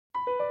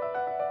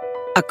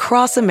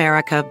Across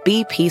America,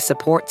 BP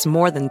supports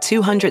more than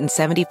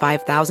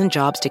 275,000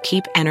 jobs to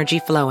keep energy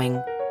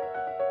flowing.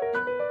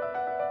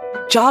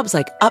 Jobs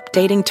like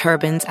updating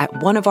turbines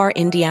at one of our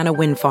Indiana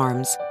wind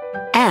farms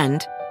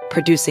and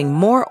producing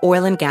more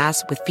oil and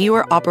gas with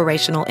fewer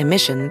operational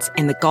emissions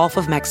in the Gulf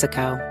of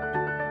Mexico.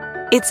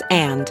 It's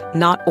and,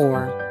 not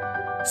or.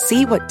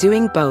 See what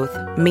doing both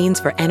means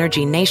for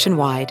energy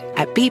nationwide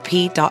at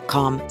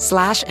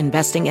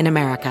bp.com/investing in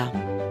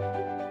America.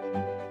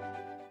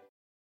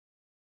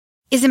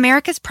 Is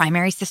America's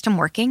primary system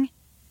working?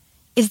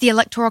 Is the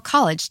Electoral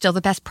College still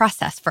the best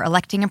process for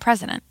electing a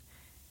president?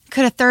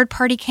 Could a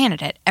third-party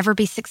candidate ever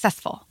be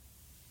successful?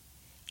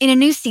 In a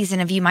new season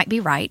of You Might Be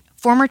Right,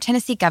 former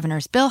Tennessee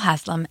governors Bill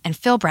Haslam and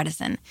Phil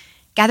Bredesen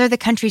gather the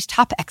country's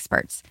top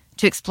experts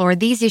to explore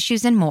these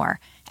issues and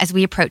more as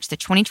we approach the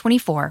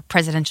 2024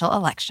 presidential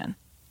election.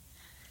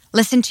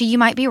 Listen to You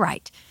Might Be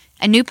Right,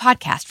 a new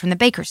podcast from the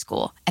Baker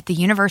School at the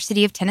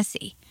University of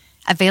Tennessee,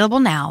 available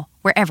now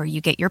wherever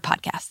you get your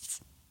podcasts.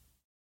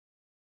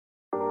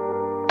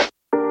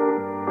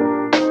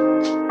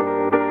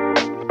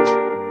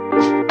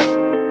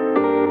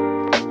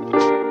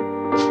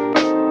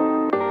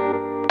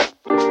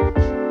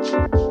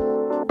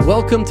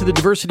 Welcome to the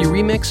Diversity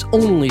Remix,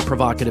 only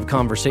provocative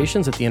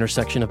conversations at the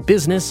intersection of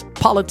business,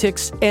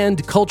 politics,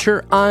 and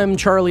culture. I'm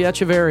Charlie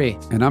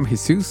Echeverry. And I'm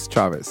Jesus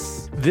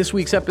Chavez. This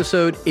week's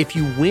episode, if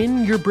you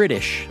win, you're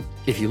British.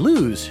 If you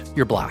lose,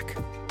 you're black.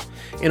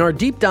 In our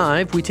deep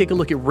dive, we take a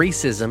look at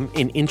racism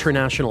in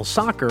international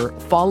soccer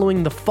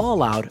following the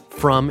fallout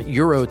from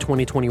Euro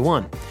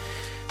 2021.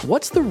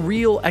 What's the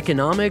real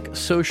economic,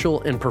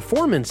 social, and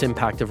performance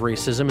impact of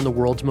racism in the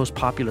world's most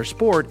popular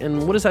sport,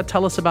 and what does that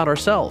tell us about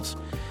ourselves?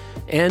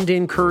 And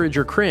in Courage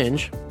or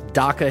Cringe,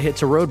 DACA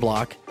hits a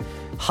roadblock,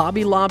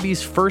 Hobby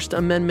Lobby's First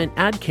Amendment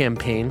ad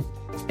campaign,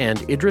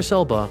 and Idris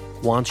Elba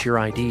wants your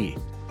ID.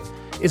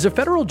 Is a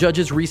federal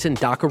judge's recent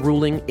DACA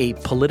ruling a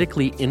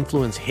politically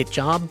influenced hit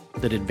job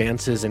that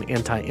advances an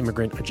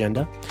anti-immigrant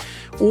agenda?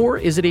 Or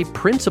is it a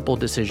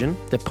principled decision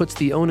that puts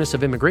the onus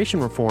of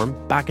immigration reform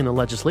back in the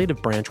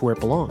legislative branch where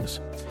it belongs?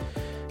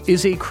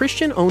 Is a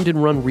Christian-owned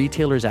and run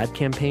retailer's ad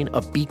campaign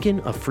a beacon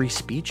of free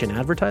speech and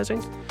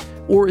advertising?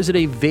 Or is it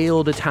a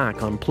veiled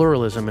attack on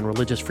pluralism and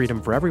religious freedom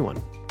for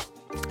everyone?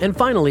 And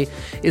finally,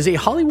 is a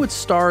Hollywood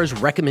star's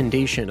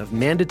recommendation of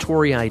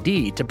mandatory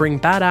ID to bring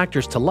bad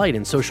actors to light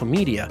in social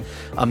media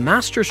a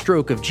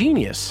masterstroke of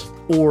genius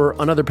or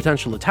another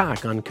potential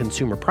attack on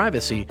consumer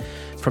privacy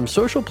from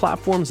social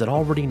platforms that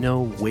already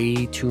know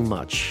way too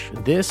much?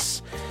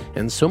 This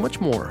and so much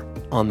more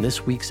on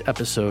this week's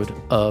episode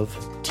of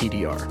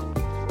TDR.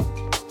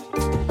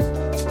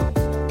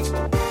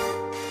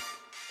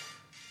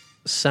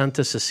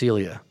 Santa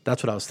Cecilia.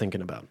 That's what I was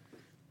thinking about.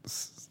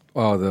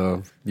 Oh,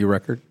 the new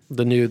record?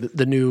 The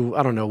new.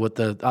 I don't know what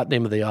the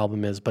name of the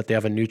album is, but they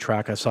have a new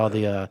track. I saw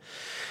the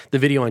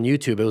video on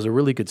YouTube. It was a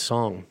really good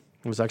song.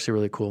 It was actually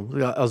really cool.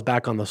 I was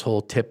back on this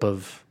whole tip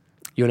of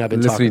you and I've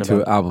been listening talking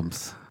about to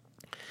albums.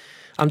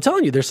 I'm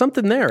telling you, there's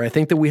something there. I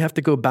think that we have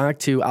to go back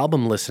to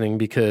album listening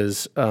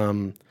because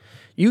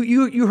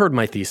you heard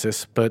my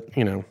thesis, but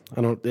you know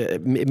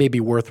it may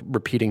be worth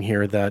repeating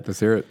here that Let's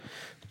hear it.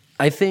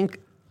 I think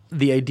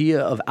the idea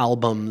of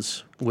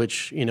albums,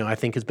 which, you know, I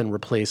think has been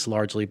replaced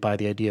largely by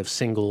the idea of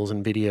singles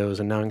and videos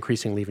and now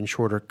increasingly even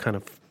shorter kind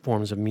of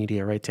forms of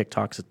media, right?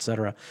 TikToks, et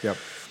cetera. Yep.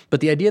 But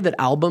the idea that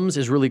albums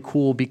is really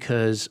cool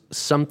because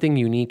something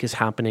unique is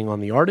happening on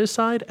the artist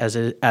side as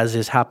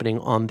is happening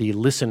on the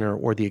listener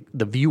or the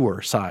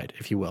viewer side,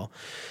 if you will.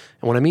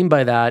 And what I mean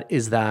by that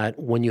is that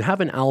when you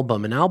have an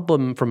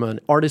album from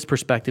an artist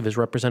perspective is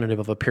representative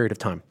of a period of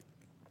time,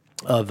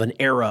 of an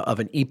era, of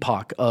an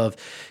epoch, of,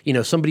 you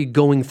know, somebody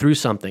going through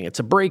something. It's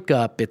a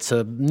breakup, it's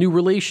a new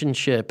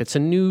relationship, it's a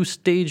new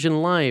stage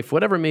in life,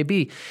 whatever it may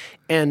be.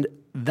 And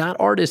that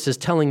artist is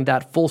telling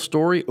that full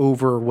story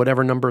over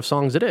whatever number of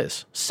songs it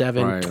is,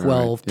 7,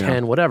 12,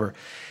 10, whatever.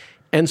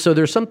 And so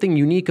there's something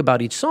unique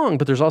about each song,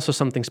 but there's also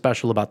something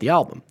special about the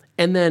album.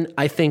 And then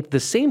I think the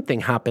same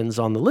thing happens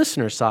on the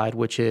listener side,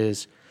 which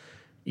is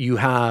you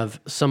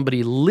have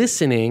somebody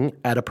listening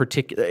at a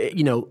particular,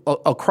 you know,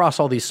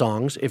 across all these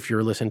songs, if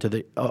you're listening to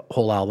the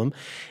whole album,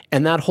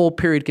 and that whole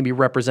period can be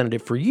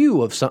representative for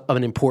you of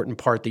an important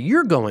part that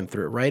you're going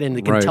through, right? And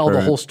it can tell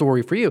the whole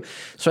story for you.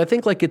 So I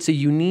think like it's a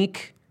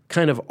unique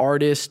kind of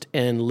artist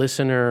and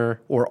listener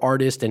or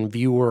artist and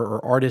viewer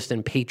or artist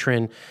and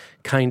patron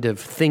kind of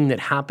thing that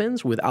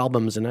happens with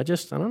albums. And I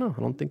don't know. I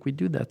don't think we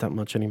do that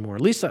much anymore.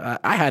 At least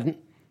I hadn't.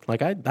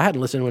 Like I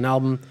hadn't listened to an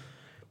album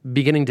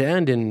beginning to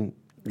end in,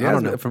 I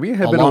don't know. For me, it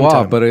had been a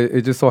while, but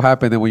it just so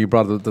happened that when you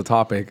brought up the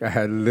topic, I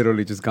had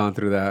literally just gone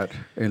through that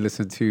and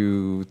listened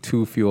to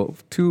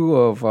two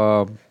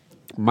of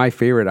my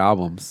favorite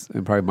albums,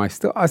 and probably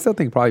I still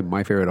think probably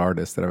my favorite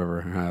artist that I've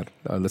ever had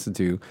listened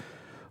to,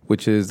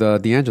 which is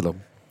D'Angelo.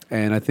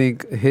 And I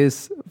think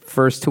his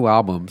first two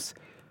albums,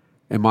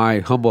 in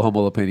my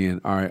humble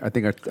opinion,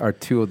 are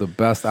two of the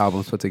best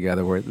albums put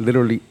together, where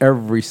literally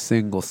every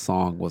single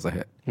song was a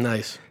hit.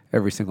 Nice.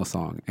 every single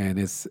song, and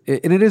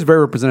it is very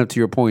representative to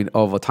your point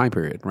of a time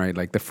period, right?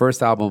 Like the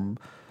first album,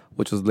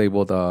 which was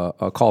labeled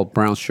called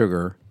Brown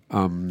Sugar.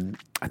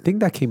 I think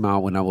that came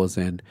out when I was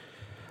in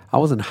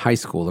high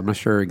school. I'm not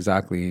sure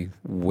exactly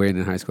when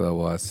in high school that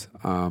was,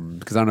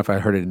 because I don't know if I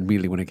heard it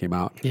immediately when it came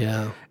out.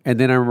 Yeah. And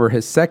then I remember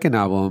his second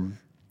album.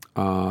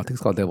 I think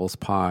it's called Devil's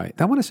Pie.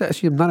 That one is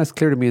actually not as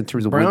clear to me in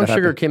terms of when Brown that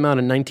Sugar happened. came out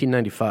in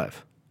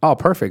 1995. Oh,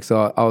 perfect.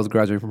 So I was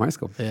graduating from high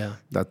school. Yeah.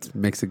 That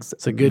makes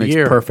It's a good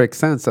year. Perfect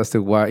sense as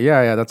to why.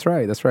 Yeah, that's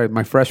right. That's right.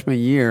 My freshman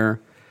year,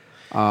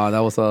 that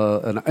was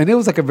and it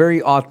was like a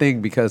very odd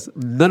thing because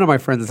none of my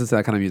friends listened to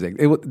that kind of music.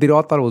 They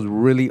all thought it was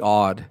really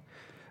odd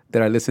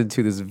that I listened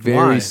to this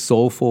very Why?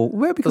 soulful.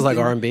 Well, because It was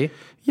like R&B.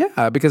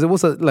 Yeah, because it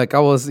was I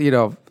was,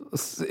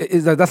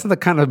 that's not the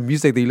kind of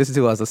music that you listen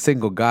to as a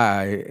single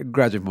guy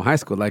graduating from high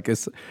school. Like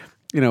it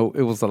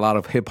was a lot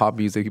of hip hop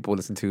music people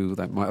listen to,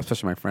 like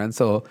especially my friends.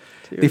 So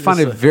they found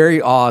it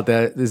very odd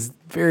that this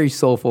very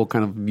soulful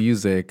kind of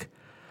music,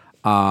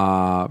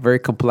 very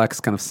complex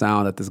kind of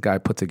sound that this guy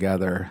put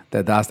together.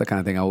 That's the kind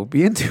of thing I would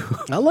be into.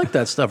 I like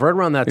that stuff right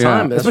around that Yeah,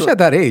 time. That's especially at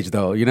that age,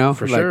 though.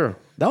 For Like, sure.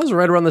 That was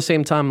right around the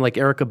same time like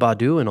Erykah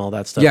Badu and all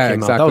that stuff Yeah, came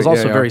out. exactly. That was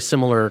also Yeah. very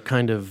similar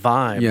kind of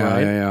vibe,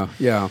 right?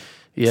 Yeah.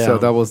 Yeah. So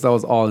that was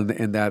all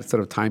in that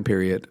sort of time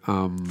period.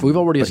 We've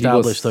already but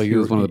established, he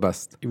was one of the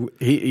best.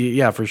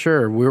 Yeah, for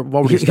sure. We're already He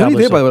only established.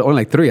 did, by the way, only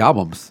like 3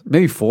 albums,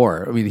 maybe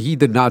 4. I mean, he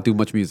did not do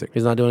much music.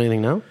 He's not doing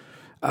anything now?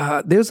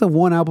 There's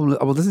one album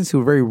that I was listening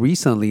to very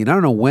recently, and I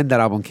don't know when that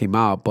album came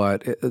out,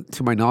 but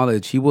to my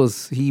knowledge, he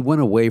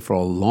went away for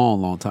a long,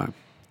 long time.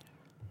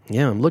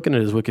 Yeah, I'm looking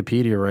at his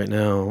Wikipedia right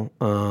now.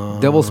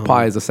 Devil's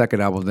Pie is the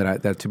second album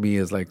that to me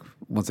is like,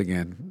 once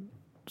again,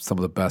 some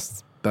of the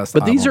best.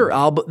 But these are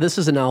this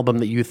is an album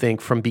that you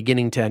think from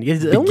beginning to end.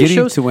 It only Beginning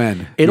shows, to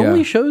end, It yeah.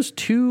 only shows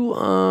 2.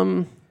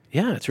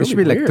 Yeah, it's There really should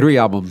be like weird. 3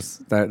 albums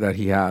that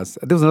he has.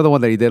 There was another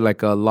one that he did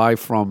like live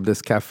from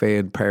this cafe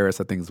in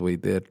Paris, I think is what he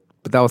did.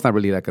 But that was not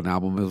really like an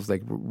album. It was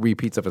like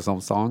repeats of his own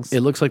songs.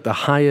 It looks like the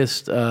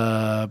highest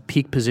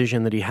peak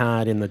position that he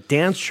had in the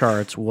dance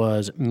charts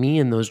was "Me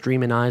and Those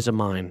Dreamin' Eyes of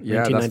Mine," Yeah,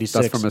 1996.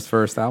 that's from his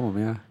first album,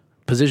 yeah.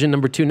 Position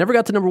number 2. Never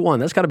got to number 1.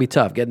 That's got to be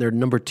tough, getting there to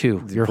number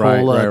 2. Your Right,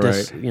 whole right.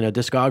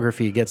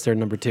 discography gets there to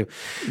number 2.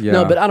 Yeah.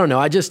 No, but I don't know.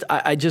 I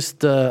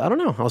don't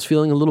know. I was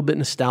feeling a little bit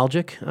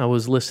nostalgic. I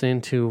was listening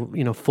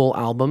to, full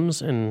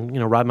albums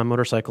and, ride my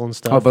motorcycle and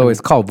stuff. Oh, by the way,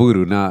 it's called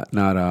Voodoo, not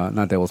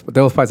Devil's Pie.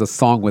 Devil's Pie is a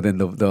song within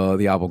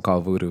the album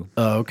called Voodoo.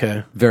 Oh,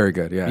 okay. Very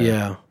good, yeah.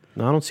 Yeah.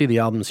 No, I don't see the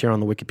albums here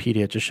on the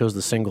Wikipedia. It just shows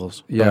the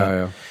singles. But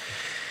Yeah.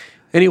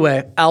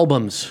 anyway,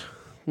 albums.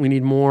 We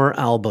need more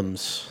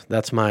albums.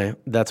 That's my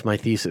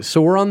thesis.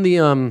 So we're on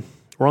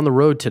the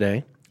road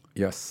today.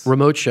 Yes.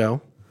 Remote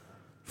show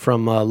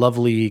from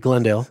lovely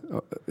Glendale.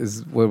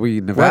 Were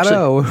we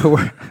Nevada?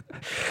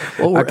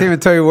 Well, I can't even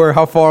tell you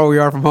how far we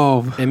are from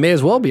home. It may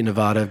as well be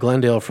Nevada,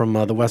 Glendale from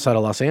the west side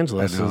of Los I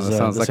Angeles. know, is, that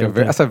sounds the like same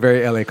thing. that's a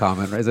very LA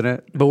comment, isn't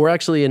it? But we're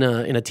actually in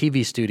a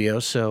TV studio,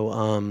 so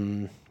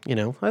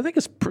I think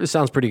it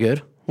sounds pretty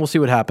good. We'll see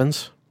what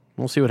happens.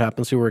 See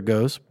where it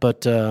goes.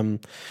 But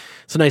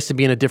it's nice to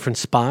be in a different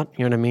spot.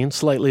 You know what I mean?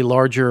 Slightly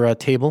larger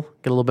table,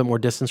 get a little bit more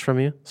distance from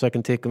you, so I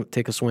can take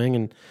a swing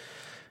and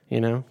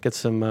get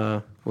some.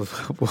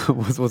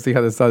 We'll see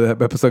how this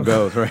episode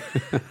goes, right?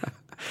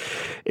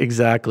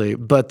 Exactly.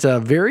 But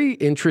very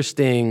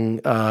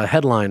interesting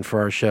headline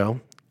for our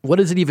show. What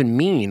does it even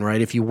mean,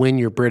 right? If you win,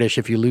 you're British.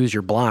 If you lose,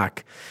 you're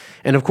black.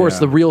 And of course,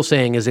 Yeah. the real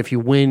saying is if you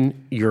win,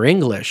 you're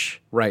English.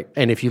 Right.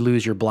 And if you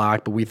lose, you're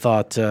black. But we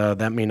thought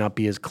that may not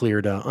be as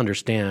clear to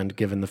understand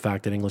given the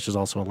fact that English is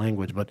also a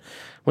language. But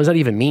what does that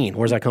even mean?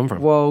 Where does that come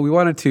from? Well, we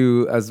wanted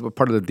to, as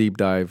part of the deep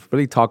dive,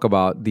 really talk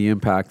about the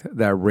impact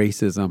that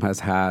racism has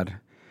had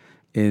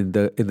in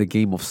the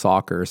game of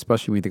soccer,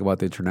 especially when you think about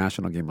the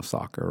international game of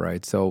soccer,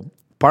 right? So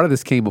part of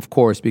this came, of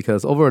course,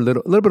 because over a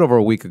little bit over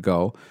a week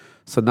ago,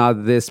 so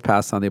not this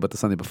past Sunday, but the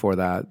Sunday before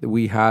that,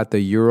 we had the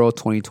Euro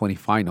 2020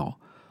 final,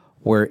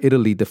 where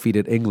Italy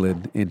defeated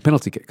England in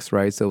penalty kicks,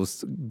 right? So it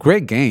was a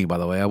great game, by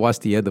the way. I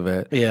watched the end of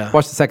it. Yeah.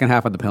 Watched the second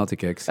half on the penalty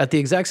kicks. At the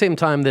exact same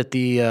time that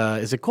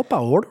is it Copa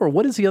Oro or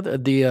what is the other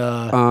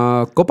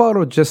Copa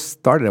Oro just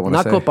started, I want to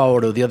not say. Copa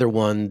Oro, the other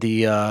one,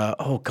 is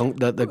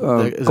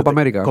it Copa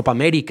America. Copa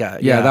America.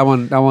 Yeah, that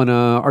one,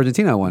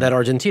 Argentina won. That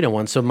Argentina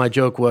won. So my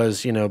joke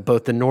was,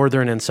 both the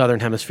northern and southern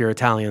hemisphere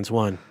Italians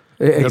won.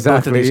 Exactly.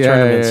 Both of these yeah,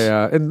 tournaments.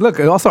 yeah. And look,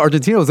 also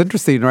Argentina was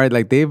interesting, right?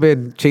 Like they've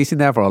been chasing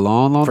that for a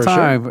long, long For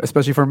time,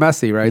 especially for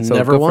Messi, right?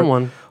 Never won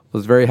one.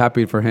 Was very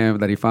happy for him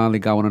that he finally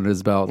got one under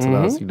his belt. So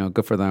that was, Mm-hmm.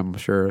 good for them. I'm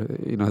sure,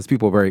 his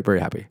people were very, very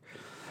happy.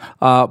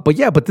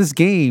 But this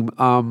game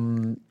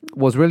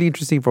was really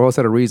interesting for a whole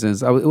set of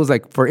reasons. It was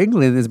like for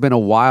England, it's been a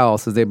while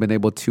since they've been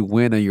able to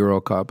win a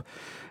Euro Cup,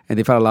 and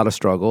they've had a lot of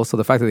struggles. So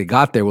the fact that they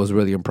got there was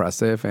really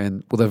impressive,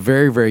 and with a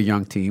very, very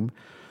young team.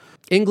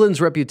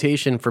 England's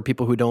reputation for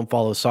people who don't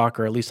follow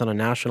soccer, at least on a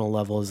national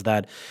level, is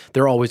that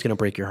they're always going to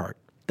break your heart.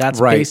 That's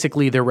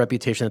basically their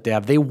reputation that they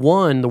have. They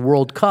won the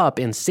World Cup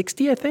in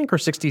 60, I think, or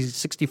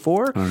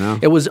 64. I don't know.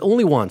 It was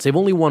only once. They've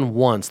only won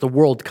once, the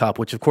World Cup,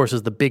 which of course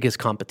is the biggest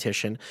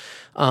competition.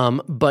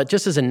 But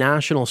just as a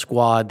national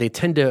squad, they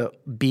tend to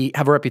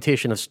have a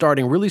reputation of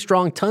starting really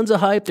strong, tons of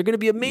hype. They're going to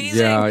be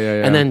amazing. Yeah.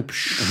 And then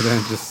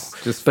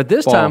just but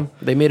this fall. time,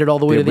 they made it all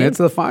the way to the went end.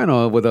 to the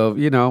final with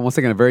once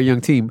again, a very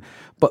young team.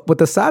 But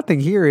the sad thing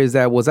here is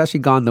that what's actually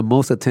gotten the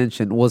most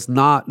attention was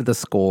not the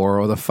score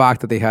or the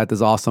fact that they had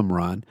this awesome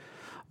run,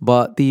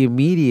 but the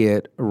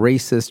immediate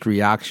racist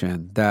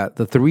reaction that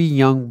the 3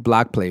 young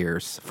black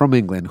players from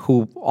England,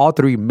 who all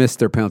 3 missed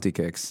their penalty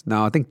kicks.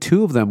 Now, I think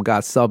 2 of them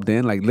got subbed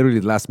in, like literally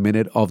the last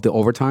minute of the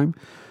overtime,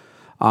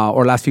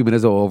 or last few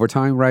minutes of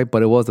overtime, right?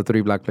 But it was the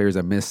 3 black players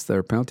that missed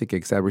their penalty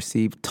kicks that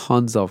received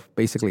tons of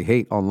basically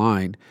hate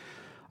online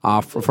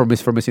for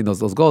missing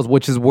those goals,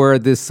 which is where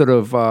this sort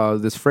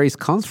of this phrase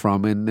comes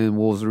from, and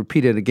was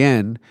repeated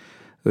again,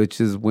 which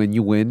is when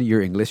you win,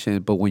 you're English,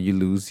 but when you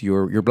lose,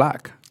 you're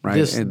black. Right.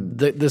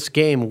 This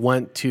game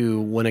went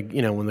to when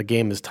the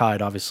game is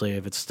tied. Obviously,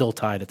 if it's still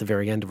tied at the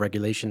very end of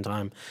regulation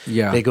time,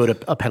 they go to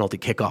a penalty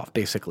kickoff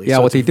basically. Yeah,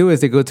 so what they do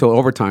is they go to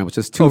overtime, which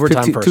is two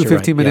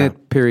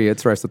 15-minute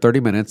periods, right? So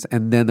 30 minutes,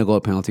 and then they go to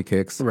penalty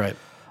kicks, right?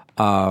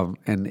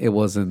 And it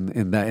was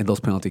in those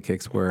penalty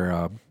kicks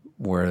where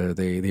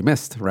they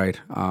missed, right?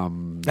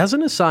 As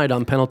an aside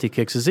on penalty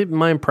kicks, is it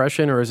my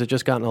impression, or has it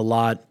just gotten a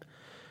lot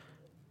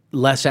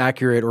less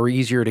accurate or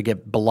easier to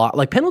get blocked?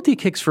 Like penalty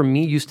kicks for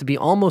me used to be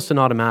almost an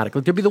automatic.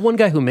 Like there'd be the one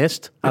guy who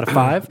missed out of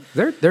 5.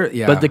 But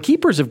the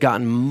keepers have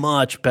gotten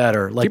much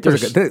better. Like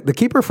the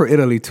keeper for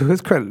Italy, to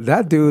his credit,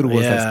 that dude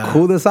was as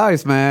cool as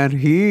ice, man.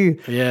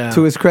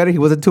 To his credit, he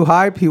wasn't too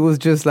hype. He was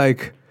just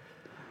like,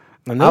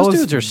 and those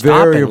dudes are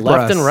stopping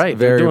left and right.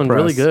 They're doing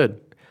really good.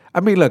 I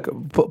mean, look,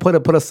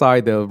 put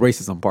aside the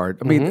racism part.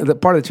 I mean, the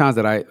part of the challenge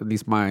that at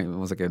least mine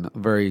was again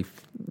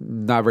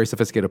not very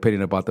sophisticated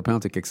opinion about the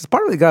penalty kicks. It's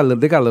part of they got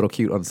a little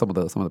cute on some of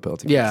the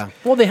penalty kicks. Yeah,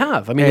 well, they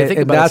have. I mean, and, think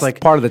and about that's it's like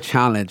part of the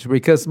challenge,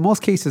 because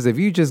most cases, if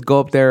you just go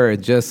up there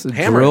and just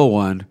drill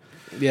one,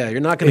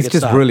 you're not going to get it's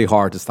just stopped. really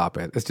hard to stop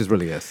it. It just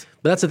really is.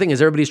 But that's the thing, is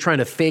everybody's trying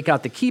to fake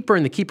out the keeper,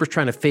 and the keeper's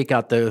trying to fake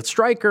out the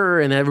striker,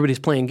 and everybody's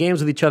playing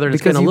games with each other, and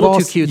it's getting a little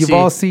too cutesy. You've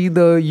all seen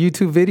the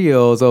YouTube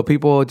videos of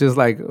people just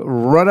like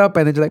run up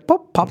and then just like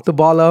pop the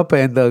ball up,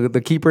 and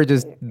the keeper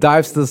just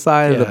dives to the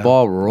side, and the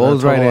ball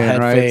rolls right in,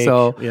 right? Fake.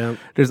 So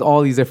there's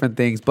all these different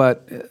things.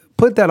 But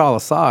put that all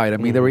aside. I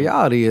mean, the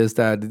reality is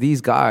that these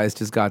guys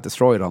just got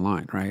destroyed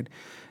online, right?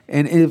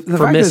 And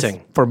for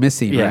missing,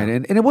 right?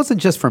 And it wasn't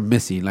just for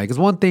missing. Like, it's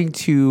one thing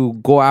to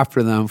go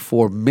after them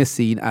for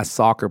missing as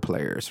soccer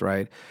players,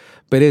 right?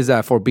 But it is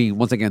that for being,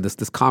 once again, this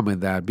comment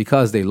that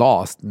because they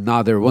lost,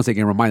 now they're once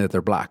again reminded that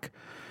they're black.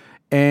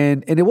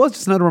 And it was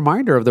just another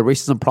reminder of the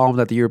racism problem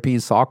that the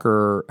European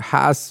soccer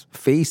has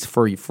faced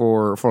for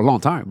a long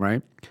time,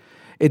 right?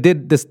 It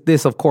did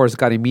this of course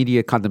got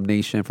immediate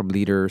condemnation from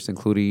leaders,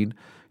 including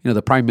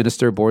the Prime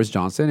Minister Boris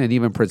Johnson and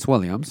even Prince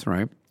Williams,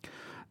 right?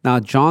 Now,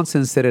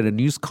 Johnson said at a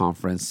news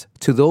conference,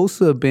 "To those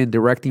who have been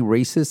directing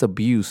racist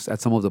abuse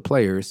at some of the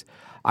players,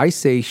 I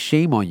say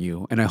shame on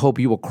you, and I hope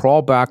you will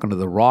crawl back under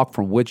the rock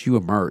from which you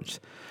emerged.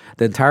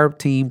 The entire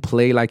team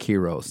play like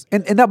heroes."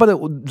 And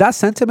that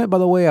sentiment, by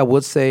the way, I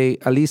would say,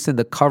 at least in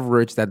the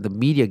coverage that the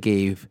media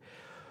gave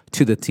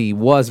to the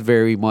team, was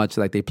very much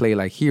like they play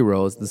like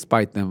heroes,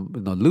 despite them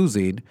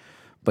losing.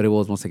 But it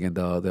was once again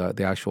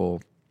the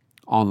actual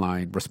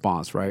online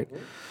response, right?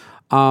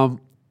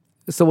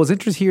 So what's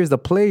interesting here is the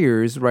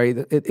players, right?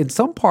 In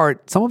some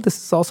of this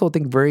is also, I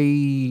think,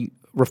 very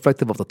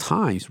reflective of the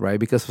times, right?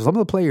 Because for some of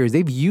the players,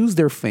 they've used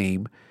their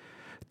fame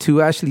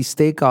to actually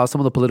stake out some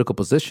of the political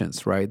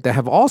positions, right? That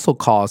have also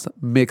caused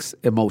mixed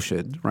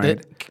emotion,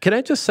 right? Can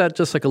I just set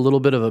just like a little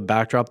bit of a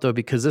backdrop, though?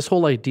 Because this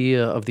whole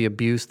idea of the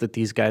abuse that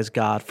these guys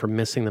got for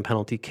missing the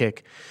penalty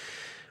kick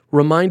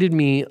reminded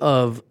me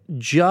of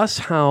just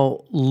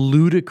how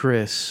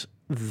ludicrous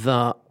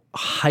the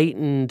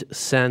heightened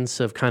sense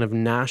of kind of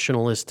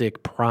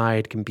nationalistic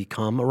pride can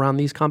become around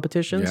these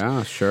competitions.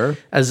 Yeah, sure.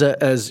 As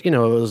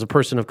a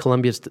person of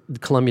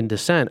Colombian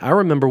descent, I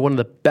remember one of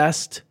the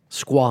best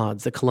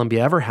squads that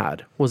Colombia ever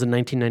had was a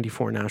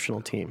 1994 national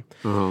team.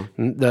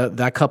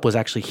 That cup was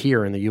actually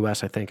here in the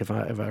U.S., I think, if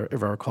I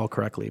recall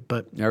correctly.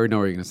 But I already know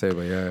what you're going to say,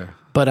 but yeah.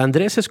 But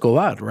Andrés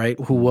Escobar, right,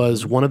 who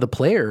was one of the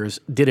players,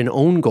 did an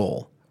own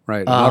goal.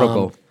 Right, an auto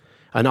goal.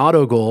 An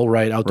auto goal,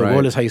 right?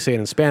 Autogol is how you say it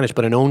in Spanish,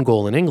 but an own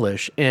goal in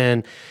English.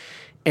 And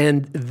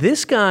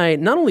this guy,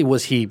 not only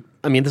was he,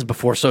 I mean, this is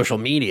before social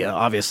media,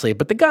 obviously,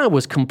 but the guy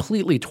was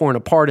completely torn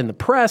apart in the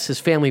press. His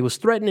family was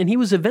threatened, and he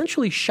was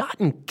eventually shot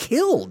and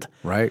killed.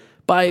 Right.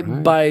 By I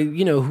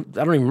don't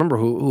even remember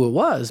who it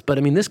was, but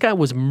I mean, this guy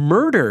was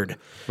murdered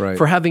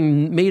for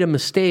having made a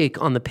mistake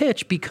on the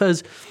pitch,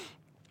 because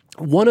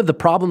one of the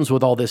problems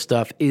with all this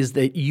stuff is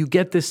that you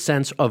get this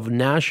sense of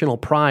national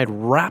pride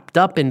wrapped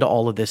up into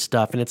all of this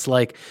stuff, and it's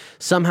like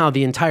somehow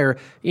the entire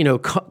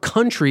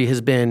country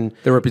has been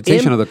the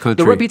reputation of the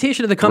country. The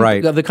reputation of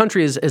the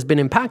country has been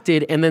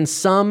impacted, and then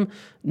some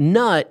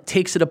nut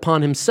takes it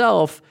upon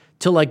himself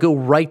to like go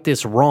right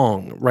this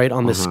wrong, right,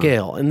 on the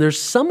scale. And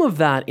there's some of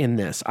that in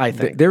this, I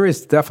think. There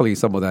is definitely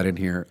some of that in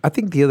here. I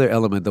think the other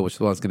element, though, which is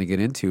what I was going to get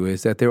into,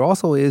 is that there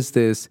also is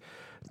this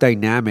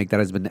dynamic that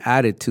has been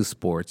added to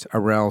sports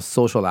around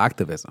social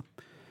activism.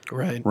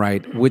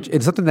 Right. Which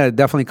is something that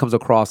definitely comes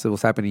across. It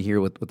was happening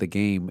here with the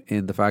game,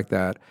 in the fact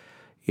that,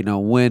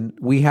 when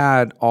we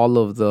had all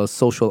of the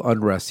social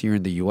unrest here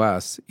in the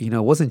U.S., it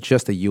wasn't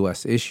just a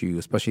U.S. issue,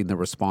 especially in the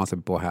response that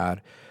people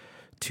had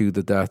to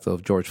the death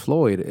of George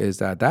Floyd, is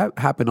that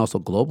happened also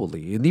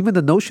globally. And even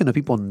the notion of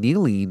people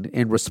kneeling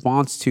in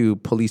response to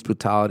police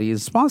brutality, in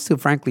response to,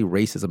 frankly,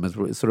 racism,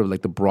 is sort of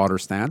like the broader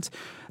stance.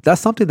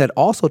 That's something that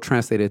also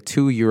translated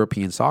to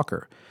European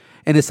soccer.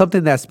 And it's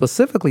something that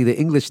specifically the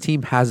English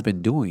team has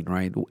been doing,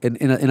 right?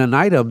 In an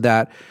item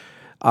that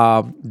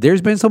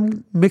there's been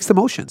some mixed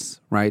emotions,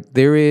 right?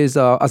 There is,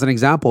 as an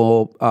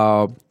example,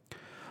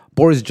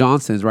 Boris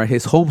Johnson's, right,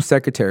 his Home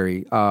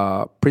Secretary,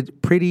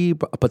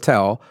 Priti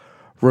Patel,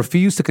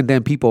 refused to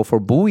condemn people for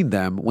booing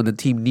them when the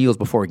team kneels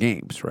before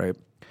games, right?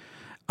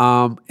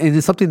 And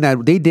it's something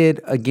that they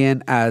did,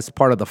 again, as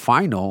part of the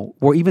final,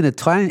 where even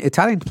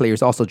Italian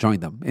players also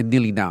joined them in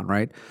kneeling down,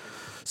 right?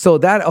 So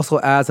that also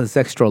adds this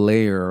extra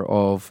layer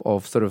of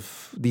sort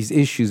of these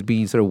issues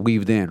being sort of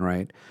weaved in,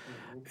 right?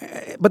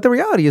 But the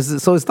reality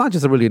is, so it's not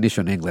just really an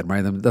issue in England,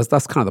 right?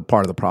 That's kind of the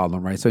part of the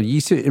problem, right? So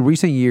in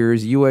recent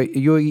years,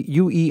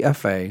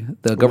 UEFA,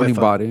 the governing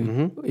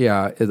body,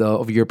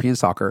 of European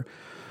soccer,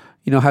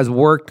 has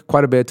worked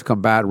quite a bit to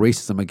combat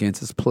racism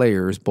against its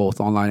players,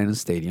 both online and in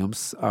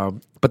stadiums.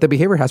 But the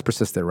behavior has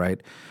persisted, right?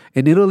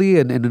 In Italy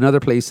and in other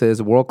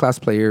places, world-class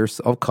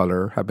players of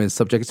color have been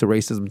subjected to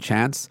racism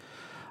chants.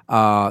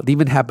 They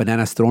even have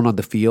bananas thrown on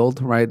the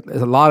field, right?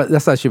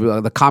 That's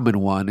actually the common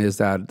one, is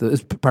that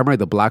it's primarily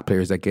the black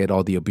players that get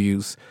all the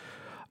abuse.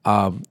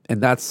 And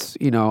that's,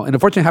 and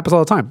unfortunately it happens all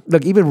the time.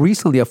 Like even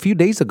recently, a few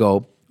days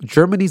ago,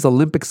 Germany's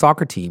Olympic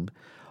soccer team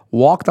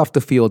walked off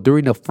the field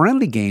during a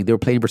friendly game they were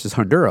playing versus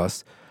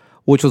Honduras,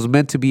 which was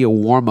meant to be a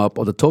warm-up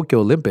of the Tokyo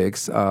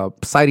Olympics,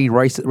 citing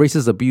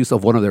racist abuse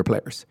of one of their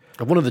players.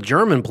 One of the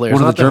German players,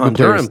 one of the German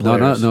players.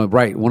 No,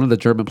 right. One of the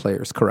German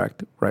players,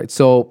 correct. Right.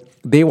 So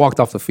they walked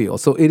off the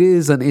field. So it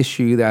is an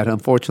issue that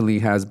unfortunately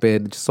has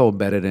been just so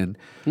embedded in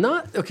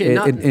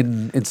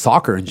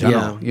soccer in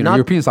general,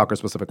 European soccer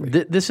specifically.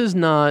 This is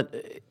not,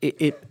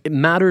 it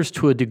matters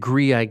to a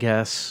degree, I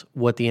guess,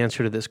 what the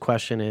answer to this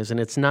question is. And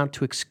it's not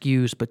to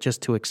excuse, but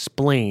just to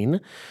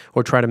explain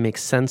or try to make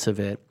sense of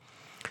it.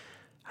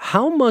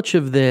 How much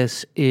of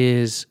this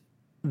is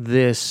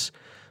this,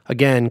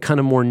 again, kind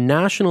of more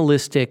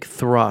nationalistic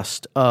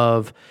thrust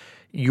of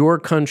your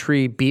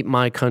country beat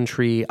my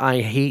country, I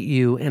hate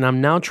you, and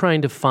I'm now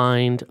trying to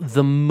find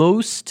the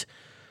most,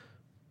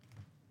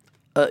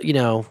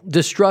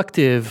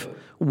 destructive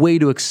way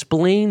to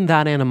explain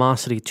that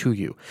animosity to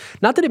you?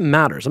 Not that it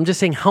matters. I'm just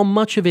saying how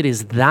much of it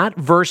is that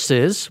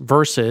versus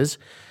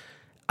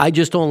I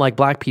just don't like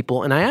black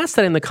people. And I asked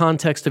that in the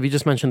context of, you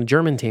just mentioned the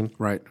German team.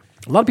 Right.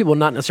 A lot of people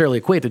not necessarily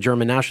equate the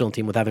German national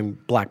team with having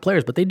black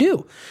players, but they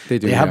do.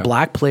 They have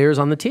black players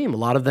on the team. A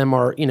lot of them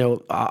are,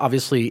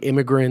 obviously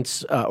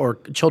immigrants or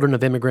children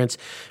of immigrants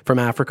from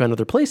Africa and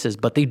other places,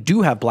 but they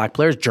do have black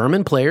players,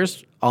 German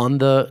players on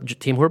the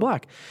team who are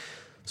black.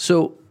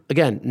 So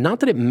again,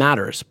 not that it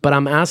matters, but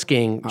I'm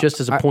asking just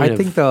as a point of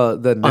I think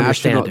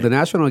the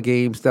national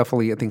games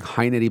definitely, I think,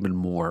 heighten it even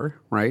more,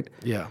 right?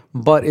 Yeah.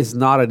 But it's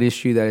not an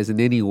issue that is in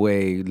any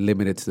way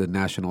limited to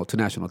national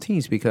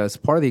teams, because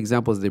part of the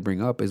examples they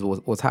bring up is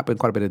what's happened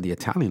quite a bit in the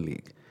Italian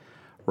league,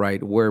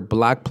 right? Where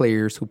black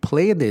players who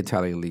play in the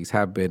Italian leagues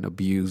have been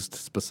abused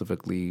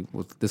specifically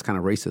with this kind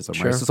of racism,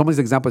 Sure. right? So some of these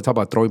examples talk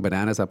about throwing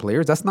bananas at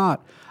players. That's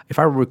not, if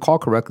I recall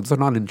correctly, those are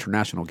not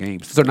international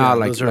games. Those are not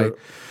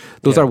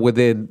those are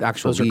within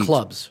actual leagues. Those are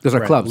clubs. Those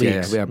are clubs.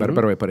 Leagues. Yeah. Better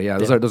way to put it. Yeah,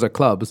 those are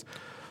clubs.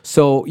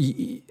 So,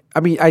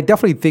 I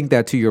definitely think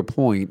that, to your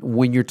point,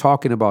 when you're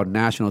talking about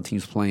national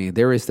teams playing,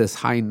 there is this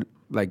high,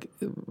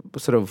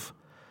 sort of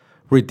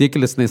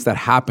ridiculousness that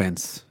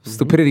happens,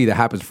 stupidity that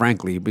happens,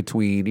 frankly,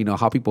 between,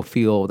 how people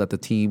feel that the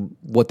team,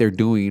 what they're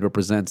doing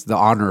represents the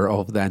honor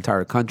of the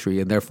entire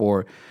country. And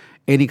therefore,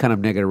 any kind of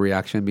negative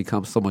reaction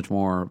becomes so much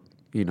more,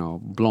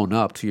 blown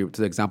up to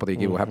the example that you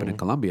gave what happened in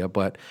Colombia.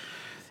 But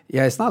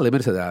yeah, it's not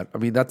limited to that. I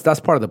mean, that's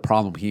part of the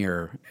problem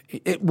here.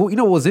 What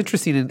was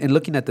interesting in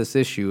looking at this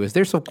issue is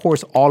there's, of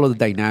course, all of the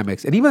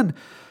dynamics. And even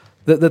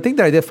the thing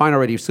that I did find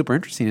already super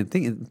interesting in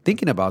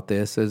thinking about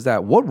this is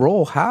that what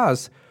role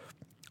has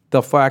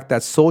the fact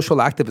that social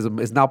activism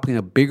is now playing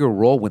a bigger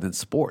role within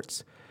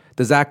sports?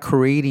 Does that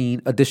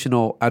creating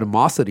additional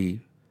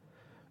animosity?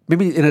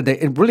 Maybe in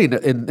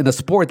a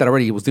sport that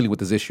already was dealing with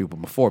this issue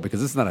before,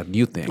 because this is not a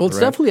new thing. Well, it's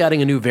definitely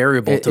adding a new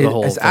variable to the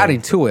whole It's thing.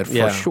 adding to it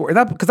for sure.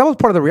 And because that was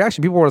part of the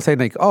reaction. People were saying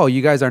like, oh,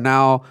 you guys are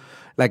now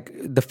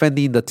like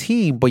defending the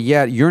team, but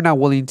yet you're not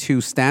willing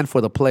to stand for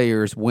the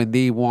players when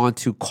they want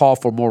to call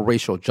for more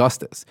racial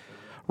justice.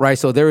 Right.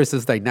 So there is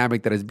this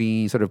dynamic that is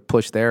being sort of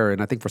pushed there.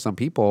 And I think for some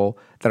people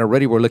that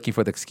already were looking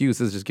for the excuse,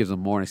 this just gives them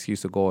more an excuse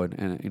to go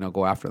and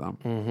go after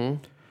them.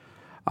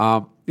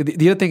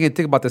 The other thing I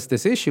think about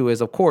this issue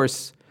is, of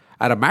course,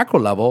 at a macro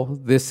level,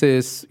 this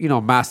is, you know,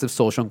 a massive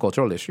social and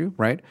cultural issue,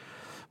 right?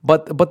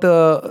 But what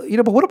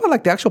about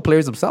like the actual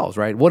players themselves,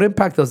 right? What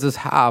impact does this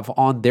have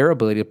on their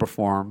ability to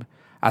perform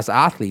as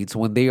athletes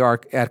when they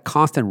are at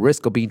constant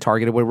risk of being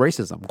targeted with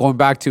racism? Going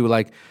back to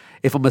like,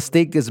 if a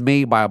mistake is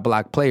made by a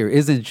black player,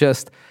 isn't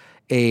just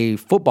a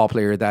football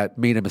player that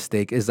made a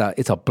mistake, it's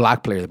a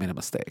black player that made a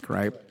mistake,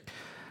 right?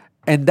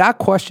 And that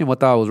question, what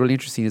I thought was really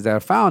interesting is that I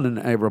found in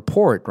a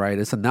report, right,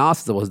 this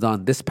analysis that was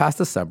done this past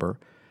December,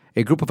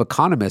 a group of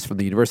economists from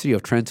the University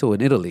of Trento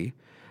in Italy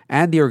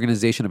and the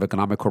Organization of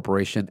Economic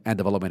Cooperation and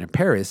Development in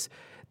Paris,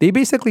 they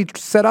basically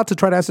set out to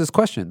try to answer this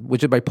question,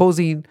 which is by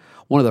posing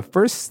one of the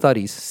first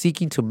studies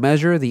seeking to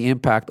measure the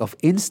impact of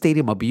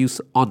in-stadium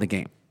abuse on the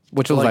game.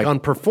 Which was like on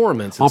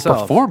performance on itself.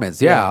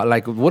 Performance, yeah.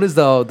 Like, what is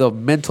the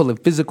mental and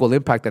physical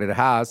impact that it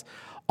has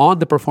on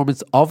the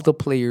performance of the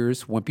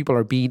players when people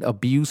are being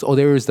abused or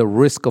there is the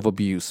risk of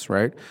abuse,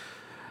 right?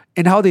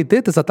 And how they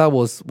did this, I thought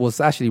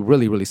was actually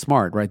really, really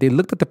smart, right? They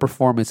looked at the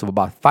performance of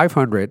about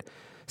 500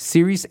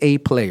 Series A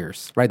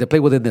players, right? They play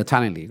within the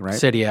Italian league, right?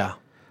 Serie A.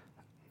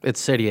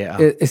 It's Serie A.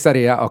 It's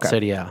Serie A, okay.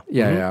 Serie A.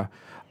 Yeah,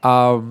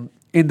 yeah.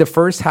 In the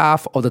first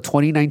half of the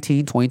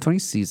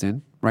 2019-2020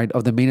 season, right,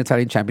 of the main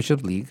Italian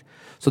Championship League.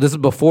 So this is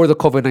before the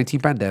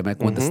COVID-19 pandemic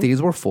when the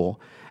stadiums were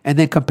full. And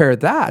then compare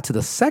that to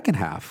the second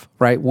half,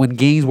 right, when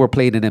games were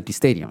played in empty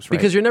stadiums, right?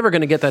 Because you're never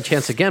going to get that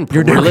chance again,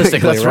 You're never-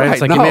 realistically, that's right?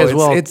 It's like No, you may as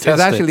well it's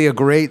test actually a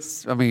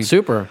great, I mean...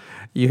 Super.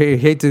 You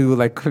hate to,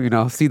 like, you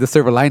know, see the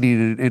silver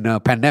lining in a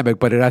pandemic,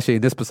 but it actually,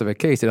 in this specific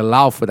case, it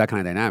allowed for that kind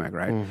of dynamic,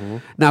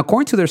 right? Now,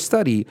 according to their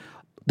study,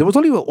 there was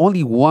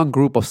only one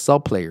group of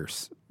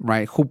sub-players,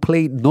 right, who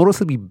played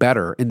noticeably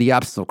better in the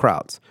absence of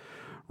crowds.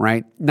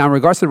 Right? Now, in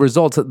regards to the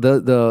results,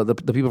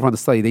 the people from the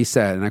study, they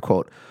said, and I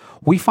quote,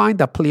 "We find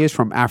that players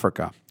from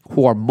Africa,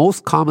 who are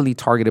most commonly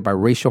targeted by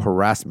racial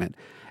harassment,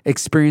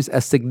 experience a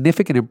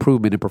significant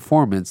improvement in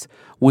performance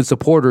when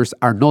supporters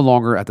are no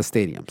longer at the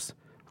stadiums."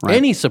 Right?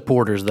 Any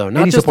supporters, though,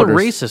 not Any just supporters.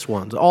 the racist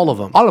ones, all of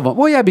them. All of them.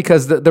 Well, yeah,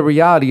 because the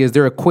reality is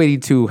they're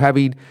equating to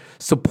having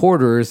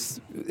supporters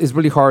is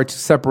really hard to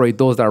separate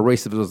those that are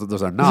racist and those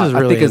that are not. This is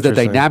really I think it's the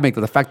interesting. dynamic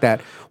of the fact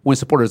that when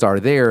supporters are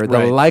there, the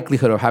Right.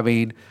 likelihood of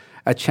having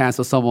a chance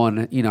of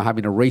someone, you know,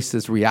 having a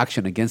racist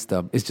reaction against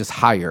them is just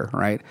higher,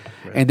 right?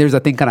 And there's a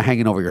thing kind of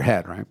hanging over your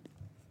head, right?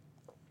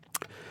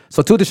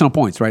 So 2 additional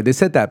points, right? They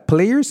said that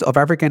players of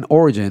African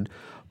origin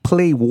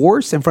play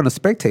worse in front of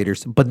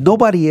spectators, but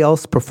nobody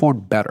else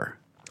performed better.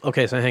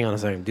 Okay, so hang on a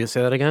second. Do you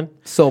say that again?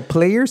 So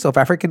players of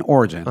African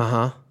origin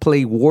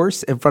play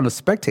worse in front of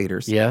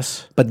spectators,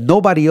 Yes. but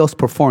nobody else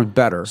performed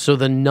better. So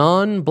the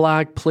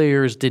non-black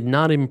players did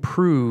not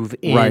improve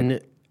in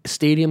Right.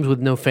 stadiums with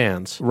no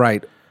fans,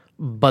 Right.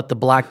 but the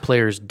black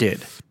players did.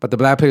 But the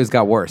black players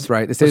got worse,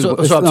 right? It says, So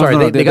I'm sorry,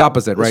 they they the got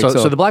opposite, right?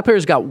 So the black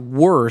players got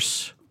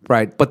worse.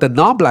 right. But the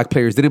non-black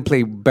players didn't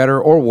play better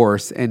or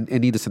worse in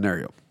either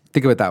scenario.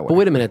 Think of it that way. But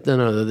wait a minute,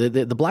 no.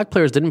 The black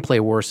players didn't play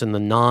worse in the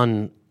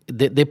non.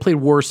 They played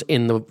worse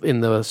in the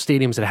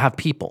stadiums that have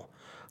people,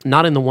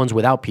 not in the ones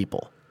without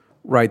people.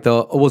 Right. It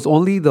was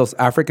only those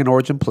African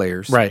origin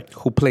players Right.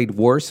 who played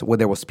worse when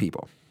there was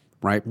people.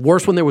 Right.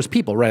 Worse when there was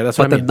people, right? That's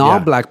But what I the mean.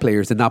 non-black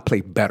players did not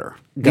play better.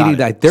 Got Meaning it.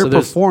 that their So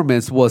there's-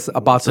 performance was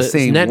about the it's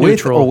same net with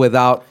neutral. or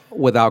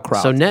without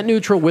crowds. So net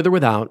neutral with or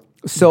without.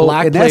 So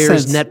black in players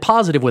essence- net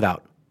positive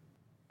without.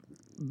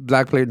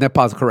 Black player net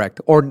positive, correct,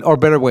 or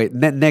better way,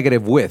 net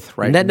negative with,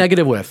 right? Net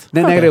negative with.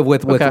 Net Okay. negative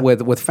with Okay.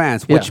 with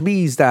fans, which Yeah.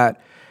 means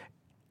that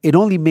it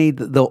only made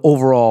the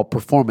overall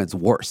performance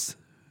worse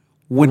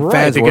when Right,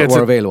 fans because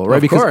were it- available,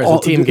 right? of course, a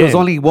team there was game.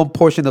 only one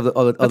portion of the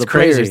That's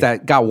players crazy.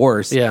 that got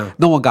worse. Yeah.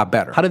 No one got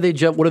better. How did they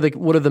jump? What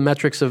are the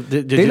metrics of?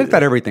 They looked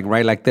at everything,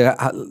 right? Like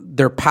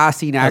their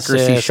passing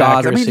accuracy, Assists, shots. I mean,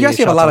 accuracy, they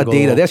actually have a shots lot on of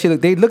data. goal.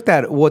 They looked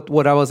at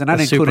what I was, and I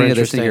That's didn't include super any of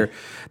this in interesting.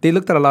 here. They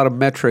looked at a lot of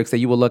metrics that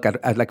you will look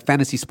at like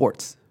fantasy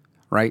sports.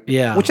 Right?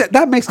 Yeah. Which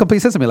that makes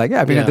complete sense to me. Like,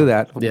 yeah, if you're Yeah. gonna do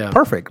that, Yeah.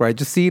 perfect, right?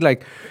 Just see,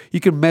 like, you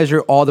can measure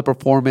all the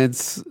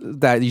performance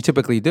that you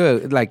typically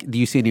do. Like, do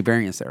you see any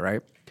variance there, right?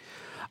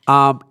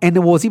 And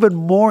it was even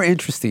more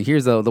interesting.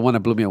 Here's the one that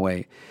blew me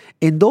away.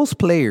 In those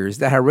players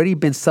that had already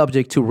been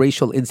subject to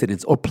racial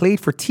incidents or played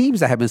for teams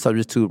that have been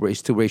subject to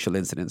racial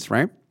incidents,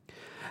 right?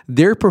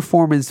 Their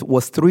performance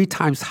was 3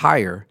 times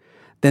higher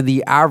than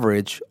the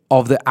average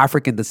of the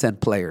African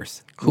descent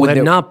players who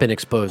had not been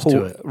exposed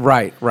to it.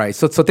 Right.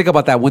 So think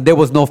about that when there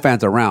was no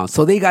fans around.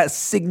 So they got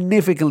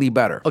significantly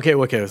better. Okay.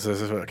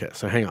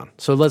 So hang on.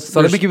 So So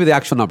let me give you the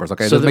actual numbers,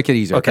 okay? So Let's make it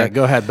easier. okay,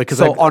 go ahead, because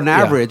so I- on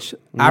yeah. average,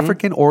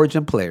 African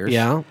origin players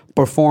Yeah.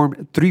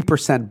 performed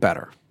 3%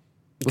 better.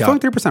 It's Got only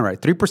it. 3%, right?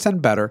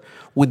 3% better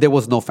when there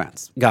was no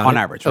fans Got on it.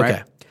 average, right?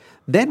 Okay.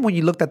 Then when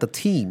you looked at the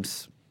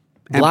teams,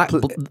 and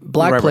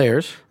Black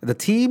players. the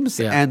teams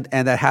Yeah.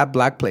 and that had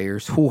black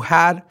players who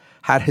had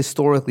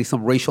historically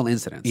some racial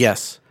incidents.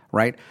 Yes.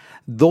 Right?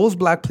 Those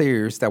black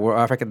players that were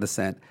African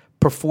descent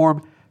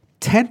performed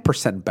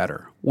 10%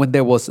 better when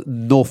there was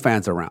no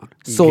fans around.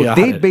 So Got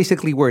they it.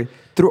 basically were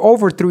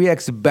over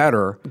 3x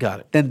better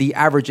Got it. than the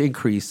average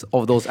increase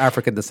of those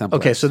African descent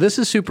Okay, players. so this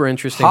is super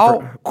interesting. How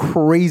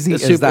crazy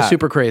is that?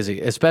 Super crazy,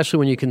 especially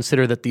when you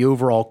consider that the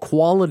overall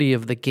quality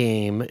of the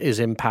game is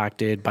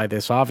impacted by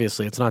this.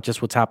 Obviously, it's not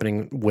just what's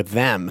happening with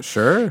them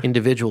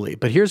individually.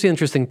 But here's the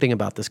interesting thing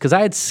about this, because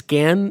I had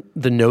scanned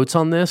the notes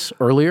on this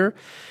earlier,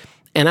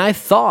 and I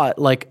thought,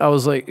 I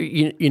was like,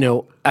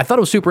 I thought it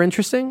was super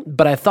interesting,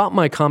 but I thought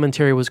my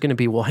commentary was going to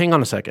be, well, hang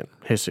on a second,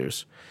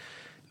 Jesus.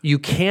 You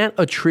can't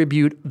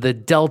attribute the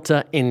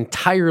delta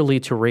entirely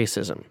to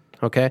racism,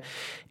 okay?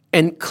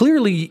 And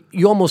clearly,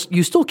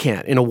 you still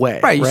can't in a way.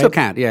 Right, you still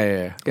can't.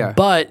 Yeah.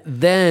 But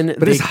then...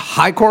 But it's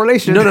high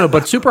correlation. No,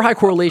 but super high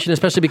correlation,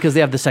 especially because they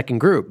have the second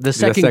group. The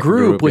second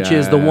group, which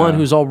is the one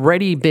who's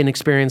already been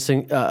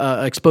experiencing,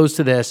 exposed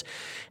to this,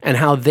 and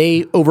how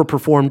they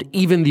overperformed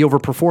even the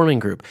overperforming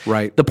group.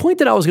 Right. The point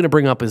that I was going to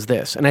bring up is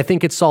this, and I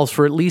think it solves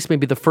for at least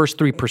maybe the first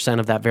 3%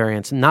 of that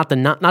variance, not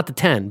the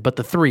 10, but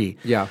the 3.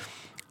 Yeah.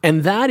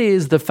 And that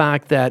is the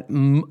fact that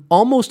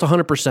almost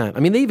 100%, I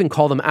mean, they even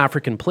call them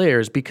African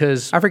players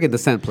because... African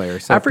descent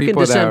players. So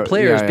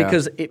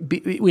because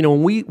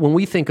when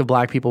we think of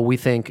black people, we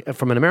think,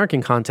 from an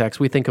American context,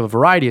 we think of a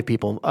variety of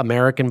people.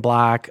 American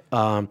black,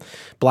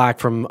 black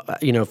from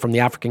the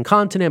African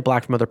continent,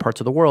 black from other parts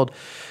of the world.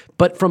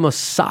 But from a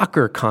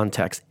soccer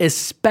context,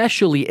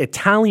 especially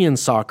Italian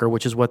soccer,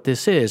 which is what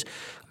this is,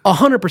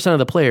 100% of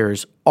the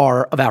players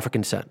are of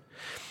African descent.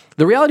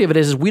 The reality of it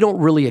is we don't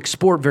really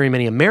export very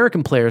many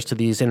American players to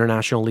these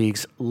international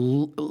leagues.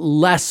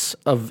 Less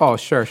of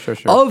of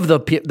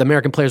the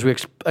American players we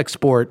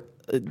export.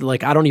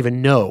 I don't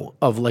even know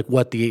of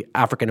what the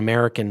African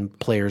American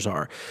players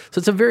are. So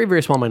it's a very,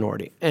 very small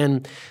minority.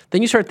 And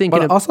then you start thinking.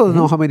 But also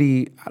know how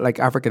many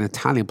African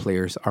Italian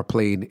players are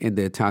playing in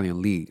the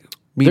Italian league.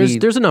 Meaning,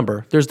 there's a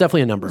number. There's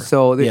definitely a number.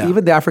 So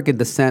even the African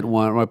descent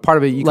one, part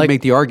of it, you can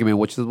make the argument,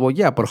 which is,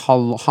 but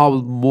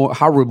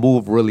how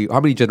removed really,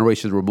 how many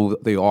generations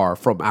removed they are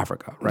from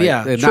Africa, right?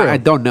 Yeah, and true. I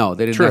don't know.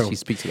 They didn't actually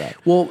speak to that.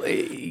 Well,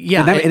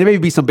 yeah. And there may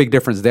be some big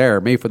difference there,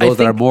 maybe for those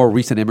that are more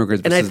recent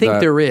immigrants. And I think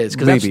there is,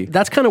 because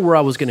that's kind of where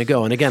I was going to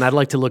go. And again, I'd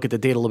like to look at the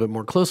data a little bit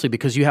more closely,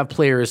 because you have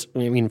players,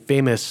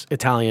 famous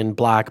Italian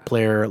black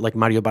player like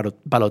Mario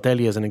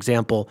Balotelli as an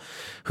example,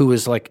 who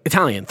is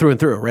Italian through and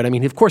through, right? I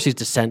mean, of course, he's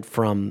descent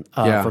from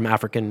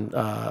African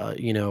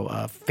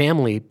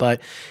family,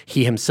 but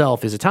he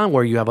himself is Italian,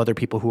 where you have other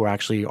people who are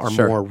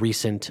more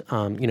recent,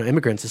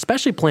 immigrants,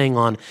 especially playing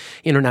on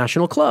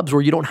international clubs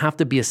where you don't have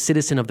to be a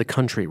citizen of the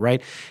country,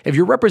 right? If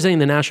you're representing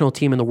the national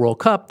team in the World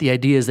Cup, the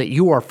idea is that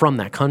you are from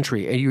that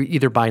country, you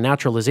either by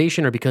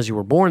naturalization or because you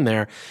were born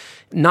there.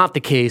 Not the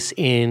case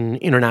in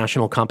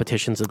international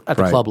competitions at the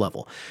club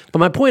level. But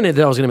my point that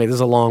I was going to make, this is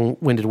a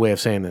long-winded way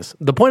of saying this.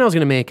 The point I was going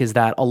to make is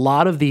that a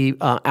lot of the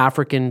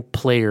African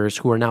players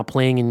who are now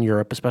playing in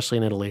Europe, especially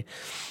in Italy,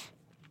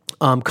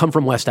 come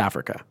from West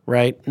Africa,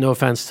 right? No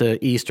offense to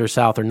East or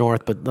South or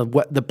North, but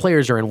the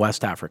players are in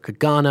West Africa.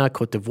 Ghana,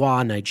 Cote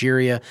d'Ivoire,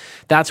 Nigeria.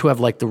 That's who have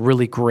the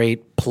really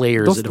great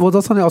players.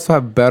 Those also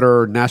have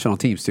better national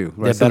teams too,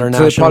 right? So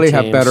they probably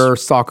have better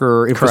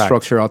soccer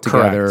infrastructure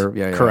altogether.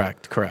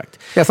 Correct. Correct.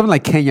 Yeah, something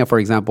like Kenya, for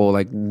example,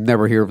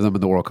 never hear of them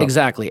in the World Cup.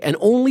 Exactly. And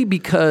only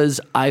because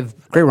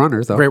Great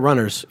runners, though. Great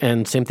runners.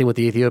 And same thing with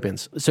the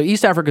Ethiopians. So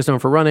East Africa is known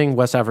for running,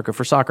 West Africa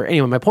for soccer.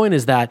 Anyway, my point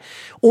is that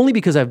only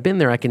because I've been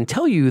there, I can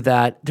tell you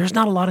that there's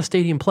not a lot of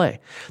stadium play.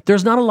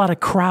 There's not a lot of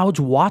crowds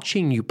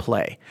watching you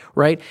play,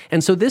 right?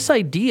 And so this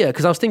idea,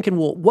 because I was thinking,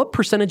 well, what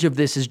percentage of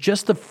this is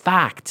just the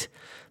fact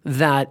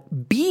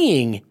that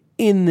being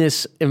in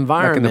this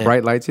environment... in the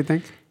bright lights, you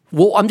think?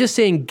 Well, I'm just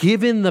saying,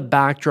 given the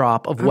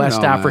backdrop of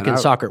West African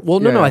soccer. Well,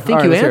 no, I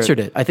think you answered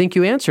it. I think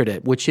you answered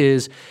it, which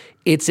is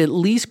it's at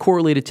least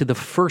correlated to the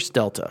first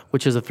delta,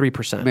 which is a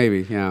 3%.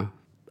 Maybe, yeah.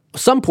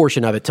 Some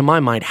portion of it, to my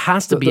mind,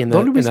 has to be in that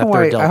third delta. The only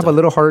reason why I have a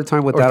little harder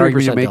time with that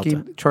argument you're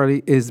making,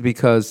 Charlie, is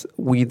because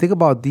when you think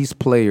about these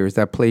players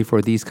that play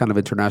for these kind of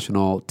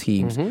international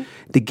teams,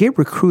 they get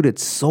recruited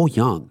so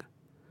young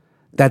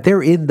that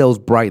they're in those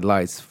bright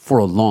lights for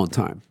a long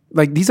time.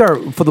 These are,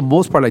 for the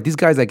most part, these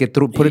guys that get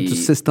put into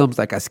systems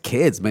as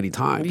kids many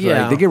times.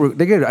 Yeah. Right?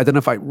 They get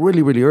identified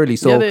really, really early.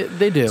 So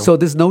they do. So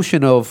this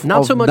notion of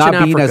not so much not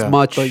in being Africa, as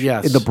much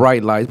yes. in the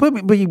bright lights. But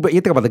you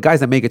think about the guys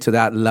that make it to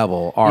that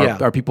level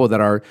are people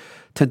that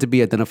tend to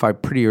be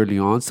identified pretty early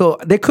on. So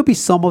there could be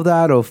some of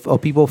that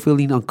of people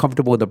feeling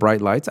uncomfortable with the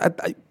bright lights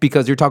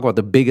because you're talking about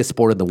the biggest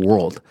sport in the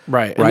world.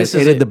 Right. And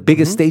in the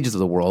biggest stages of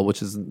the world,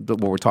 which is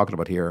what we're talking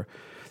about here.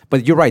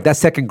 But you're right. That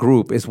second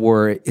group is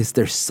where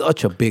there's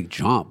such a big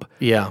jump.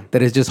 Yeah,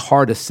 that it's just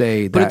hard to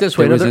say that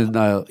there isn't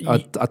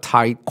a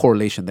tight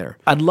correlation there.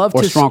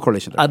 Strong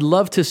correlation there. I'd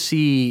love to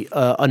see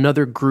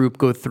another group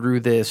go through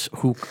this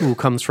who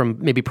comes from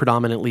maybe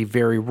predominantly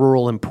very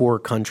rural and poor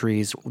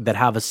countries that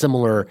have a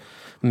similar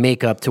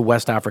makeup to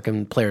West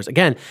African players.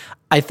 Again,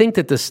 I think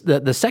that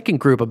the second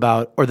group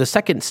or the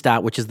second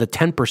stat, which is the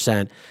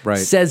 10%,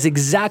 says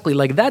exactly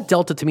that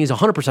delta to me is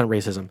 100%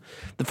 racism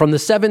from the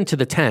 7 to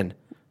the 10.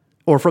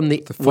 or from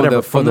the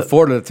from the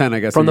 4 to the 10, I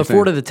guess. From the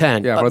 4 to the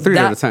 10. Yeah, from the 3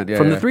 to the 10. Yeah,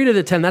 from the 3 to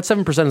the 10, that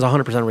 7% is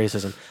 100%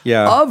 racism.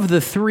 Yeah. Of the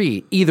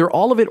 3, either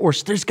all of it or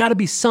there's got to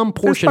be some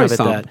portion of it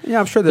that. Yeah,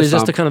 I'm sure there's some.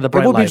 Just the kind of the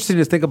bright It will be lights. interesting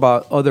to think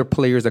about other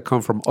players that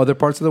come from other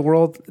parts of the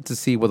world to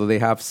see whether they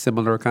have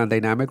similar kind of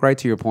dynamic, right,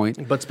 to your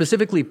point. But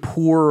specifically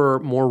poorer,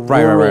 more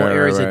rural right,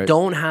 areas right. that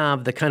don't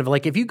have the kind of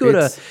like if you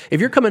go if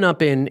you're coming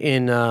up in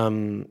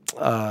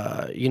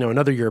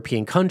another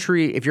European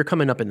country, if you're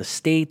coming up in the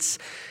States,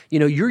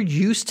 you're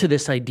used to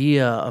this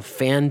idea of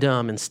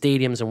fandom and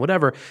stadiums and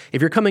whatever.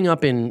 If you're coming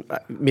up in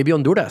maybe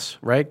Honduras,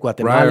 right,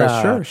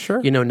 Guatemala,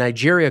 sure.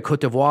 Nigeria,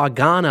 Cote d'Ivoire,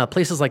 Ghana,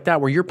 places like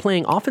that, where you're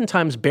playing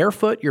oftentimes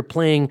barefoot, you're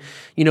playing,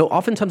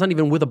 oftentimes not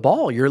even with a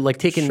ball. You're like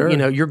taking,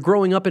 you're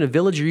growing up in a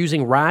village, you're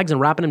using rags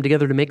and wrapping them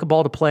together to make a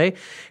ball to play,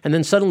 and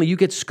then suddenly you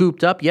get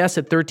scooped up, yes,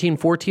 at 13,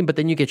 14, but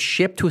then you get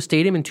shipped to a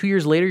stadium, and 2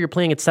 years later you're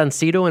playing at San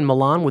Siro in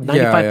Milan with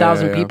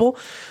 95,000 people.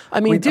 I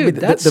mean,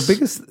 that's the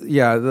biggest.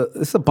 Yeah,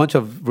 this is a bunch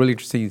of really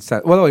interesting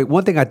stats. Well, wait,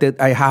 one thing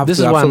I have. This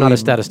to is why I'm not a absolutely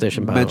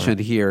statistician, by the way, mention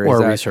here, or is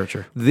a that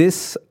researcher.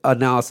 This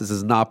analysis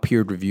is not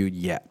peer reviewed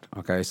yet.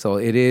 Okay, so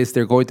it is.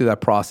 They're going through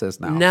that process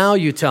now. Now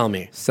you tell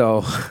me.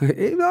 So,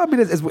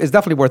 it's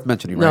definitely worth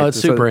mentioning. No, right? it's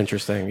super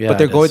interesting. Yeah, but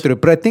they're going through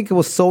it. But I think it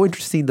was so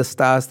interesting the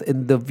stats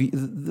and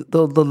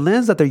the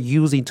lens that they're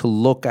using to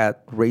look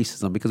at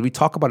racism, because we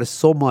talk about it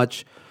so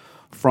much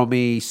from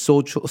a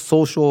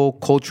social,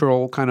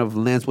 cultural kind of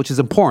lens, which is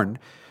important.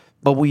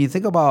 But when you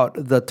think about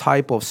the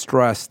type of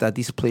stress that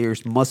these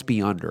players must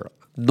be under,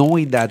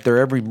 knowing that their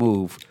every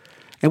move,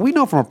 and we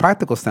know from a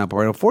practical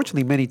standpoint,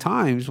 unfortunately, many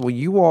times when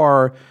you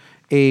are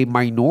a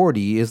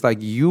minority, it's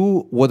like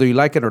you, whether you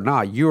like it or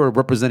not, you are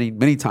representing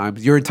many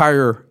times your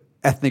entire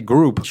ethnic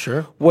group.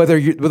 Sure.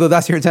 Whether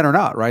that's your intent or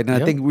not, right?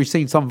 And I think we're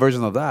seeing some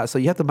version of that. So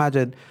you have to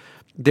imagine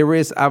there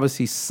is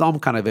obviously some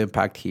kind of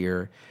impact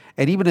here.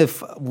 And even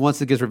if once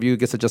it gets reviewed,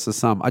 it gets adjusted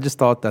some, I just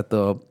thought that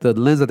the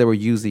lens that they were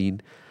using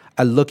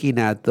at looking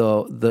at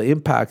the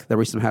impact that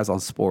racism has on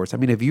sports. I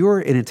mean, if you're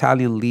an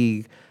Italian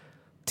league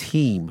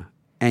team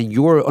and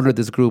you're under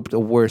this group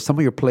where some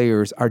of your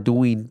players are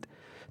doing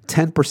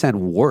 10%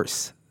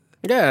 worse,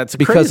 it's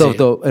because crazy. of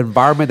the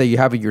environment that you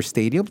have in your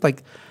stadiums,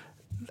 like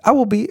I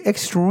will be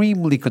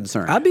extremely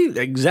concerned. I'd be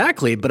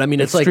exactly, but I mean,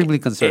 it's extremely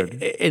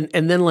concerned.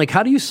 And then, like,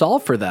 how do you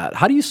solve for that?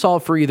 How do you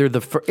solve for either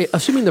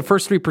assuming the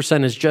first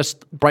 3% is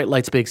just bright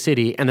lights, big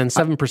city, and then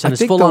 7%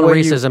 is full on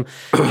racism?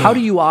 How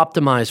do you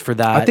optimize for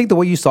that? I think the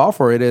way you solve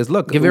for it is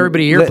look, give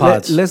everybody ear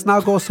pods. Let's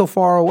not go so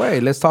far away.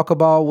 Let's talk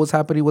about what's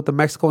happening with the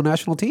Mexico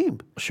national team.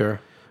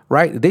 Sure,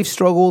 right? They've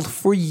struggled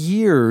for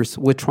years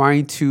with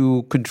trying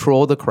to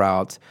control the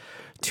crowds,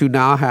 to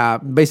now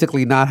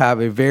not have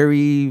a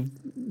very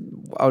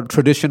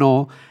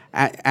traditional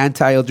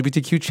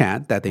anti-LGBTQ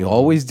chant that they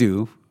always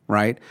do,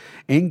 right,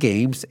 in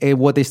games. And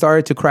what they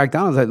started to crack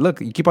down is like, look,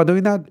 you keep on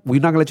doing that,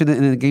 we're not going to let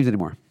you in the games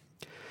anymore.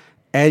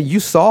 And you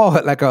saw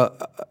like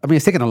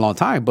it's taken a long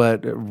time,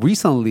 but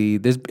recently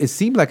it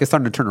seems like it's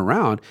starting to turn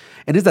around.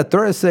 And it's that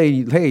threat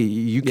saying, hey,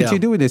 you continue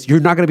doing this, you're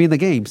not going to be in the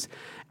games.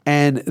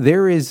 And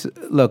there is,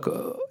 look,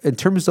 in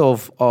terms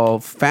of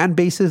fan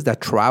bases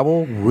that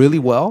travel really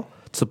well,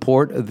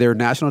 support their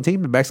national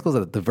team, Mexico's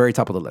at the very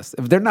top of the list.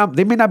 If they're not,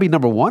 they may not be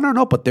number 1 or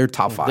no, but they're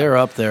top 5. They're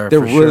up there.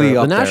 They're for really sure.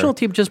 up The there. national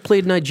team just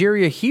played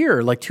Nigeria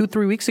here like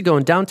 2-3 weeks ago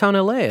in downtown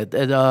LA.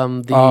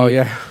 Oh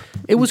yeah,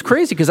 it was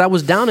crazy because I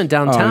was down in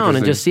downtown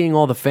and just seeing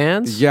all the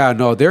fans. Yeah,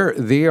 no,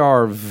 they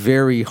are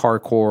very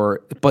hardcore,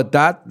 but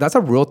that's a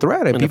real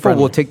threat, and people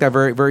will take that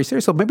very, very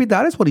serious. So maybe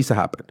that is what needs to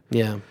happen.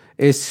 Yeah.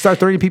 Is start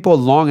threatening people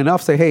long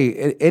enough. Say,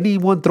 hey,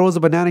 anyone throws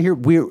a banana here,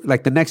 we're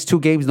like the next 2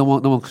 games, no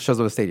one shows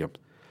up at the stadium.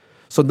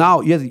 So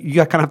now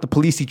you kind of have to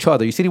police each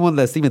other. You see anyone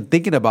that's even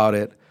thinking about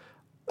it,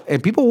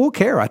 and people will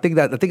care. I think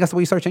that's the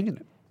way you start changing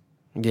it.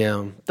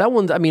 Yeah, that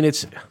one. I mean,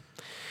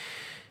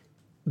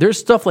 there's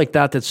stuff like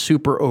that that's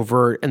super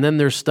overt, and then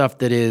there's stuff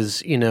that is,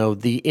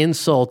 the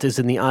insult is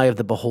in the eye of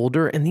the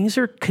beholder, and these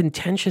are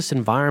contentious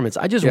environments.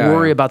 I just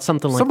worry about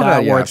something like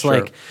that where it's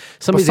like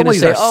somebody's going to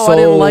say, "Oh, I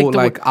didn't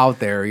like the out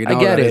there." I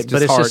get it,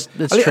 but it's hard. just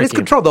it's Let's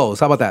control those.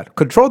 How about that?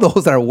 Control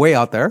those that are way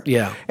out there.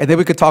 Yeah, and then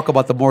we could talk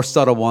about the more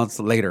subtle ones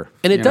later.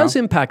 And it does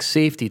impact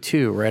safety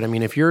too, right? I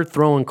mean, if you're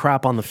throwing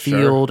crap on the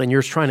field and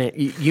you're trying to,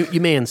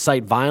 you may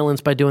incite violence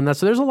by doing that.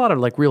 So there's a lot of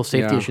like real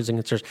safety issues and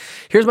concerns.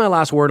 Here's my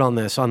last word on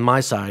this on my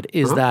side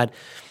is that.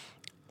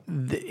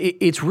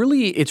 It's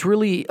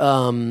really,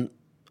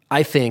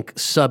 I think,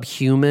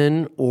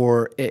 subhuman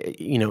or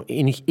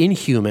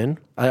inhuman.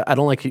 I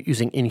don't like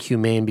using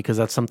inhumane because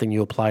that's something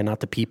you apply not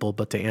to people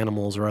but to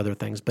animals or other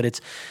things. But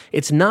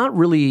it's not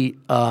really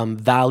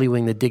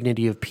valuing the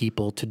dignity of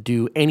people to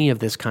do any of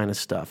this kind of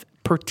stuff,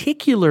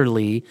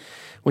 particularly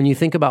when you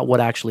think about what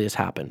actually has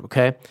happened.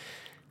 Okay,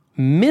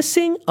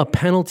 missing a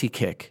penalty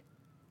kick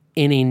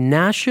in a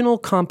national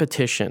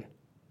competition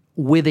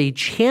with a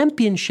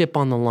championship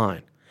on the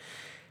line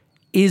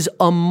is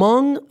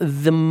among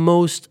the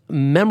most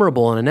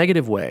memorable, in a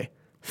negative way,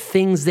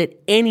 things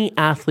that any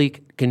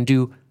athlete can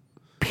do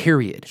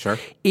period. Sure.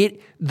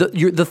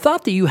 The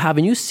thought that you have,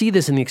 and you see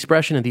this in the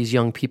expression of these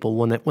young people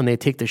when they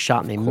take the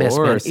shot and they miss,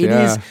 man, it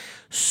is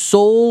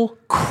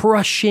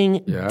soul-crushing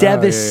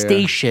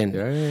devastation.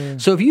 Yeah.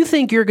 So if you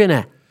think you're going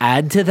to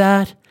add to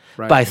that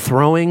by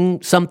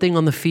throwing something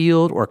on the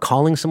field or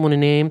calling someone a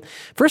name,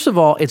 first of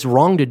all, it's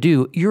wrong to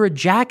do. You're a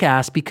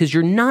jackass because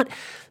you're not...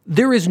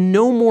 There is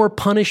no more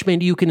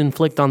punishment you can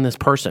inflict on this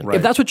person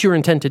if that's what you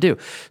intend to do.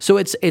 So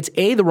it's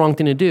A, the wrong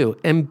thing to do,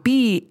 and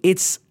B,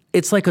 it's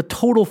like a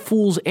total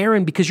fool's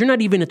errand because you're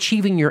not even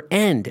achieving your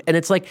end. And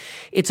it's like,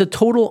 it's a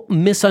total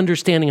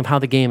misunderstanding of how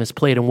the game is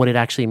played and what it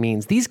actually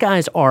means. These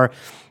guys they're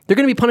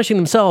going to be punishing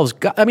themselves.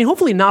 I mean,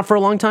 hopefully not for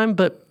a long time,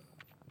 but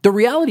the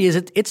reality is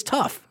it's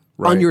tough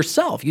on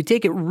yourself. You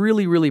take it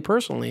really, really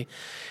personally.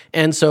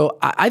 And so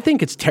I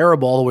think it's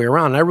terrible all the way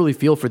around. And I really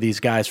feel for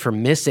these guys for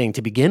missing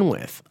to begin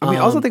with. I mean, I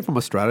also think from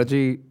a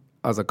strategy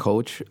as a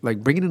coach, like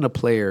bringing in a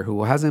player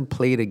who hasn't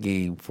played a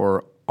game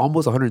for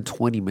almost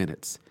 120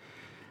 minutes,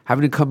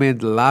 having to come in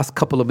the last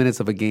couple of minutes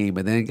of a game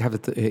and then have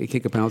to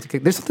kick a penalty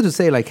kick. There's something to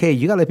say like, hey,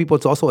 you got to let people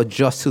to also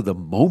adjust to the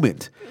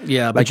moment.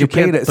 Yeah, like but you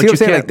can't.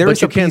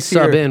 But you can't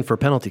sub in for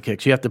penalty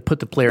kicks. You have to put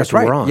the players who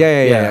are on.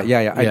 Yeah.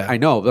 I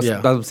know. That's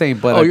what I'm saying.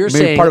 But you're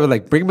saying part of it,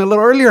 like bring them a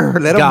little earlier.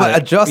 Let them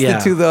adjust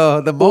into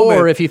the moment.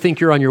 Or if you think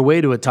you're on your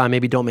way to a time,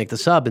 maybe don't make the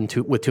sub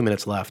with 2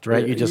 minutes left.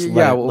 Right? You just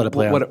let it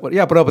play out.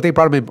 But they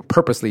brought them in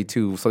purposely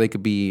too, so they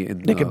could be in.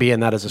 They could be in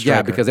that as a striker.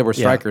 Yeah, because they were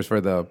strikers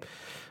for the.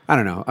 I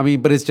don't know. I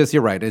mean, but it's just,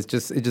 you're right. It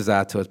just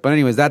adds to it. But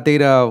anyways, that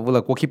data,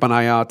 we'll keep an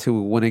eye out to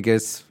when it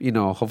gets,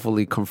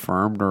 hopefully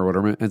confirmed or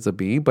whatever it ends up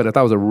being. But I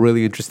thought it was a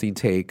really interesting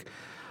take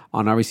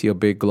on obviously a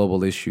big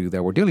global issue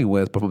that we're dealing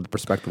with, but from the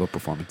perspective of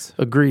performance.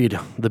 Agreed.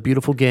 The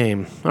beautiful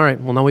game. All right.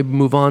 Well, now we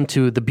move on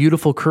to the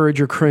beautiful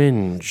courage or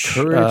cringe.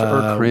 Courage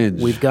or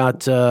cringe. We've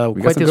got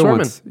quite the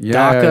assortment.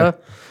 DACA,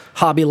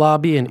 Hobby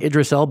Lobby, and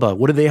Idris Elba.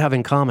 What do they have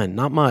in common?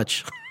 Not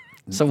much.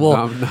 So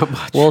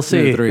we'll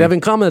see. They have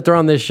in common that they're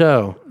on this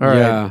show. All right.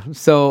 Yeah.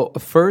 So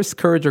first,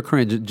 courage or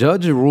cringe.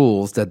 Judge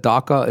rules that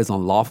DACA is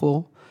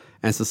unlawful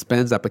and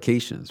suspends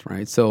applications,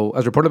 right? So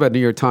as reported by New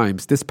York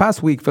Times, this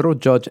past week, federal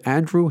judge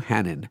Andrew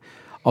Hannon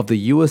of the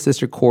U.S.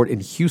 District Court in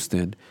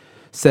Houston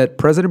said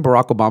President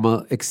Barack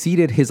Obama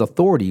exceeded his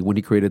authority when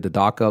he created the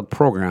DACA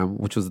program,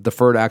 which was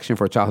deferred action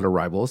for childhood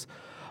arrivals,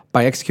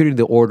 by executing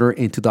the order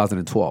in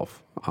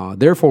 2012.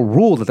 Therefore,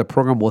 ruled that the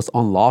program was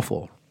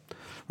unlawful.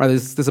 Right,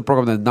 this is a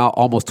program that's now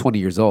almost 20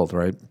 years old,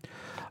 right?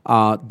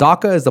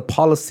 DACA is a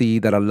policy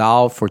that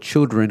allowed for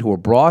children who were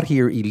brought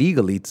here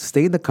illegally to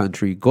stay in the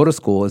country, go to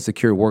school, and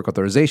secure work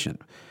authorization.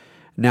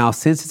 Now,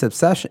 since its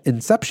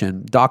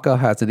inception, DACA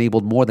has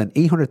enabled more than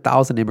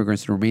 800,000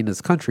 immigrants to remain in this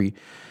country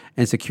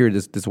and secure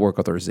this work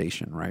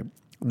authorization, right?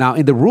 Now,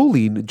 in the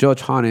ruling,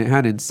 Judge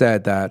Hannon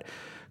said that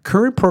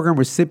current program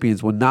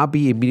recipients will not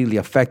be immediately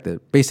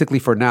affected. Basically,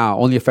 for now,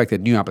 only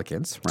affected new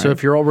applicants, right? So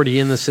if you're already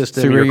in the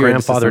system, you're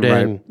grandfathered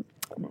in. Right?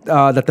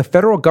 That the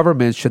federal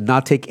government should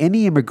not take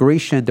any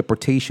immigration,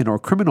 deportation, or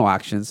criminal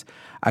actions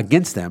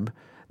against them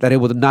that it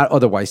would not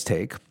otherwise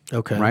take.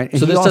 Okay. Right? And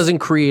so this doesn't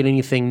create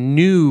anything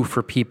new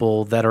for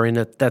people that are in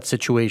that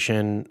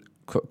situation.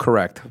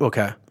 Correct.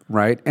 Okay.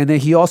 Right? And then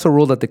he also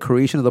ruled that the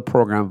creation of the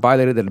program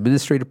violated the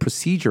Administrative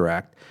Procedure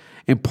Act,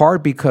 in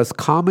part because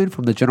comment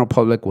from the general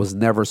public was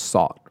never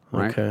sought.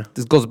 Right? Okay.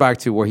 This goes back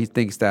to where he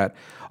thinks that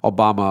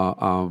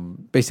Obama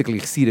basically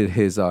exceeded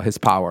his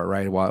power,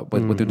 right,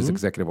 within his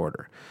executive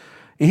order.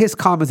 In his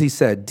comments, he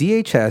said,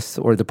 DHS,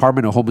 or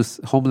Department of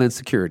Homeland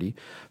Security,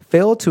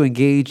 failed to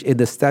engage in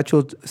the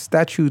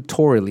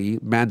statutorily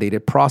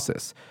mandated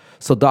process.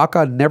 So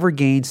DACA never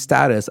gained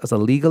status as a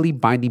legally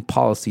binding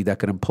policy that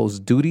could impose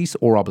duties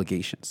or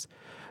obligations.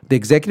 The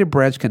executive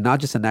branch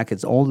cannot just enact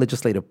its own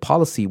legislative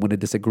policy when it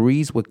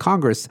disagrees with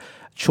Congress'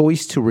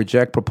 choice to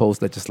reject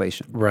proposed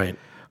legislation. Right.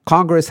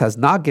 Congress has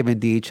not given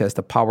DHS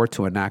the power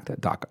to enact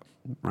DACA,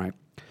 right?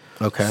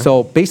 Okay.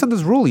 So based on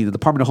this ruling, the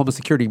Department of Homeland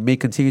Security may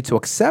continue to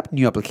accept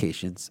new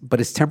applications, but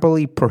is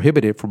temporarily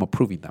prohibited from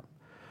approving them,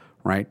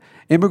 right?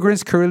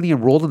 Immigrants currently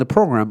enrolled in the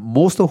program,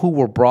 most of who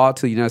were brought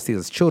to the United States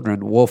as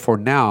children, will for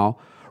now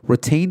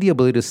retain the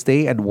ability to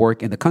stay and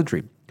work in the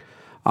country.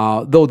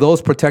 Though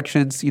those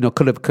protections,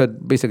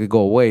 could basically go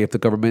away if the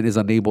government is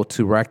unable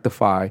to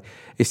rectify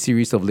a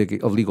series of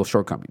legal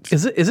shortcomings.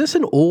 Is this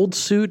an old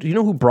suit? Do you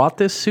know who brought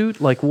this suit?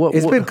 Like what?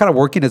 It's been kind of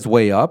working its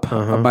way up,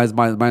 my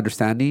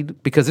understanding,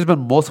 because there's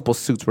been multiple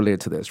suits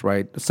related to this,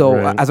 right? So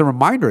as a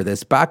reminder of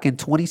this, back in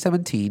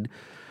 2017,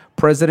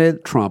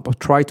 President Trump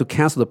tried to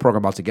cancel the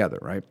program altogether,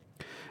 right?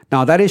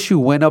 Now, that issue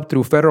went up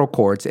through federal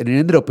courts, and it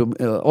ended up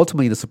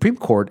ultimately in the Supreme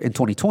Court in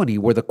 2020,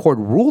 where the court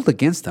ruled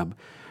against him,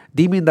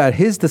 deeming that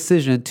his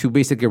decision to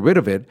basically get rid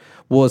of it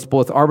was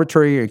both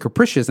arbitrary and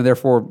capricious, and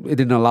therefore it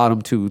didn't allow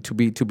him to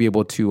be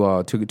able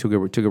to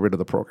get rid of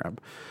the program.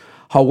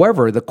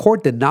 However, the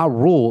court did not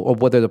rule on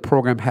whether the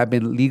program had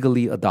been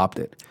legally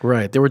adopted.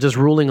 Right. They were just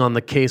ruling on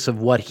the case of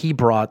what he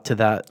brought to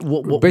that.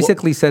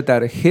 Basically said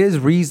that his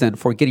reason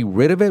for getting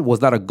rid of it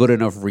was not a good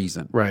enough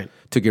reason right.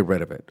 to get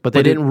rid of it. But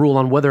they didn't rule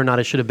on whether or not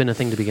it should have been a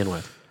thing to begin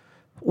with.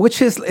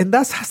 Which is, and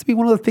that has to be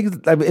one of the things.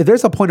 I mean, if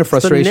there's a point of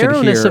frustration the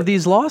narrowness here, of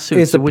these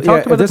lawsuits. We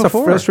talked if about there's it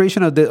before. a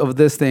frustration of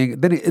this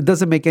thing, then it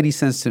doesn't make any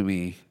sense to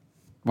me.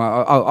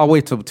 Well, I'll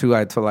wait till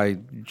I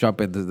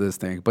jump into this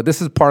thing. But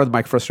this is part of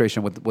my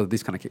frustration with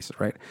these kind of cases,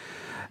 right?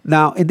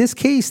 Now, in this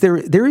case,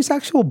 there is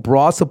actual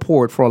broad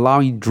support for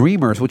allowing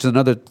dreamers, which is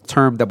another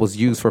term that was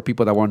used for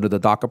people that were under the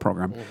DACA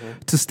program,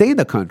 to stay in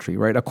the country,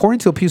 right? According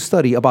to a Pew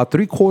study, about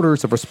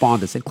 3/4 of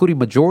respondents, including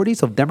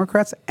majorities of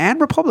Democrats and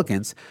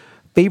Republicans,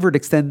 favored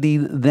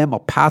extending them a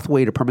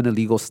pathway to permanent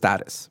legal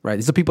status, right?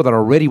 These are people that are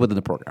already within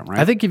the program, right?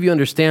 I think if you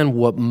understand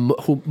what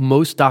who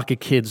most DACA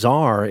kids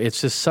are,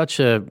 it's just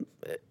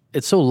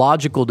it's so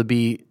logical to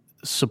be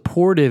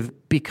supportive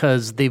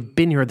because they've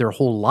been here their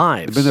whole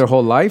lives. They've been their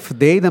whole life.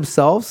 They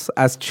themselves,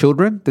 as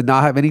children, did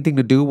not have anything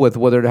to do with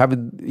whether they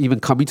haven't even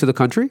coming to the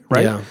country,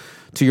 right? Yeah.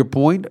 To your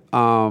point,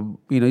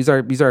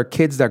 these are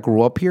kids that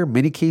grew up here. In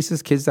many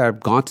cases, kids that have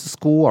gone to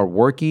school, are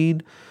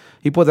working,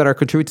 people that are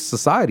contributing to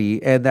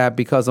society, and that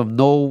because of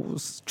no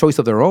choice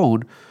of their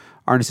own,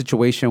 are in a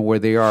situation where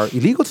they are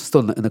illegal to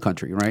still in the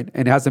country, right?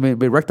 And it hasn't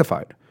been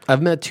rectified.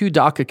 I've met 2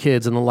 DACA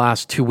kids in the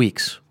last 2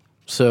 weeks.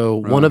 So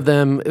one of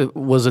them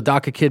was a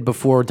DACA kid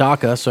before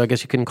DACA, so I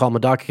guess you couldn't call him a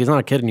DACA kid. He's not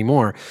a kid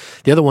anymore.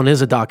 The other one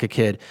is a DACA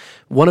kid.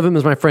 One of them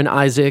is my friend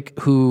Isaac,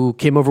 who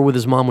came over with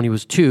his mom when he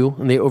was 2,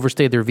 and they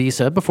overstayed their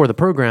visa before the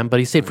program, but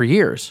he stayed for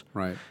years.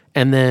 Right.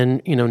 And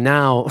then,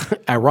 now,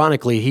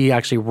 ironically, he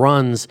actually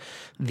runs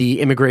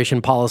the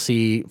immigration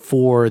policy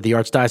for the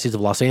Archdiocese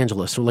of Los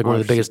Angeles, so like one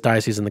of the biggest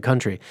dioceses in the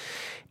country.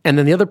 And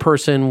then the other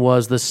person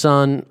was the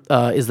son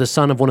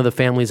of one of the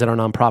families that our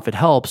nonprofit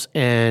helps,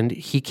 and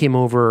he came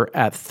over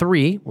at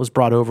 3, was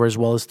brought over as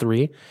well as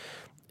 3,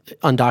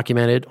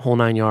 undocumented, whole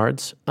 9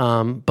 yards,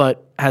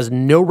 but has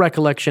no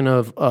recollection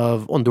of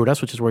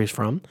Honduras, which is where he's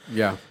from.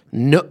 Yeah.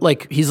 No,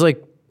 he's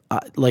like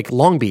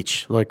Long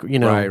Beach,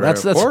 Right,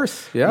 that's of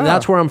course, yeah.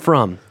 That's where I'm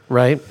from,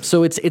 right?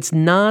 So it's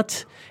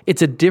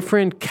a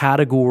different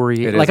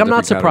category. It is I'm a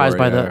not different surprised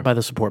category, by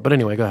the support. But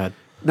anyway, go ahead.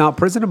 Now,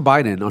 President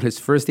Biden, on his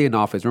first day in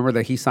office, remember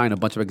that he signed a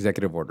bunch of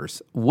executive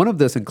orders. One of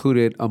this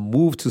included a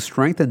move to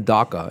strengthen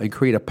DACA and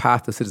create a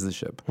path to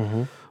citizenship,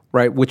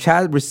 right, which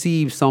had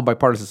received some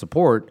bipartisan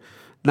support.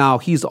 Now,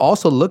 he's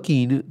also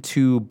looking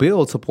to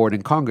build support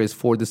in Congress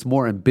for this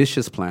more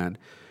ambitious plan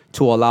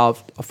to allow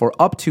for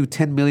up to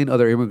 10 million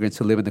other immigrants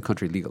to live in the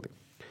country legally.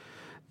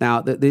 Now,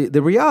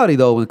 the reality,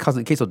 though, in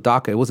the case of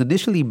DACA, it was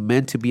initially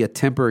meant to be a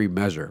temporary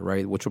measure,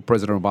 right, which what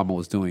President Obama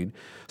was doing,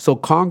 so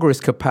Congress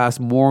could pass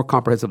more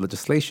comprehensive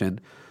legislation,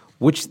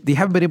 which they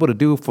haven't been able to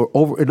do for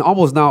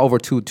almost now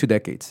two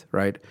decades,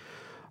 right?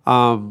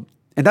 And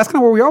that's kind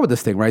of where we are with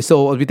this thing, right?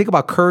 So as we think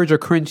about courage or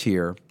cringe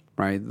here,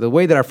 right, the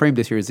way that I framed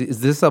this here is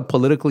this a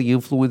politically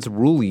influenced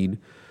ruling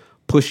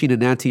pushing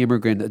an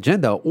anti-immigrant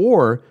agenda,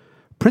 or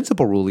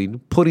principal ruling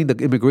putting the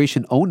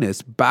immigration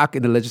onus back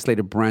in the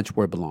legislative branch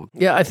where it belongs?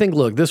 Yeah, I think,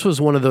 look, this was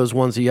one of those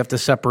ones that you have to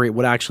separate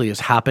what actually is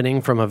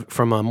happening from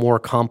a more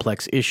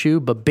complex issue.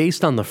 But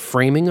based on the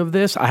framing of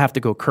this, I have to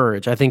go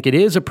courage. I think it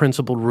is a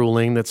principled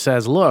ruling that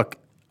says, look,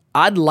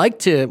 I'd like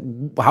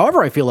to,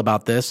 however I feel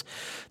about this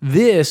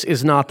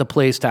is not the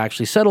place to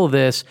actually settle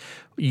this.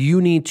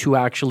 You need to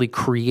actually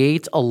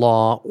create a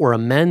law or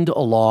amend a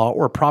law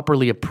or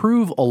properly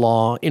approve a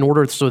law in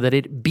order so that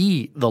it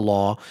be the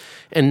law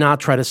and not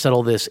try to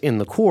settle this in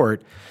the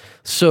court.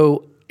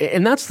 So,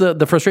 and that's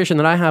the frustration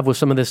that I have with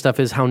some of this stuff,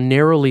 is how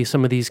narrowly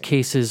some of these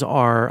cases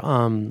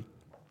are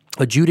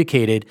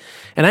adjudicated.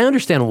 And I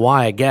understand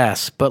why, I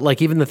guess,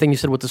 but even the thing you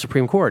said with the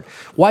Supreme Court,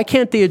 why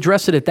can't they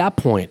address it at that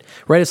point,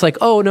 right? It's like,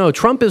 oh no,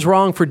 Trump is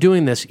wrong for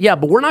doing this. Yeah,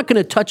 but we're not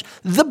going to touch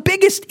the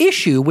biggest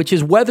issue, which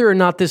is whether or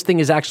not this thing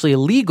is actually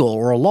illegal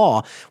or a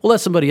law. We'll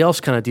let somebody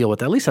else kind of deal with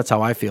that. At least that's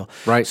how I feel.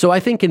 Right. So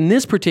I think in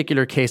this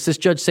particular case, this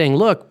judge saying,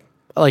 look,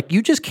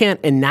 you just can't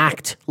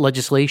enact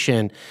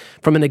legislation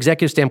from an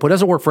executive standpoint. It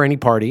doesn't work for any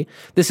party.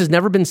 This has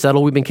never been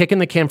settled. We've been kicking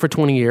the can for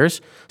 20 years.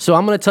 So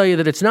I'm going to tell you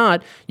that it's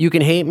not. You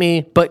can hate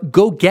me, but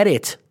go get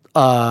it. It's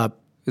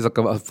like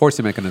a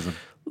forcing mechanism.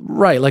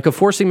 Right, like a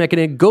forcing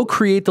mechanism. Go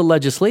create the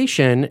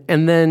legislation,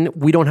 and then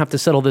we don't have to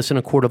settle this in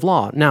a court of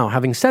law. Now,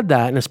 having said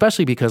that, and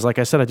especially because, like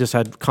I said, I just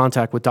had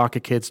contact with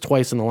DACA kids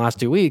twice in the last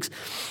 2 weeks,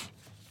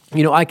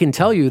 I can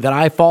tell you that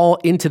I fall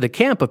into the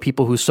camp of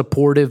people who's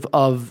supportive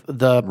of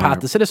the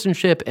path to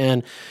citizenship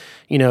and,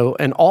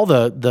 and all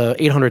the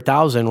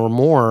 800,000 or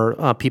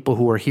more people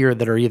who are here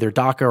that are either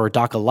DACA or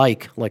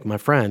DACA-like my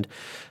friend.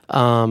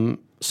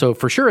 So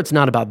for sure, it's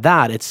not about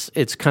that.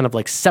 It's kind of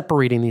like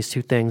separating these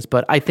two things.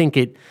 But I think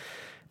it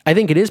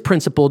is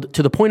principled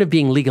to the point of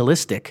being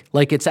legalistic.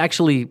 It's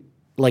actually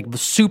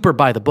super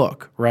by the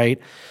book, right?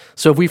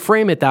 So if we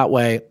frame it that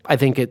way, I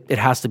think it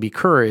has to be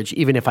courage,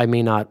 even if I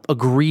may not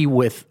agree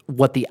with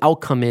what the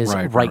outcome is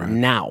right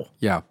now.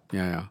 Yeah.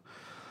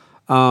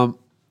 I've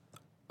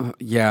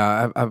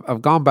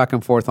gone back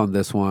and forth on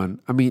this one.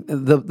 I mean,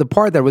 the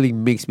part that really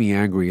makes me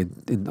angry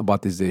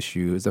about this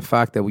issue is the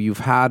fact that you've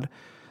had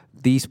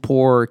these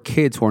poor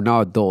kids who are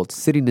now adults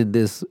sitting in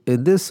this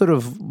sort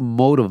of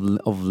mode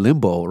of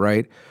limbo,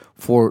 right,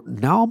 for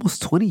now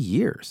almost 20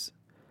 years.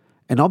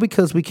 And all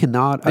because we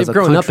cannot, They've as a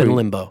grown up country, in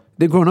limbo.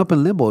 They've grown up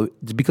in limbo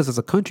because as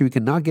a country, we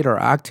cannot get our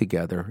act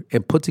together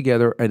and put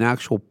together an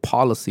actual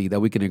policy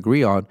that we can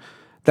agree on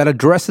that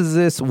addresses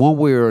this one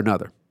way or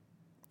another,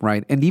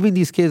 right? And even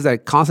these kids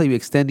that constantly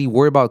extending,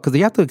 worry about, because they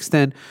have to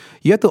extend,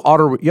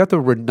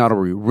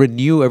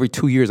 renew every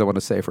 2 years, I want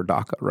to say, for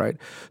DACA, right?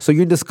 So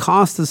you're in this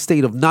constant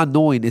state of not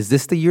knowing, is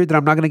this the year that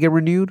I'm not going to get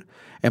renewed?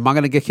 Am I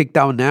going to get kicked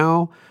out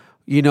now?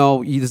 You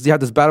know, you have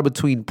this battle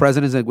between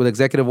presidents with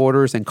executive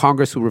orders and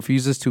Congress who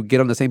refuses to get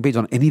on the same page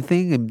on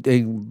anything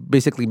and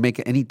basically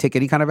take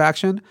any kind of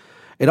action.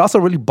 It also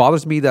really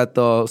bothers me that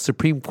the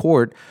Supreme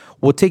Court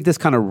will take this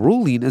kind of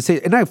ruling and say,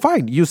 and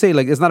fine, you say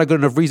like it's not a good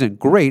enough reason,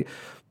 great.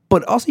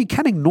 But also you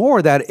can't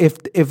ignore that if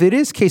it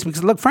is case,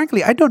 because look,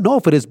 frankly, I don't know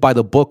if it is by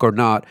the book or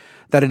not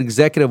that an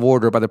executive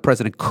order by the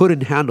president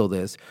couldn't handle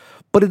this.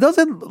 But it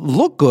doesn't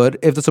look good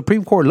if the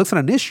Supreme Court looks at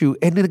an issue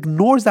and it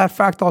ignores that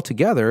fact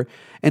altogether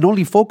and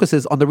only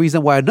focuses on the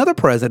reason why another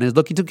president is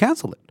looking to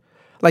cancel it.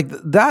 Like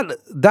that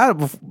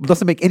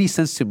doesn't make any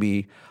sense to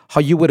me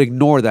how you would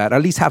ignore that,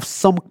 at least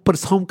put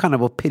some kind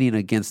of opinion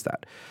against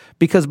that.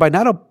 Because by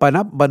not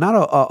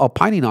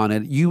opining on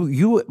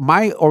it,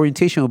 my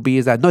orientation would be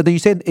is that no, then you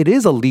said it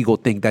is a legal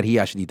thing that he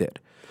actually did.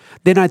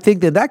 Then I think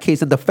that in that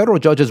case, then the federal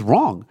judge is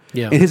wrong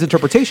in his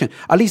interpretation.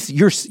 At least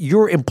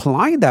you're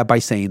implying that by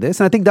saying this,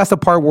 and I think that's the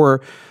part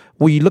where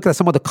when you look at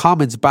some of the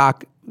comments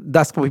back,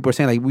 that's what people are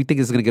saying. Like we think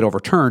this is going to get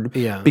overturned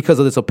because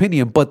of this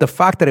opinion, but the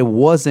fact that it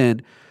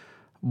wasn't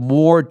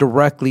more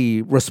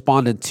directly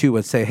responded to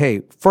and say,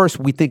 hey, first,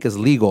 we think it's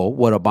legal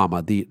what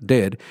Obama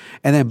did.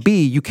 And then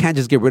B, you can't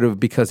just get rid of it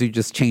because you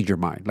just changed your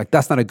mind. Like,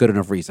 that's not a good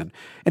enough reason.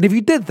 And if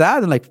you did that,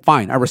 then like,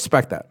 fine, I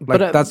respect that.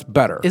 Like, that's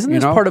better. Isn't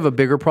this part of a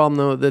bigger problem,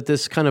 though, that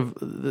this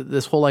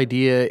whole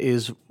idea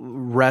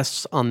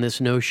rests on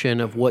this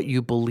notion of what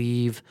you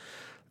believe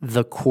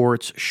the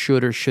courts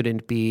should or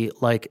shouldn't be,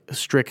 like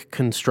strict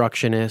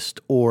constructionist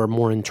or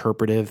more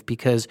interpretive?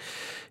 Because,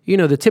 you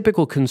know, the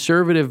typical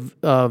conservative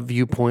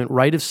viewpoint,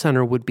 right of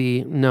center, would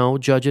be no,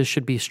 judges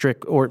should be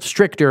strict or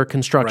stricter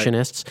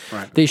constructionists.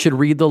 Right. They should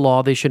read the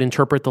law. They should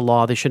interpret the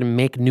law. They shouldn't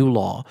make new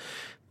law.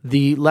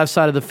 The left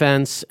side of the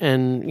fence,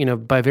 and, you know,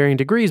 by varying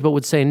degrees, but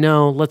would say,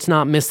 no, let's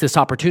not miss this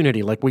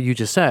opportunity, like what you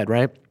just said,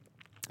 right?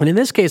 And in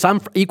this case,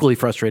 I'm equally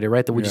frustrated,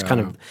 right, that we just kind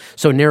of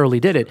so narrowly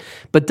did it.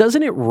 But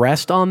doesn't it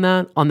rest on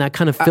that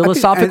kind of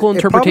philosophical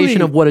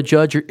interpretation of what a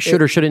judge should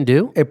or shouldn't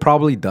do? It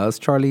probably does,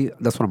 Charlie.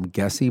 That's what I'm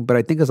guessing. But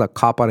I think it's a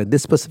cop-out in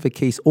this specific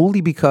case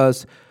only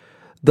because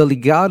the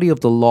legality of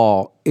the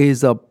law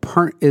is I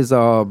can't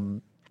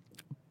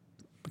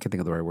think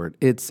of the right word.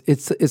 It's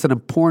an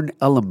important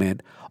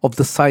element of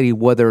deciding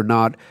whether or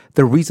not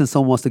the reason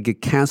someone wants to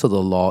get canceled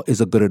the law is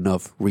a good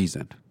enough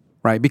reason.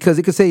 Right? Because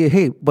it could say,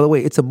 hey, by the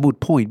way, it's a moot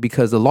point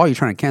because the law you're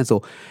trying to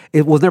cancel,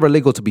 it was never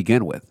legal to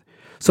begin with.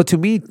 So to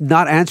me,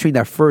 not answering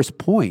that first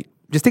point,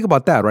 just think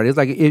about that, right? It's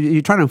like if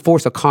you're trying to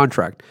enforce a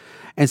contract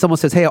and someone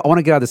says, hey, I want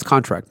to get out of this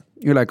contract.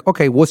 You're like,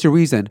 okay, what's your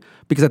reason?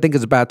 Because I think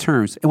it's bad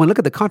terms. And when you look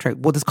at the contract,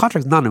 well, this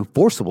contract is not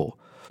enforceable.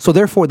 So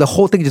therefore, the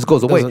whole thing just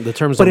goes away. The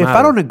terms but don't if matter.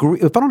 I don't agree,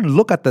 if I don't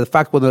look at the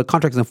fact whether the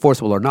contract is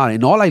enforceable or not,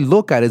 and all I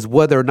look at is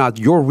whether or not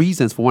your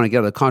reasons for wanting to get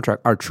out of the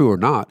contract are true or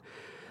not,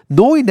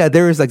 knowing that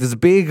there is like this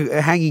big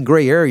hanging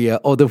gray area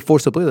of the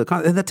enforceability of the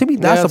contract, and that, to me,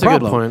 that's the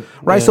problem. A good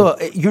point. Right? Yeah. So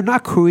you're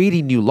not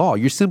creating new law.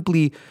 You're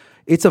simply,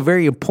 it's a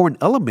very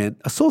important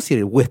element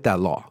associated with that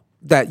law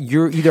that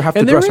you either have to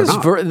address or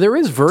not. There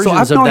is versions so I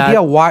have of no that.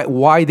 idea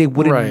why they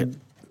wouldn't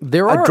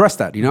address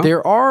that, you know?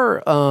 There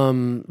are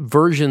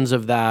versions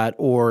of that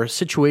or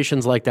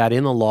situations like that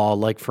in the law,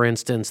 like, for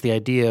instance, the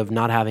idea of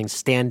not having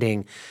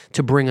standing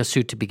to bring a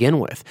suit to begin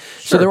with.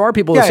 Sure. So there are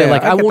people that say,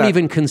 I won't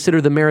even consider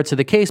the merits of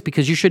the case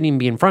because you shouldn't even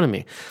be in front of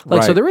me.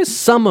 Like, so there is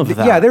some of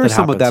that. Yeah, there is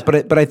some of that.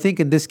 But I think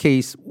in this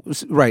case,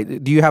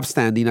 right, do you have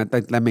standing?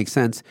 That makes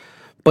sense.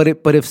 But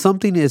if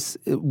something is,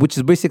 which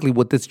is basically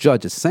what this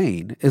judge is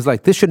saying, is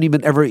like this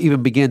shouldn't ever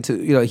begin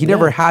to, you know, he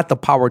never had the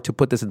power to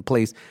put this in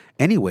place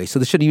anyway. So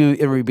this shouldn't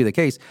even ever be the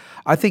case.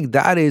 I think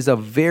that is a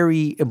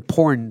very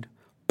important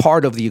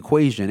part of the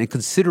equation in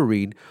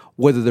considering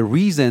whether the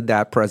reason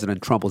that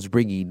President Trump was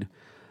bringing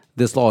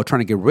this law,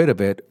 trying to get rid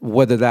of it,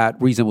 whether that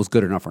reason was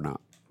good enough or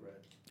not.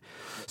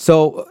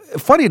 So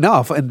funny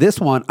enough, in this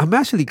one, I'm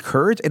actually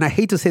encouraged, and I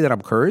hate to say that I'm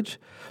encouraged,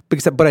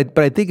 but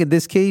I think in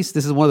this case,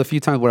 this is one of the few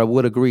times where I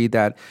would agree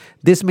that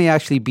this may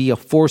actually be a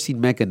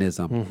forcing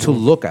mechanism to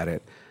look at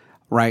it,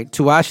 right?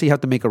 To actually have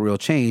to make a real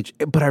change.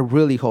 But I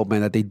really hope, man,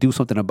 that they do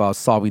something about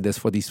solving this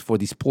for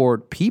these poor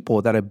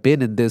people that have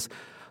been in this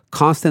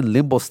constant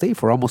limbo state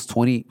for almost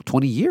 20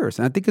 years.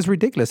 And I think it's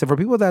ridiculous. And for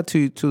people that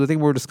to the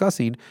thing we're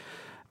discussing,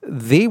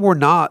 they were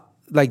not,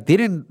 like, they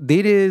didn't,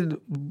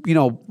 you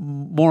know,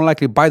 more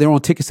likely buy their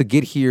own tickets to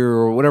get here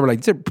or whatever.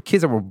 Like, these are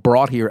kids that were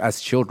brought here as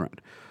children.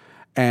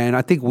 And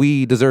I think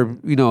we deserve,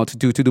 you know, to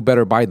do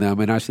better by them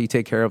and actually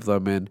take care of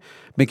them and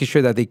making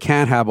sure that they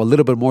can have a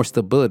little bit more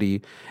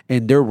stability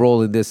in their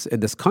role in this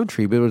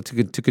country, be able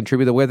to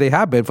contribute the way they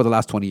have been for the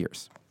last 20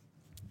 years.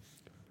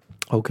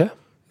 Okay.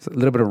 It's a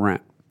little bit of a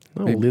rant.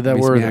 No, we'll leave that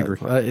word.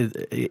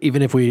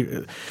 Even if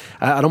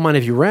I don't mind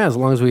if you ran, as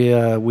long as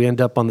we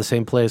end up on the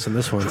same place in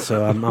this one.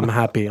 So I'm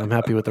happy. I'm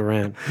happy with the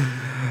rant.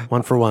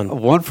 1 for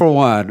 1. 1 for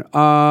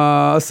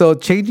 1. So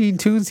changing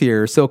tunes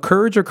here. So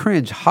Courage or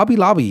Cringe, Hobby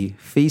Lobby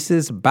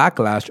faces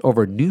backlash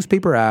over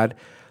newspaper ad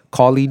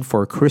calling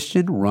for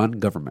Christian-run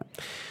government.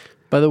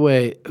 By the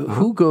way,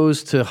 who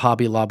goes to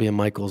Hobby Lobby and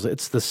Michaels?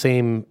 It's the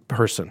same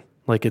person.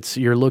 Like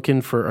you're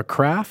looking for a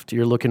craft.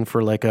 You're looking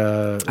for like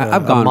a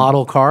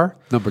model car.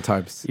 Number of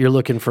times. You're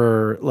looking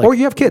for like, or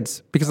you have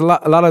kids, because a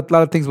lot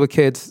of things with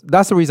kids.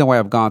 That's the reason why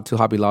I've gone to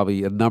Hobby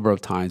Lobby a number of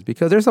times,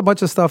 because there's a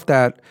bunch of stuff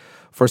that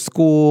for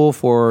school,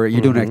 for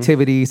you're doing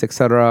activities,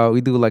 etc.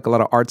 We do like a lot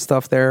of art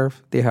stuff there.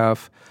 They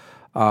have.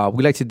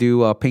 We like to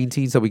do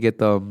painting, so we get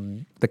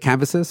the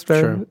canvases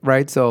there,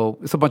 right? So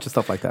it's a bunch of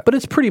stuff like that. But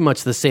it's pretty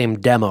much the same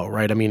demo,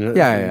 right? I mean,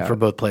 for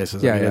both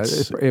places. Yeah, I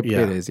mean,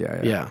 it is.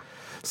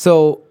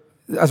 So,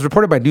 as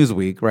reported by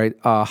Newsweek, right,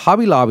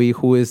 Hobby Lobby,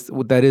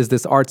 that is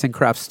this arts and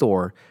crafts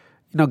store,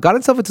 got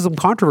itself into some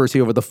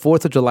controversy over the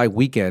 4th of July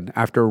weekend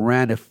after it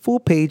ran a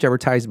full-page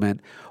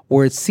advertisement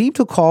where it seemed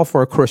to call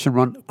for a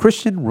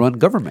Christian-run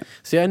government.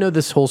 See, I know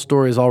this whole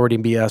story is already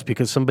BS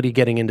because somebody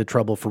getting into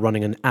trouble for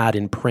running an ad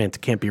in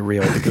print can't be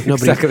real, because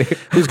nobody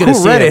who's going to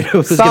see it?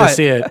 Who's going to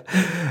see it?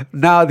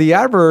 Now, the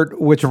advert,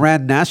 which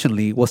ran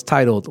nationally, was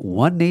titled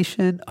 "One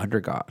Nation Under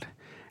God,"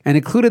 and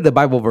included the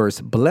Bible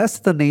verse, "Bless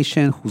the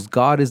nation whose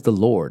God is the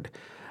Lord,"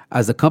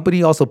 as the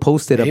company also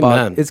posted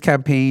about its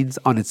campaigns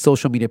on its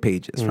social media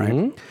pages,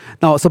 right?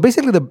 Now, so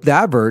basically the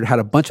advert had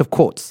a bunch of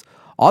quotes,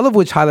 all of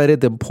which highlighted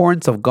the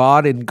importance of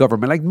God and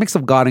government, like mix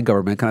of God and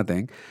government kind of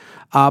thing,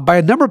 by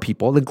a number of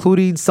people,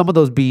 including some of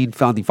those being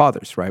founding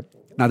fathers, right?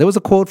 Now, there was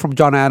a quote from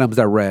John Adams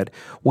that read,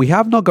 "We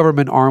have no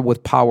government armed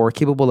with power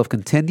capable of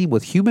contending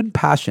with human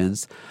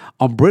passions,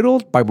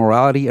 unbridled by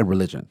morality and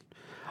religion.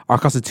 Our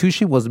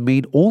Constitution was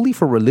made only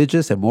for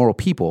religious and moral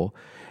people.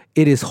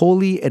 It is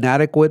wholly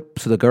inadequate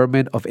to the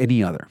government of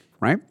any other,"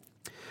 right?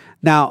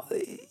 Now,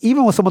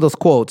 even with some of those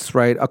quotes,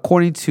 right,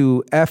 according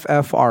to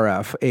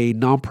FFRF, a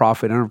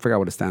nonprofit, I don't forget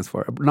what it stands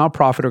for, a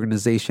nonprofit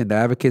organization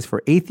that advocates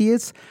for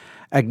atheists,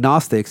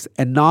 agnostics,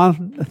 and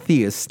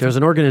non-theists. There's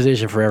an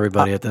organization for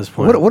everybody at this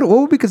point. What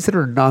would be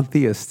considered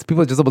non-theists?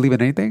 People just don't believe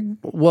in anything?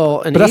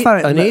 Well, that's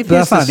not an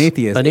atheist.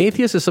 An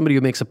atheist is somebody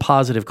who makes a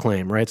positive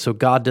claim, right? So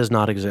God does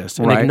not exist.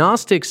 An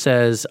agnostic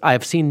says,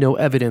 I've seen no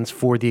evidence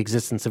for the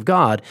existence of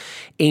God.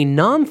 A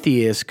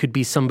non-theist could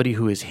be somebody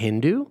who is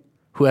Hindu,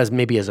 who has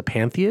a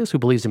pantheist, who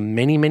believes in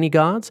many, many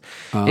gods.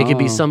 It could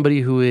be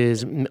somebody who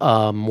is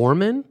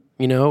Mormon,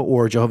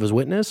 or Jehovah's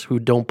Witness, who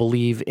don't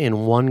believe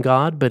in one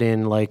God, but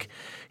in like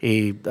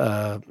a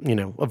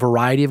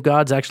variety of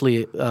gods.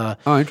 Actually,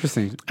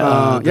 interesting.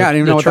 I didn't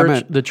even know what that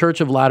meant. The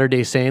Church of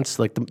Latter-day Saints,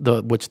 like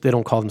which they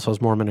don't call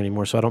themselves Mormon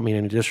anymore, so I don't mean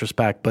any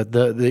disrespect, but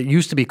it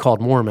used to be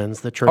called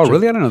Mormons. The Church. Oh,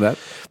 really? I didn't know that.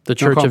 The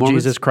Church of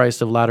Jesus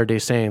Christ of Latter-day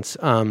Saints.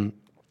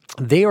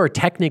 They are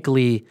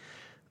technically,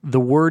 the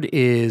word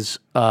is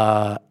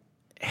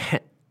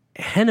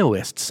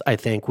Henoists, I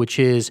think, which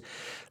is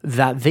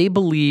that they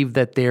believe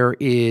that there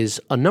is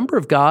a number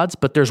of gods,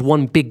 but there's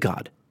one big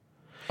God.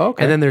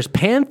 Okay. And then there's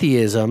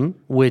pantheism,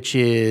 which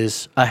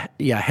is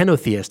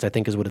henotheist, I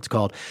think is what it's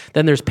called.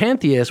 Then there's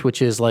pantheist,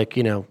 which is like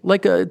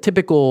a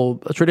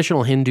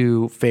traditional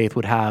Hindu faith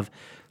would have.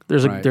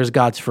 There's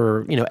gods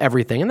for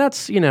everything, and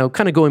that's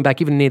kind of going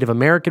back even Native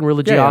American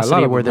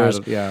religiosity, where there's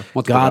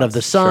God of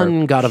the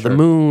sun, God of the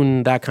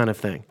moon, that kind of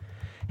thing.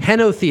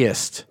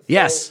 Henotheist.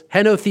 Yes,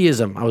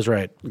 henotheism. I was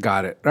right.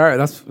 Got it. All right,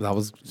 that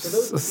was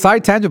a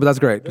side tangent, but that's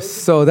great.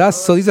 So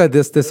these are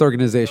this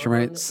organization,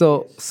 right?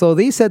 So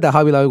they said that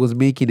Hobby Lobby was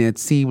making it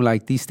seem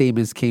like these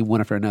statements came one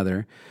after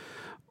another.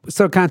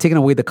 So kind of taking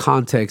away the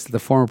context that the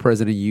former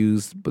president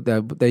used, but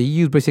that he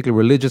used basically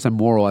religious and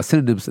moral as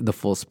synonyms in the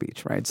full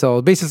speech, right? So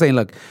basically saying,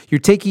 look, you're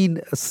taking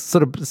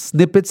sort of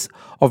snippets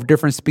of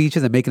different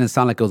speeches and making it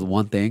sound like it was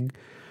one thing.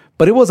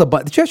 But it was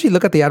did you actually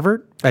look at the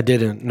advert? I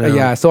didn't. No.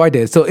 Yeah, so I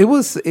did. So it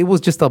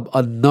was just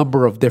a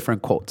number of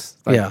different quotes.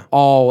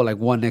 All like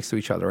one next to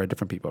each other, right?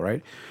 Different people,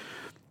 right?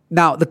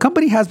 Now, the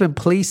company has been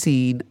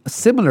placing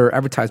similar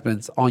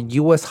advertisements on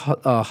U.S.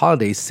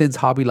 holidays since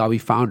Hobby Lobby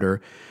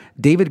founder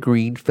David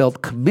Green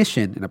felt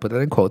commissioned, and I put that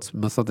in quotes,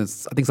 something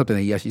that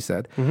he actually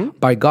said,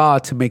 by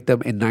God to make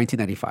them in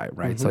 1995,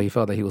 right? So he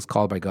felt that he was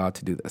called by God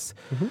to do this.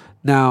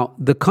 Now,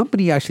 the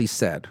company actually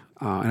said,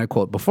 and I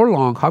quote, "Before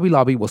long, Hobby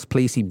Lobby was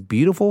placing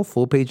beautiful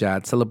full-page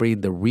ads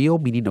celebrating the real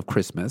meaning of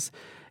Christmas,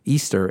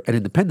 Easter, and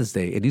Independence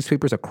Day in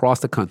newspapers across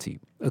the country.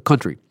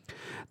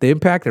 The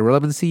impact and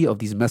relevancy of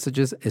these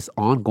messages is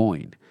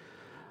ongoing."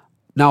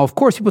 Now, of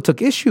course, people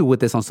took issue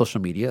with this on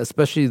social media,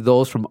 especially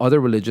those from other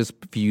religious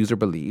views or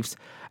beliefs,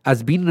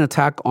 as being an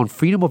attack on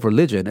freedom of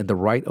religion and the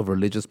right of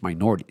religious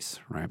minorities,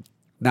 right?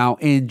 Now,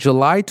 in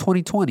July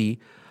 2020,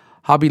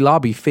 Hobby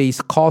Lobby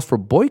faced calls for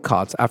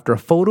boycotts after a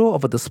photo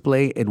of a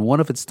display in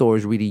one of its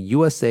stores reading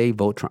USA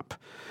Vote Trump,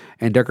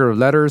 and decorative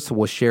letters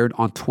was shared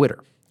on Twitter,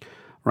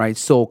 right?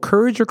 So,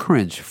 courage or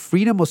cringe,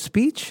 freedom of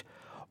speech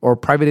or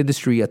private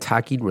industry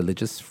attacking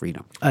religious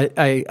freedom.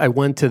 I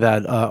went to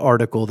that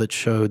article that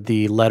showed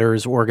the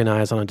letters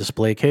organized on a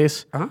display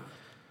case.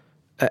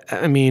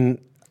 I mean,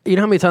 you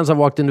know how many times I've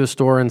walked into a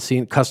store and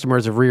seen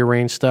customers have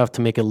rearranged stuff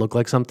to make it look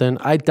like something?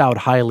 I doubt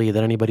highly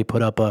that anybody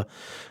put up a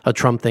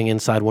Trump thing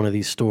inside one of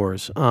these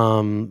stores.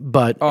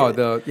 But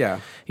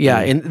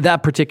in that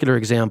particular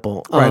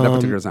example, that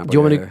particular example. Do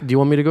you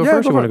want me to go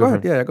first? Go or go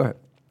ahead? Yeah, go ahead.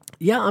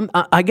 Yeah,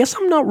 I guess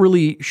I'm not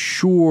really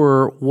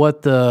sure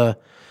what the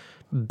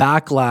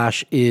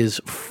backlash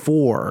is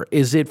for.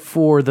 Is it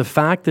for the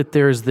fact that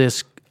there's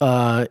this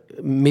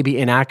maybe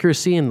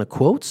inaccuracy in the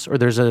quotes, or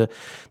there's a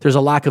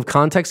lack of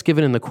context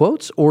given in the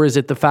quotes, or is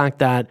it the fact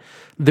that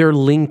they're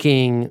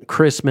linking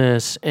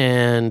Christmas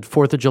and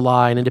 4th of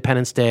July and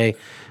Independence Day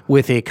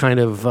with a kind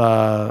of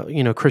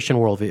Christian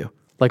worldview?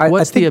 Like,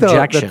 what's the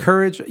objection? The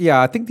courage,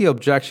 I think the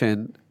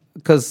objection,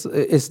 because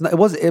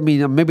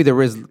maybe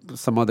there is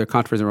some other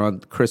controversy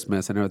around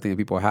Christmas and everything that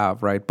people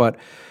have, right? But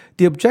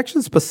the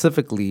objection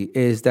specifically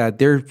is that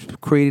they're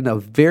creating a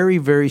very,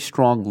 very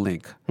strong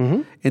link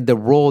in the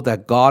role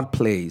that God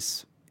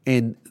plays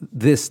in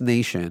this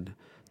nation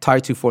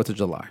tied to 4th of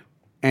July.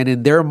 And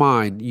in their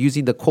mind,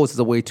 using the quotes as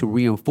a way to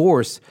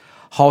reinforce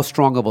how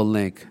strong of a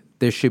link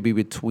there should be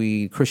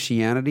between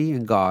Christianity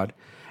and God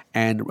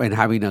and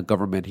having a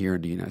government here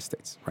in the United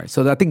States, right?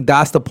 So I think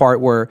that's the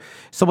part where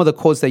some of the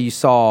quotes that you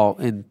saw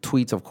in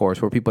tweets, of course,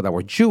 were people that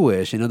were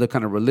Jewish and other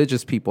kind of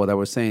religious people that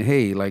were saying,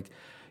 hey, like,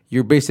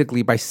 you're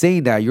basically, by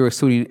saying that, you're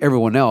excluding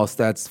everyone else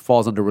that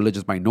falls under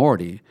religious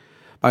minority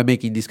by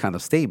making these kind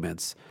of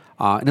statements.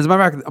 And as a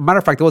matter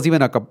of fact, there was even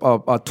like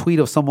a tweet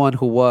of someone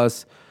who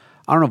was,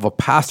 I don't know, if a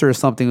pastor or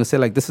something, who said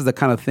like, this is the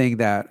kind of thing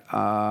that,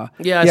 I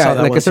saw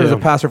that like I said, as a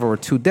too. pastor for over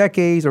 2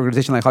 decades,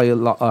 organization like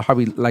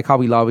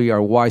Hobby Lobby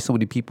are why so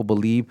many people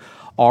believe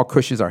all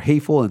Christians are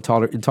hateful,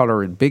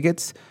 intolerant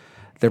bigots.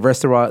 The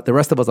rest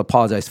of us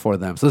apologize for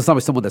them. So this is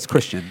not someone that's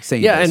Christian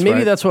saying this, and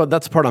maybe right? that's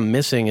the part I'm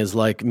missing is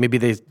like maybe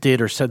they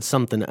did or said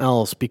something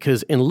else,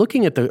 because in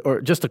looking at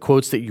just the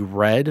quotes that you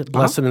read,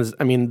 blessed is,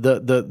 I mean,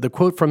 the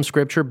quote from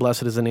Scripture,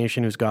 blessed is the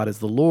nation whose God is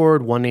the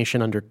Lord, one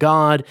nation under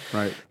God.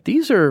 Right.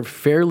 These are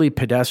fairly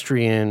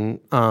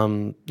pedestrian,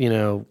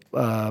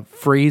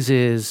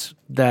 phrases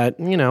that,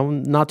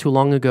 not too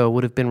long ago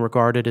would have been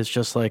regarded as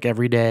just like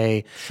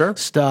everyday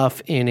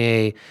stuff in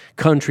a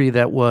country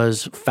that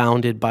was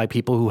founded by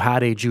people who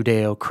had a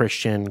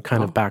Judeo-Christian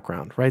kind of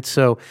background, right?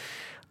 So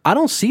I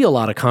don't see a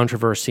lot of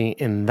controversy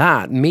in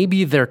that.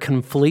 Maybe their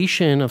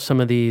conflation of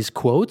some of these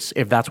quotes,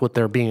 if that's what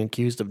they're being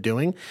accused of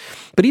doing.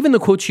 But even the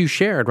quotes you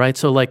shared, right?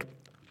 So like,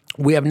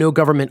 we have no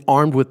government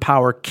armed with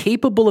power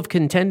capable of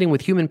contending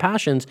with human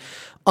passions,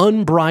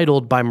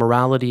 unbridled by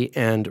morality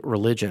and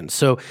religion.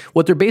 So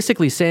what they're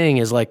basically saying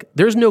is like,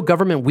 there's no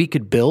government we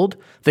could build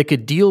that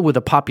could deal with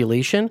a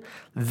population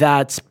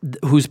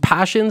whose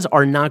passions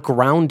are not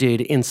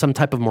grounded in some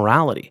type of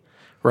morality,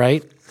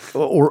 right?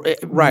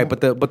 Right,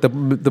 but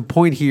the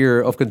point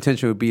here of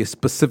contention would be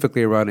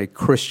specifically around a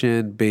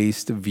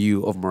Christian-based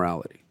view of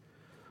morality.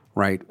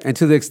 Right, and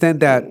to the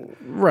extent that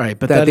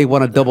they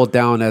want to double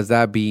down as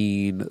that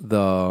being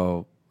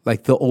the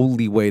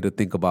only way to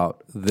think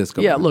about this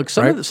government. Yeah, look,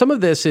 some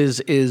of this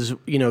is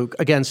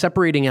again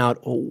separating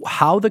out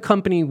how the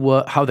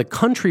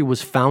country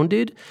was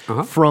founded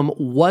from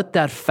what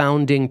that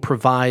founding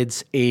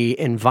provides a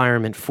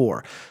environment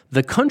for.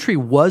 The country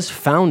was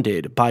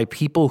founded by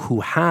people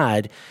who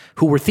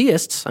were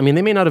theists. I mean,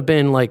 they may not have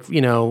been like,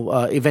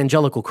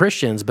 evangelical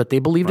Christians, but they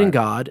believed in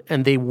God,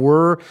 and they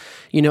were,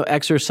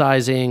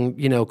 exercising,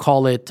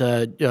 call it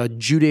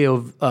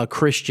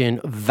Judeo-Christian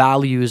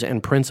values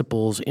and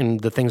principles in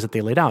the things that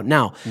they laid out.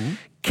 Now,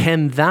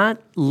 can that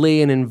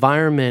lay an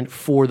environment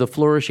for the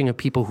flourishing of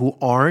people who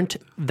aren't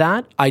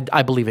that?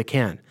 I believe it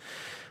can.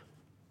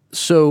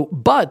 So,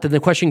 but then the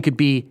question could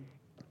be,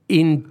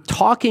 in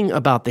talking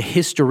about the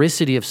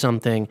historicity of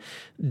something,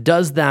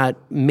 does that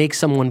make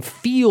someone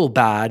feel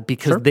bad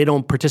because they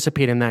don't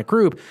participate in that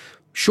group?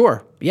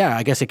 Sure. Yeah,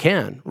 I guess it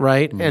can,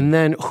 right? And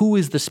then who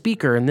is the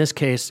speaker? In this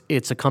case,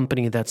 it's a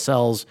company that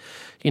sells,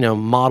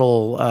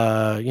 model,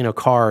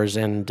 cars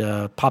and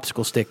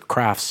popsicle stick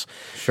crafts.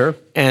 Sure.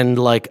 And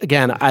like,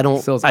 again,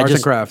 sells arts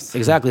and crafts.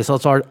 Exactly.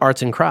 Sells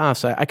arts and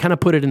crafts. I kind of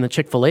put it in the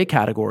Chick-fil-A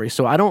category.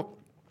 So I don't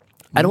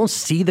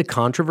see the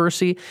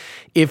controversy.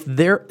 If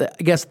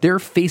they're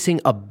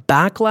facing a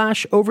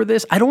backlash over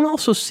this, I don't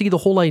also see the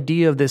whole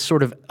idea of this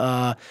sort of,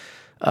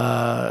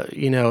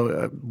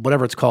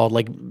 whatever it's called,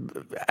 like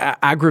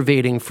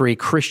aggravating for a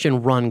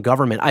Christian-run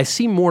government. I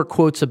see more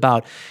quotes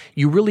about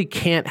you really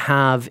can't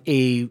have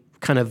a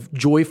kind of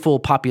joyful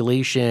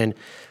population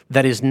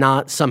that is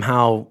not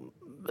somehow,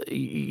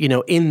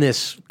 in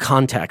this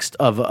context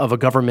of a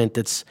government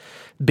that's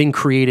been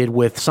created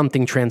with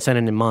something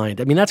transcendent in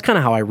mind. I mean, that's kind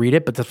of how I read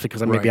it, but that's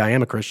because maybe I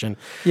am a Christian.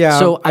 Yeah,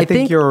 so I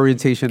think your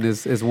orientation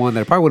is one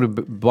that probably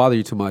wouldn't bother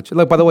you too much.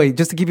 Look, by the way,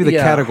 just to give you the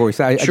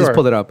categories, I just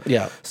pulled it up.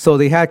 Yeah. So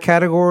they had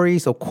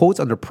categories of quotes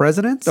under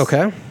presidents.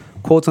 Okay.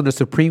 quotes on the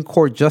Supreme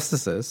Court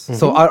justices.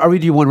 So I'll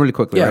read you one really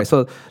quickly. Yeah. Right.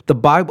 So the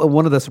Bible,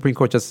 one of the Supreme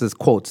Court justices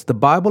quotes, "The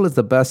Bible is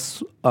the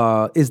best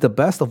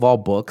of all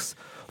books,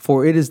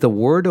 for it is the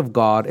word of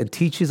God and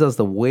teaches us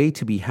the way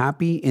to be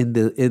happy in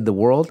the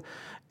world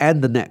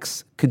and the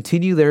next.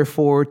 Continue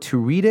therefore to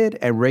read it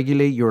and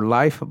regulate your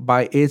life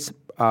by its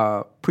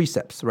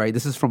precepts." Right.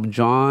 This is from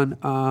John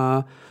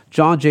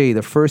Jay,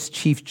 the first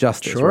Chief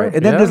Justice. Sure, Right.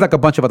 And then yeah. there's like a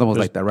bunch of other ones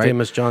like that. Right.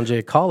 Famous John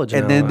Jay College.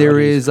 And now then out there of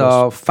the is East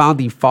Coast.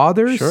 founding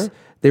fathers. Sure.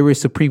 There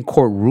is Supreme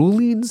Court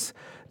rulings.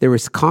 There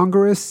is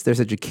Congress. There's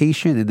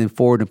education, and then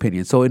foreign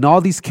opinion. So in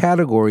all these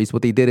categories,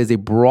 what they did is they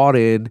brought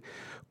in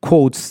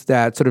quotes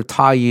that sort of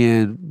tie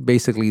in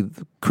basically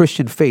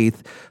Christian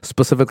faith,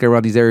 specifically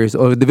around these areas,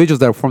 or individuals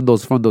that are from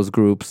those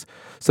groups,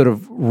 sort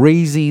of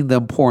raising the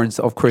importance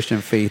of Christian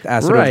faith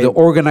as sort of Right. the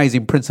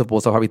organizing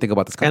principles of how we think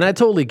about this country. And I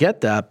totally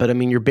get that, but I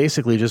mean, you're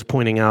basically just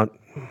pointing out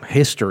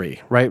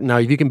history, right? Now,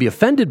 if you can be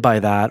offended by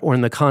that, or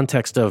in the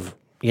context of,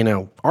 you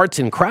know, arts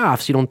and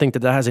crafts, you don't think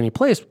that has any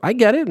place. I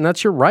get it, and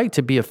that's your right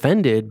to be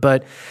offended.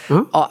 But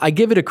I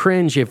give it a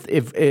cringe if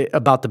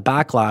about the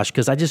backlash,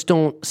 because I just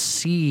don't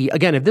see.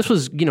 Again, if this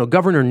was, you know,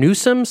 Governor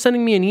Newsom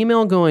sending me an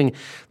email going,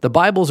 "The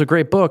Bible's a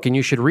great book and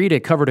you should read it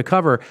cover to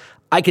cover,"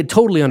 I could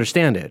totally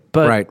understand it.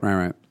 But Right.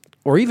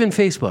 or even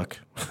Facebook,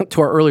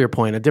 to our earlier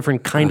point, a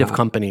different kind of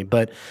company.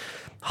 But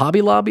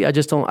Hobby Lobby, I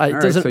just don't. It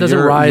doesn't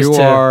rise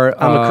to.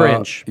 I'm a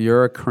cringe.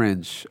 You're a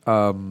cringe.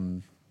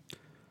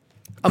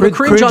 I'm a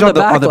cringe on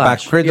the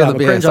backlash. Cringe Yeah, on I'm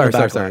the a cringe on the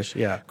sorry. backlash.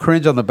 Yeah.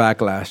 Cringe on the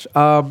backlash.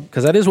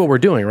 Because that is what we're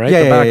doing, right?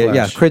 Yeah, The backlash.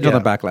 yeah. Cringe on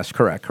the backlash.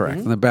 Correct.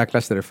 On the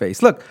backlash that they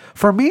face. Look,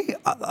 for me,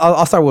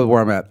 I'll start with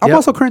where I'm at. I'm Yep.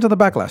 also cringe on the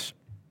backlash.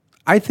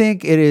 I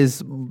think it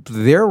is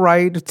their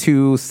right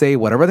to say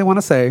whatever they want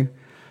to say,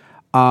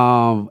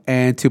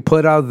 and to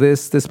put out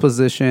this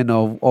position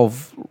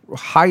of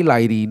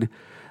highlighting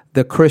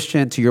the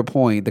Christian, to your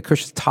point, the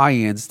Christian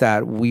tie-ins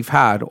that we've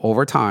had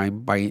over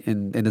time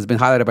and has been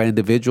highlighted by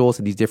individuals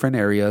in these different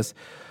areas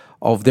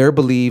of their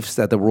beliefs,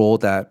 that the role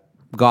that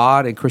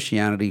God and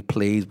Christianity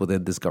plays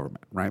within this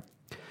government, right?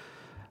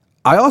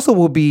 I also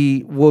will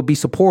be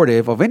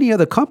supportive of any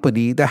other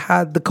company that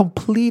had the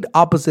complete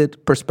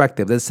opposite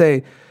perspective, that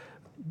say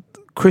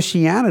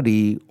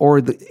Christianity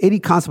or any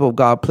concept of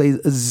God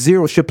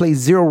should play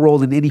zero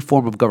role in any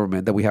form of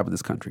government that we have in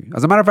this country.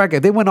 As a matter of fact,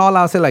 if they went all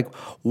out and say, like,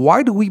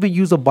 why do we even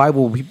use a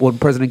Bible when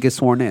president gets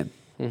sworn in?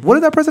 What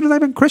if that president is not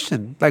even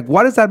Christian? Like,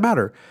 why does that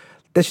matter?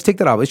 They should take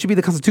that out. It should be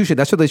the Constitution.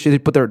 That's what they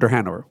should put their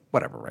hand over.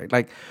 Whatever, right?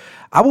 Like,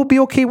 I will be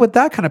okay with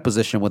that kind of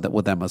position with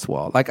them as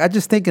well. Like, I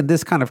just think in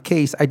this kind of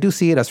case, I do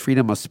see it as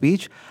freedom of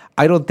speech.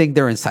 I don't think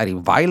they're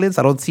inciting violence.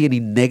 I don't see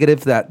any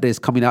negative that is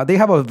coming out. They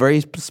have a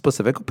very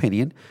specific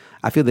opinion.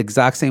 I feel the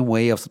exact same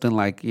way of something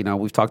like, you know,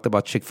 we've talked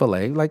about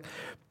Chick-fil-A. Like,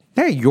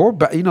 hey, your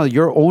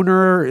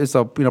owner is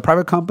a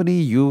private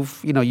company. You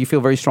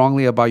feel very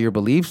strongly about your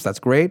beliefs. That's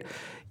great.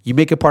 You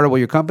make it part of what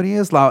your company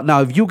is.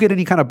 Now, if you get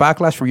any kind of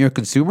backlash from your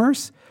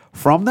consumers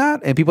from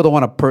that, and people don't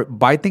want to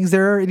buy things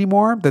there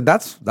anymore, then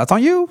that's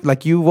on you.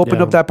 Like, you've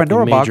opened up that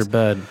Pandora box. Your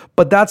bed.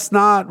 But that's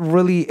not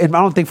really, and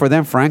I don't think for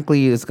them,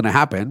 frankly, it's going to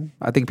happen.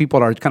 I think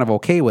people are kind of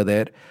okay with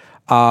it.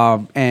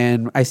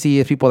 And I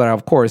see people that,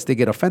 of course, they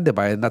get offended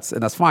by it, and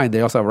that's fine.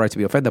 They also have a right to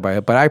be offended by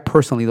it. But I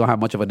personally don't have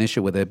much of an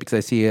issue with it, because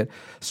I see it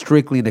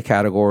strictly in the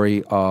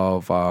category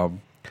of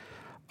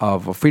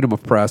freedom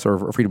of press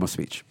or freedom of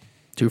speech.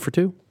 2 for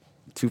 2.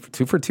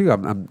 Two for two.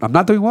 I'm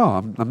not doing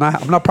well. I'm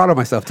not proud of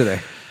myself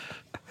today.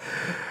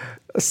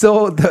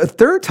 So the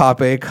third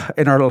topic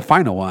in our little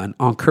final one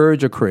on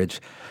courage or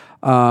cringe.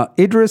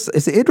 Idris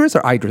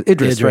or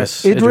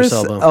Idris? Idris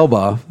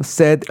Elba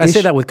said. I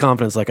say that with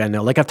confidence, like I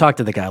know. Like I've talked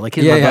to the guy. Like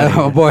he's my buddy.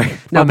 Oh boy.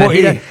 No,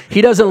 man,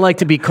 he doesn't like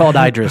to be called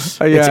Idris.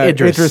 It's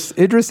Idris.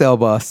 Idris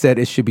Elba said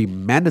it should be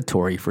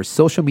mandatory for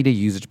social media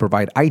users to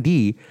provide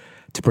ID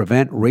to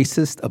prevent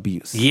racist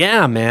abuse.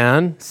 Yeah,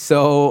 man.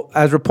 So,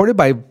 as reported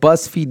by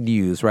BuzzFeed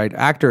News, right,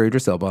 actor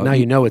Idris Elba. Now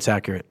you know it's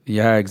accurate.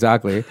 Yeah,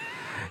 exactly.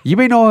 You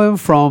may know him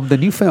from the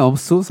new film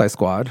Suicide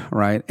Squad,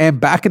 right?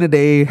 And back in the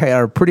day,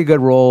 had a pretty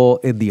good role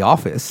in The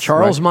Office.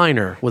 Charles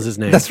Minor was his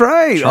name. That's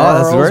right.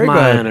 Charles that's very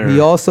Minor. Good. He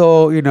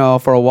also,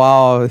 for a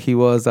while, he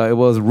was. It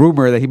was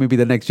rumored that he may be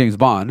the next James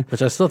Bond,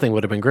 which I still think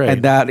would have been great.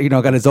 And that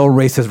got his own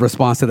racist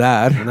response to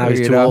that. And now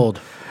he's too old.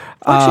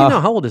 Actually,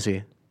 no. How old is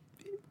he?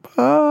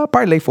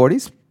 Probably late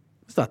 40s.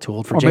 It's not too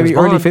old for or James maybe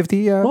Bond. early 50.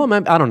 Yeah. Well,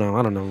 I don't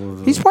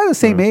know. He's probably the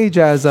same age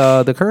as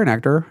the current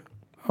actor,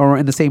 or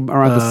around the same.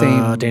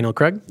 Daniel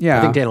Craig. Yeah,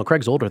 I think Daniel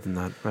Craig's older than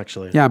that.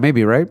 Actually. Yeah,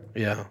 maybe right.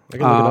 Yeah.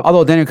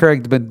 Although Daniel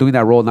Craig's been doing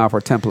that role now for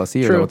 10 plus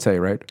years, True. I would say,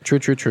 right? True.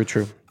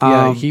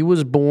 Yeah, he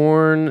was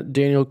born.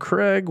 Daniel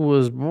Craig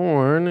was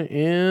born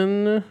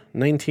in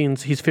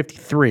He's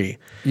 53.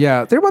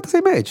 Yeah, they're about the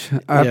same age.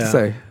 I have to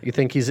say. You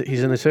think he's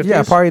in his 50s?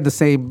 Yeah, probably in the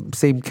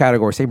same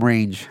category, same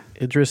range.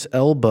 Idris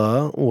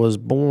Elba was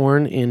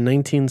born in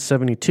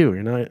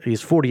 1972.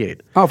 He's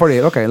 48. Oh,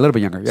 48. Okay, a little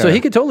bit younger. Yeah. So he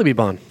could totally be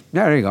Bond.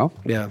 Yeah, there you go.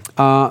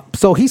 Yeah.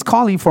 So he's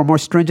calling for more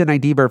stringent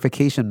ID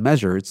verification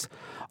measures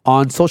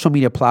on social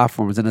media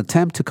platforms in an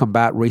attempt to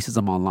combat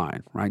racism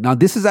online, right? Now,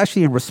 this is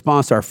actually in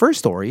response to our first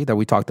story that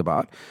we talked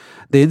about,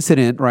 the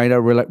incident, right,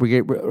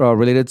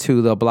 related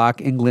to the Black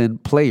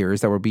England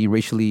players that were being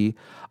racially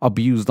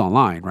abused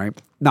online, right?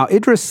 Now,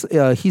 Idris,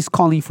 he's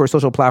calling for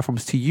social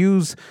platforms to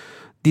use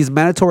these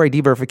mandatory ID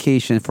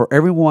verification for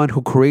everyone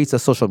who creates a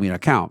social media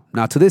account.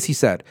 Now, to this, he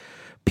said,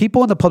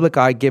 people in the public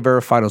eye get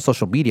verified on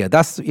social media.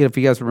 That's, if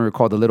you guys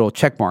recall, the little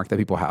check mark that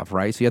people have,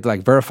 right? So you have to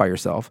like verify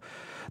yourself.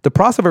 The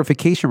process of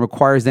verification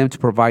requires them to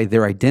provide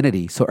their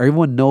identity so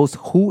everyone knows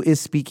who is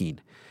speaking.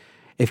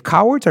 If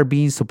cowards are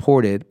being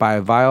supported by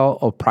a vial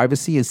of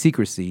privacy and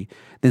secrecy,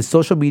 then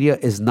social media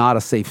is not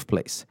a safe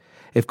place.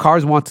 If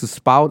cowards want to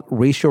spout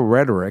racial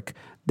rhetoric,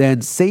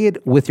 then say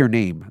it with your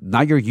name,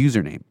 not your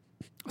username.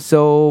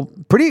 So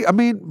pretty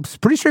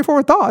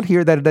straightforward thought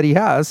here that he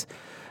has.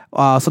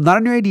 So not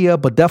a new idea,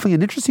 but definitely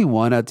an interesting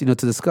one to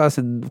discuss.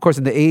 And of course,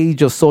 in the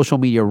age of social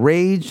media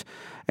rage,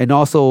 and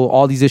also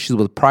all these issues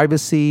with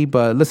privacy.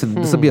 But listen,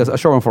 this will be a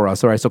short one for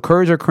us. All right. So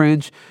courage or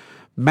cringe,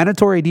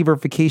 mandatory ID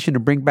verification to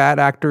bring bad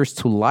actors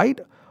to light,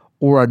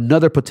 or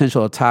another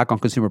potential attack on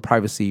consumer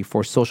privacy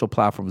for social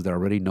platforms that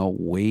already know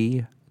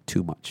way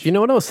too much. You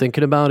know what I was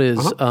thinking about is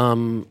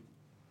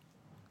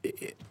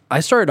I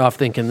started off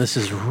thinking this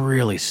is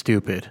really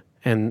stupid.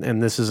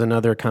 And this is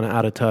another kind of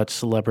out of touch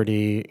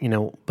celebrity,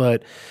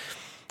 but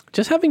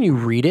just having you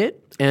read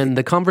it and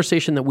the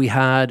conversation that we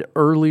had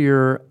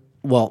earlier.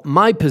 Well,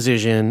 my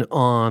position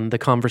on the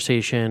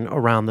conversation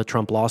around the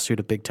Trump lawsuit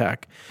of big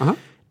tech,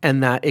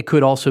 and that it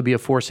could also be a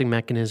forcing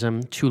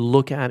mechanism to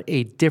look at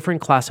a different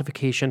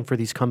classification for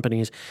these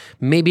companies,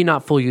 maybe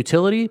not full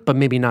utility, but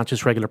maybe not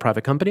just regular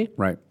private company.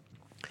 Right.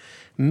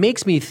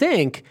 Makes me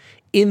think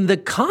in the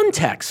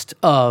context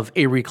of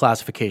a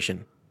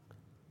reclassification,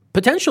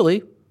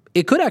 potentially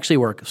it could actually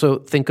work. So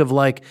think of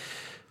like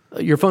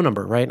your phone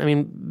number, right? I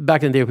mean,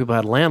 back in the day, people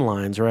had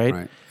landlines, right?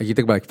 Right. Like you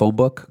think about like phone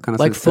book kind of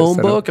like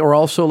phone book, or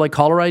also like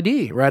caller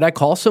ID, right? I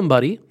call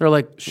somebody, they're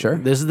like, sure,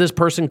 this is this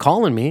person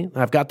calling me.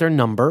 I've got their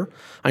number.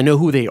 I know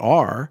who they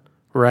are,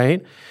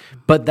 right?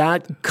 But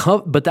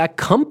that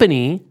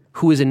company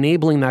who is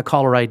enabling that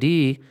caller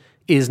ID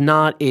is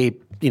not a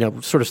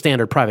sort of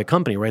standard private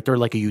company, right? They're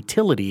like a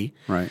utility,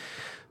 right?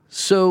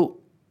 So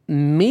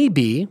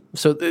maybe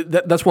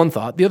that's one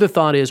thought. The other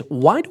thought is,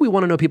 why do we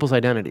want to know people's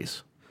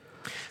identities?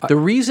 The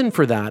reason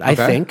for that, I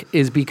think,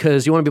 is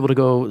because you want to be able to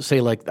go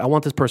say, like, I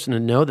want this person to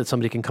know that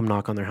somebody can come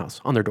knock on their house,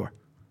 on their door.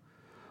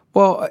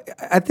 Well,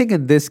 I think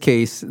in this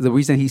case, the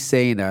reason he's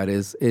saying that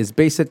is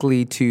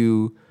basically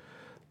to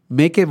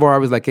make it where I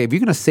was like, hey, if you're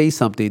going to say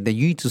something, then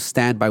you need to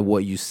stand by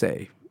what you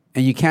say.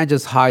 And you can't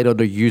just hide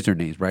under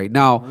usernames, right?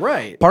 Now,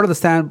 part of the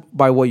stand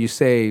by what you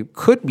say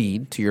could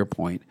mean, to your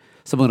point,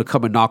 someone to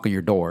come and knock on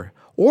your door.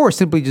 Or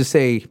simply just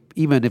say,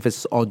 even if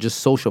it's on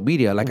just social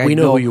media, like we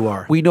know who you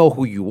are. We know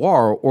who you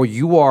are, or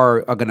you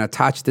are going to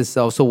attach this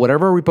self. So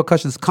whatever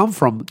repercussions come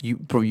from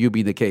you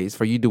being the case,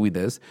 for you doing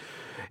this,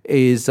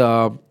 is it's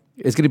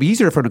going to be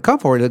easier for them to come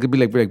forward. It's going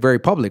to be like very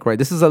public, right?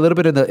 This is a little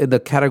bit in the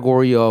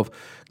category of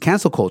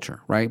cancel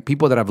culture, right?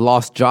 People that have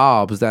lost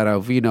jobs, that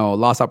have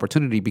lost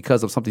opportunity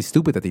because of something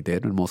stupid that they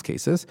did in most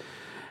cases,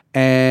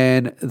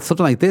 and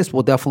something like this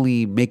will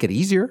definitely make it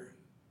easier,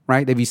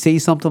 right? If you say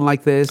something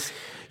like this,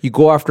 you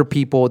go after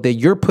people, then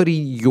you're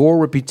putting your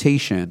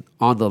reputation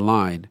on the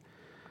line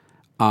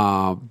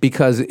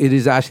because it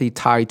is actually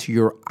tied to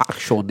your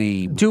actual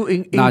name,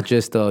 not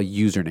just a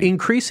username.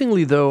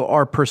 Increasingly, though,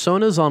 are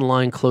personas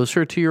online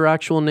closer to your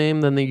actual name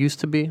than they used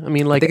to be? I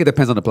mean, like, I think it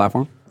depends on the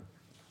platform.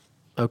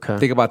 Okay.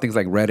 Think about things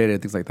like Reddit and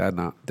things like that.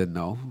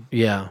 No.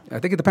 Yeah. I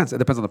think it depends. It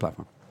depends on the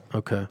platform.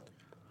 Okay.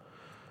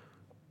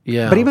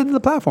 Yeah. But even in the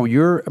platform,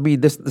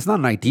 it's not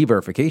an ID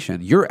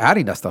verification. You're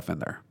adding that stuff in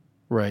there.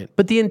 Right.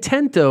 But the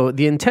intent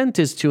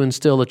is to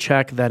instill a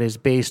check that is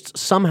based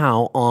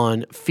somehow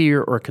on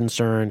fear or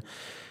concern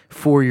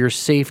for your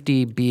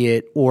safety, be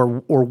it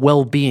or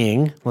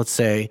well-being, let's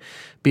say,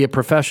 be it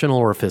professional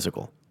or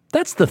physical.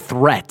 That's the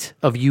threat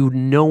of you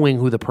knowing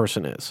who the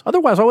person is.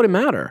 Otherwise, why would it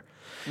matter?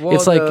 Well,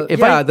 it's like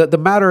the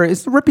matter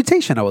is the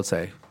reputation, I would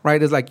say,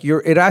 right? It's like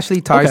it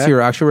actually ties to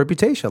your actual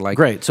reputation. Like,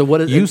 great. So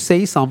what is you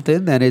say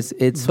something, then it's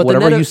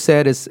whatever you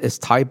said is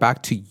tied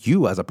back to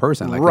you as a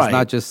person. Like it's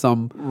not just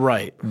some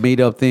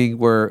made up thing.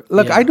 Where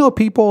I know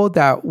people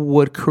that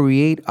would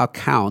create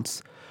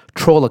accounts,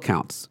 troll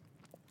accounts,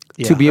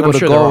 to be able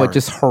to go and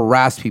just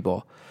harass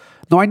people.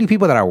 No, I knew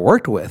people that I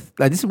worked with.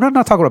 Like this, I'm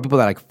not talking about people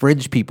that are like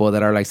fringe people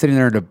that are like sitting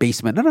there in the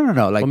basement.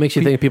 No. Like, what makes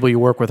you think people you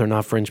work with are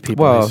not fringe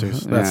people? Well,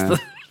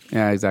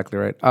 yeah, exactly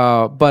right.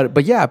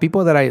 But yeah,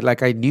 people that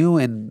I knew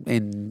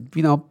in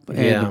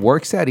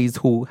work settings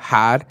who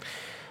had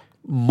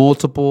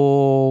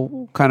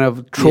multiple kind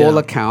of troll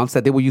accounts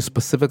that they would use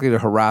specifically to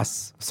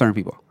harass certain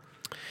people.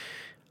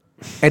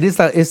 And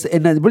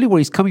and really where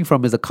he's coming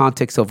from is the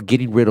context of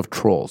getting rid of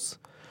trolls.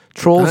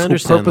 Trolls who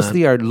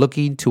purposely are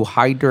looking to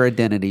hide their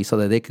identity so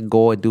that they can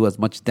go and do as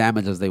much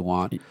damage as they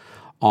want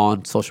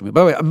on social media.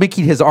 By the way, I'm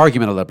making his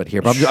argument a little bit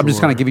here, but I'm just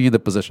kind of giving you the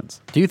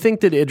positions. Do you think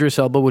that Idris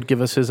Elba would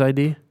give us his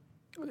ID?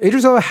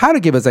 Idris Elba had to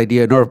give his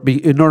idea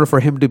in order for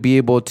him to be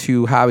able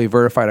to have a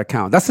verified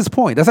account. That's his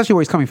point. That's actually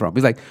where he's coming from.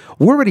 He's like,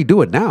 we already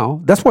do it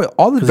now. That's why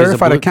all the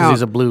verified accounts.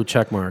 He's a blue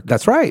check mark.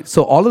 That's right.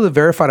 So all of the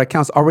verified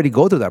accounts already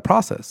go through that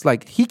process.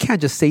 Like, he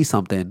can't just say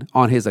something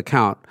on his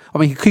account. I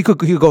mean, he could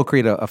go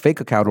create a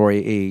fake account or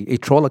a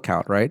troll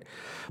account, right?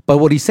 But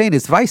what he's saying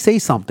is, if I say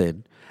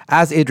something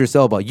as Idris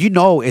Elba,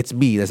 it's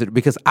me.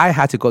 Because I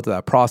had to go through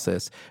that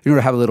process in order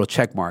to have a little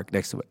check mark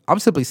next to it. I'm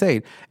simply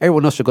saying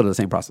everyone else should go to the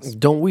same process.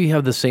 Don't we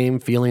have the same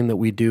feeling that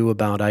we do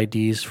about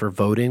IDs for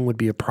voting would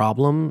be a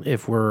problem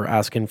if we're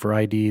asking for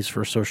IDs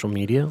for social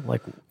media?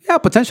 Like, yeah,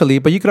 potentially,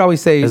 but you could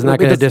always say, isn't that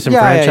going to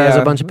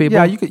disenfranchise a bunch of people?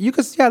 Yeah, you could.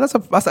 Yeah,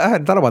 I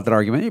hadn't thought about that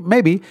argument.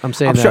 Maybe I'm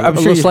saying I'm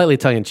sure slightly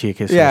tongue in cheek.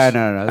 Yeah,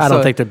 no. I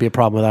don't think there'd be a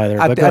problem with either.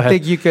 I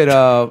think you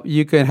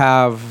could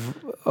have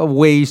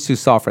ways to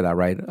solve for that,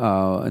 right?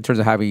 In terms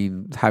of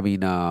having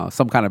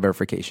some kind of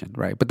verification,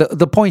 right? But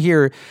the point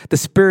here, the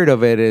spirit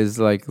of it is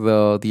like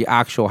the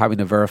actual having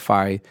to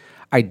verify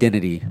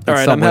identity. All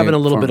right, I'm having a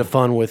little bit of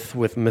fun with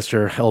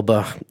Mr.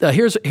 Elba.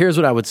 Here's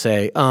what I would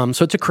say. So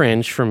it's a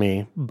cringe for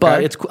me,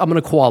 but I'm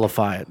going to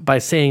qualify it by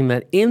saying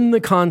that in the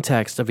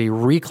context of a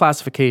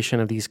reclassification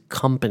of these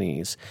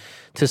companies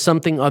to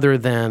something other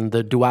than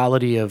the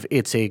duality of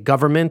it's a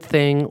government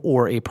thing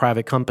or a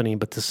private company,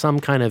 but to some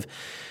kind of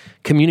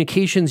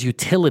communications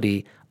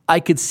utility, I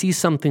could see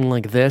something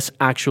like this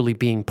actually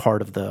being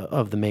part of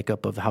the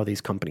makeup of how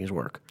these companies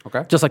work.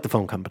 Okay. Just like the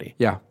phone company.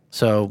 Yeah.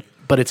 So,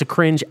 but it's a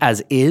cringe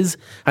as is.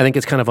 I think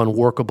it's kind of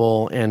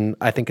unworkable, and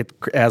I think it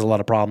has a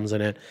lot of problems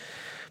in it.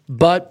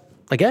 But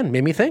again,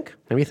 made me think.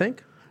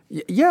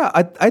 Yeah,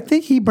 I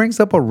think he brings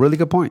up a really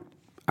good point.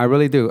 I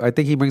really do. I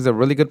think he brings a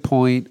really good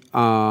point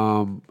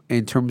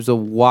in terms of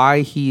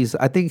why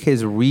I think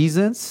his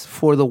reasons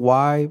for the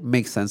why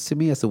make sense to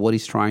me as to what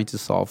he's trying to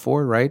solve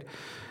for, right?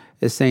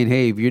 Is saying,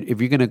 hey, if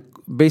you're going to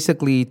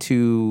basically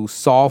to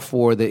solve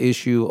for the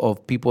issue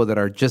of people that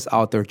are just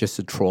out there just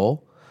to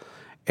troll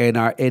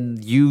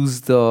and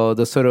use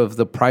the sort of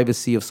the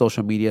privacy of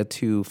social media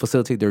to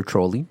facilitate their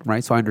trolling,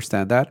 right? So I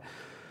understand that.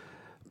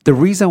 The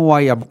reason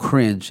why I'm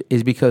cringe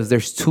is because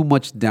there's too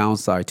much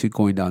downside to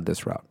going down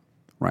this route.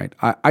 Right,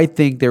 I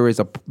think there is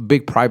a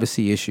big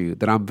privacy issue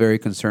that I'm very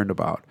concerned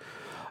about,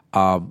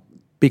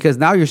 because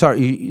now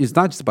it's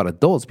not just about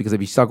adults. Because if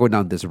you start going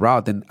down this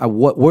route, then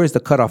where's the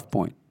cutoff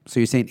point? So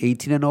you're saying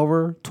 18 and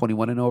over,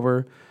 21 and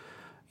over.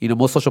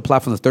 Most social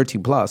platforms are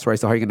 13 plus, right?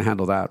 So how are you going to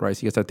handle that, right?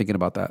 So you start thinking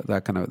about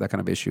that kind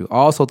of issue. I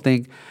also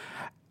think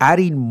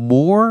adding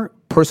more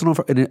personal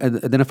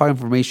identifying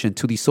information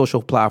to these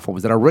social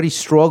platforms that are already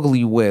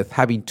struggling with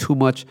having too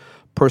much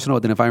personal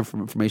identifying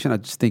information, I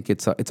just think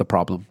it's a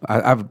problem.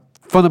 I have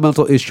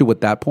fundamental issue with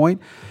that point.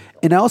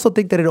 And I also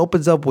think that it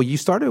opens up what you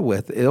started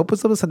with. It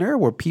opens up a scenario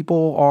where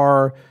people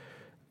are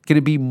going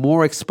to be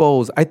more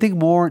exposed. I think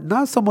more,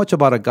 not so much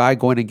about a guy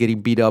going and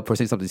getting beat up for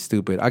saying something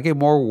stupid. I get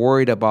more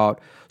worried about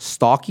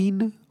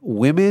stalking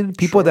women,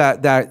 people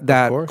that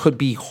could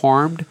be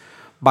harmed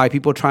by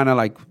people trying to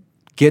like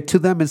get to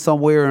them in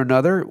some way or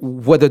another,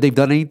 whether they've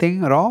done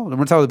anything at all. I'm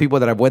talking about the people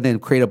that have went and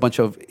created a bunch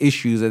of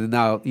issues and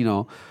now,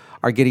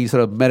 are getting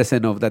sort of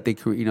medicine of that they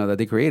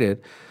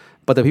created.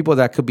 But the people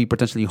that could be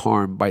potentially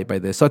harmed by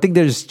this. So I think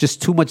there's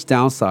just too much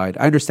downside.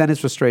 I understand his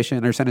frustration. I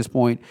understand his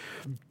point.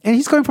 And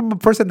he's coming from a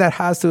person that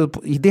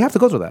they have to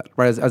go through that,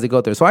 right, as they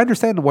go there. So I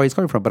understand where he's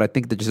coming from, but I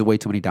think there's just way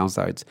too many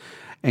downsides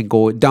and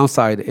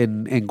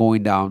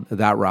going down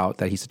that route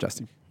that he's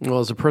suggesting. Well,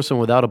 as a person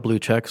without a blue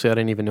check, so I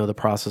didn't even know the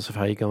process of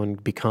how you go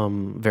and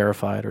become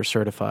verified or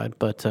certified.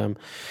 But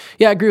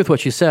yeah, I agree with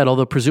what you said,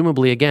 although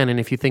presumably, again, and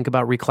if you think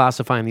about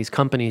reclassifying these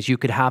companies, you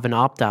could have an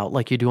opt-out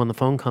like you do on the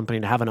phone company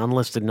to have an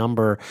unlisted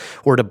number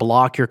or to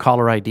block your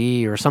caller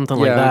ID or something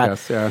like that. I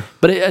guess, yeah.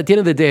 But at the end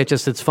of the day,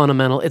 it's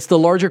fundamental. It's the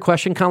larger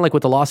question, kind of like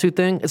with the lawsuit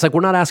thing. It's like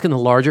we're not asking the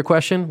larger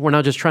question. We're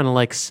not just trying to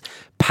like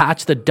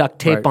patch the duct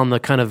tape on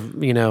the kind of,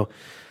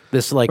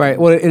 this like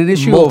an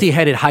issue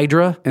multi-headed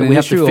hydra that we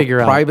have to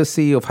figure out.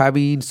 Privacy of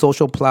having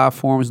social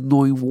platforms,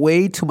 knowing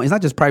way too much. It's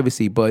not just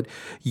privacy, but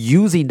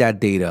using that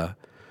data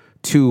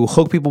to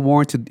hook people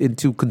more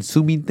into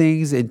consuming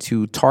things,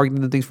 into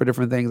targeting things for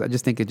different things. I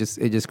just think it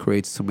just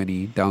creates too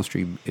many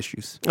downstream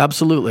issues.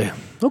 Absolutely.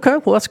 Okay,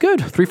 well that's good.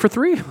 3 for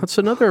 3. That's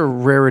another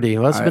rarity.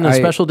 Well, that's been a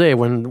special day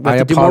when we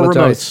have to do more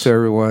remotes. To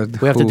everyone.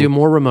 We have to do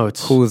more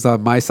remotes. Who's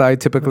on my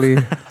side typically?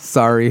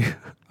 Sorry.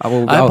 I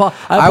will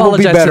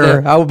be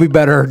better. I will be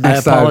better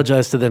next time. I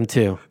apologize to them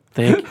too.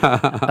 Thank you.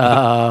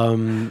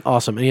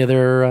 Awesome.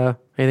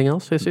 Anything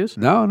else, Jesus?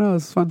 No,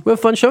 it's fun. We have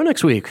a fun show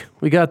next week.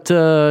 We got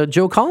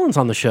Joe Collins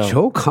on the show.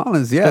 Joe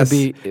Collins, yes. It's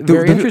going to be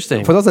very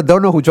interesting. For those that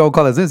don't know who Joe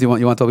Collins is, you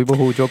want to tell people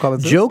who Joe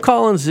Collins is? Joe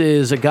Collins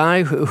is a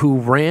guy who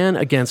ran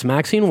against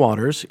Maxine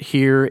Waters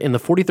here in the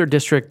 43rd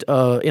District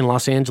in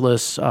Los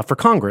Angeles for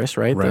Congress,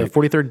 right? The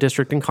 43rd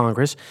District in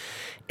Congress.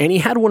 And he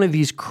had one of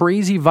these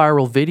crazy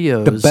viral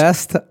videos. The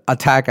best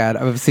attack ad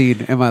I've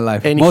seen in my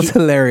life. And Most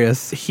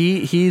hilarious.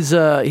 He's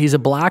a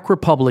black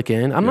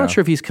Republican. I'm not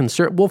sure if he's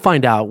conservative. We'll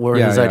find out where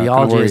his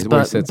ideology is.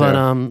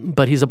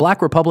 But he's a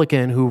black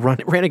Republican who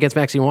ran against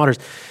Maxine Waters.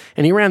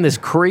 And he ran this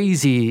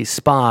crazy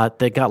spot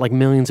that got like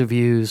millions of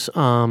views,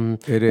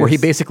 where he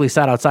basically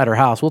sat outside her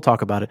house. We'll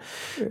talk about it.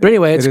 But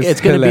anyway,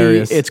 it's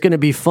going to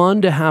be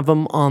fun to have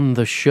him on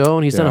the show.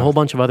 And he's done a whole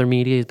bunch of other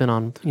media. He's been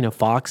on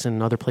Fox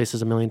and other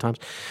places a million times.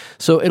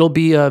 So it'll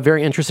be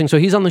very interesting. So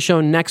he's on the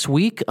show next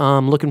week.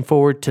 Looking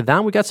forward to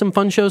that. We got some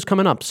fun shows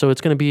coming up. So it's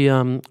going to be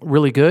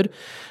really good.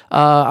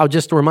 I'll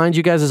just remind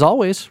you guys, as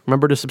always,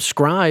 remember to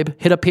subscribe.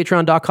 Hit up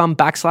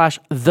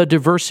patreon.com/The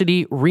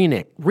Diversity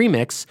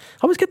Remix.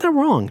 I always get that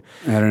wrong.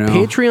 I don't know.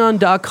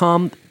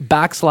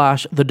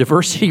 Patreon.com/The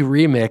Diversity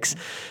Remix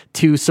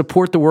to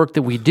support the work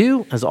that we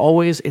do. As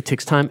always, it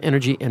takes time,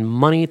 energy, and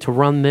money to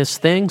run this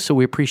thing. So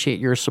we appreciate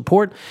your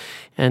support.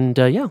 And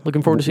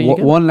looking forward to seeing you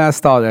again. One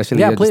last thought, actually.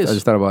 Yeah, I please.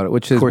 just thought about it,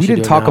 which is we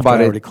didn't talk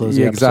about it.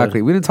 Yeah,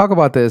 exactly. We didn't talk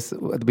about this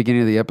at the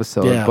beginning of the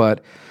episode,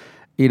 but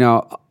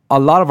a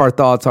lot of our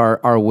thoughts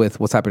are with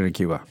what's happening in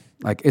Cuba.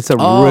 Like, it's a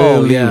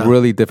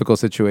really difficult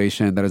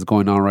situation that is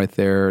going on right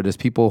there. There's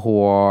people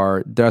who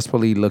are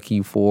desperately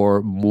looking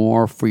for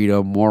more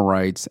freedom, more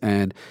rights.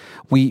 And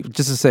we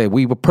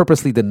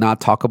purposely did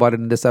not talk about it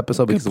in this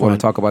episode because we want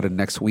to talk about it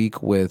next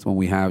week when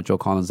we have Joe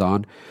Collins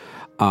on,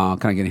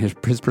 kind of getting his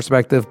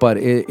perspective. But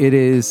it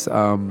is,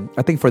 I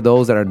think for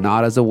those that are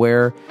not as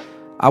aware,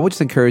 I would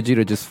just encourage you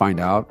to just find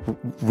out,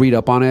 read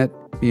up on it,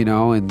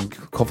 and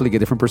hopefully get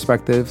different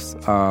perspectives.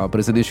 But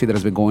it's an issue that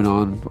has been going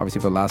on, obviously,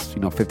 for the last,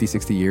 50,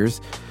 60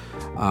 years.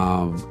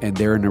 And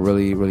they're in a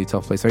really, really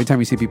tough place. So anytime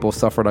you see people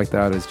suffer like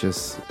that, it's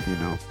just,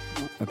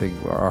 I think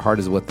our heart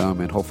is with them.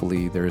 And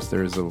hopefully there's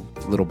a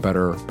little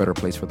better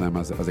place for them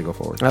as they go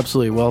forward.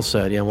 Absolutely. Well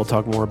said. Yeah, we'll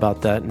talk more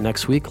about that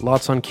next week.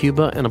 Lots on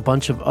Cuba and a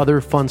bunch of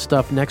other fun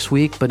stuff next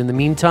week. But in the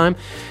meantime,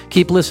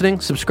 keep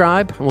listening,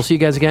 subscribe, and we'll see you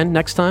guys again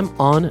next time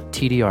on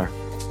TDR.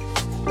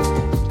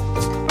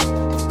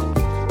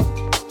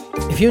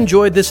 If you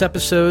enjoyed this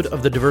episode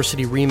of the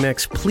Diversity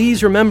Remix,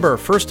 please remember,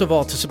 first of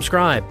all, to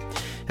subscribe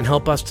and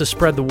help us to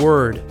spread the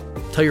word.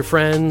 Tell your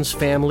friends,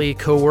 family,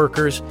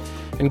 coworkers,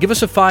 and give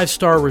us a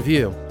 5-star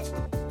review.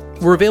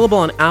 We're available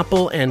on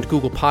Apple and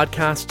Google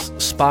Podcasts,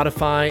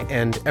 Spotify,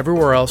 and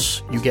everywhere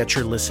else you get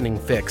your listening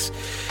fix.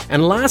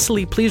 And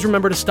lastly, please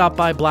remember to stop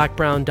by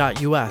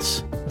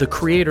blackbrown.us, the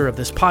creator of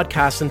this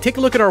podcast, and take a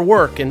look at our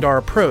work and our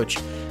approach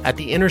at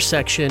the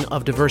intersection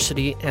of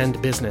diversity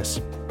and business.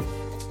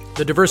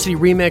 The Diversity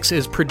Remix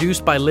is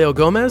produced by Leo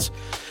Gomez,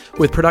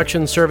 with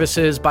production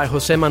services by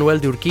Jose Manuel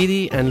de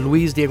Urquidi and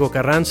Luis Diego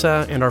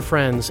Carranza and our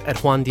friends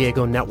at Juan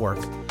Diego Network.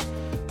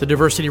 The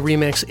Diversity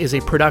Remix is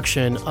a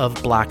production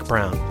of Black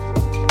Brown.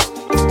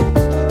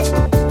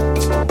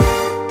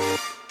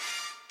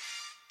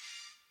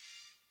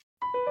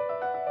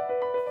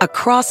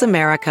 Across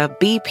America,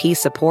 BP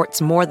supports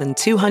more than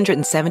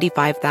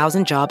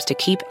 275,000 jobs to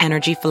keep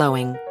energy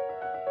flowing.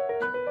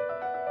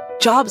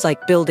 Jobs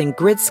like building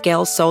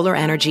grid-scale solar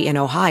energy in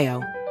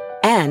Ohio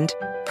and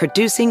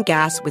producing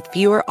gas with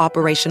fewer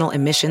operational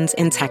emissions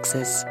in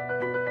Texas.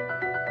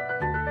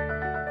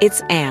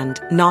 It's and,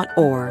 not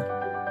or.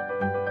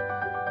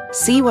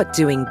 See what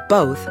doing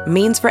both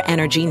means for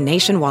energy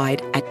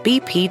nationwide at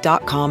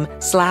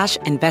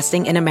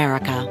bp.com/investing in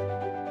America.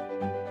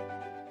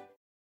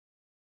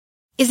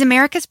 Is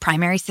America's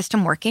primary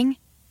system working?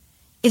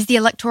 Is the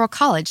Electoral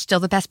College still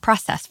the best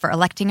process for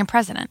electing a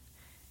president?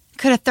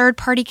 Could a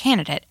third-party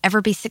candidate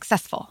ever be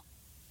successful?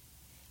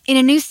 In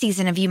a new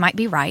season of You Might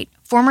Be Right,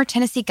 former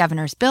Tennessee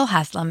governors Bill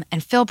Haslam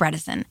and Phil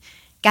Bredesen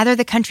gather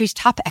the country's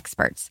top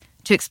experts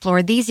to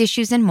explore these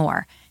issues and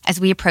more as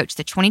we approach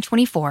the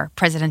 2024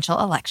 presidential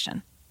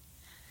election.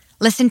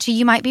 Listen to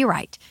You Might Be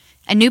Right,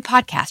 a new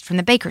podcast from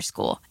the Baker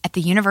School at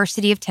the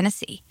University of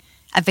Tennessee,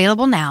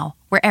 available now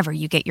wherever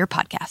you get your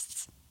podcasts.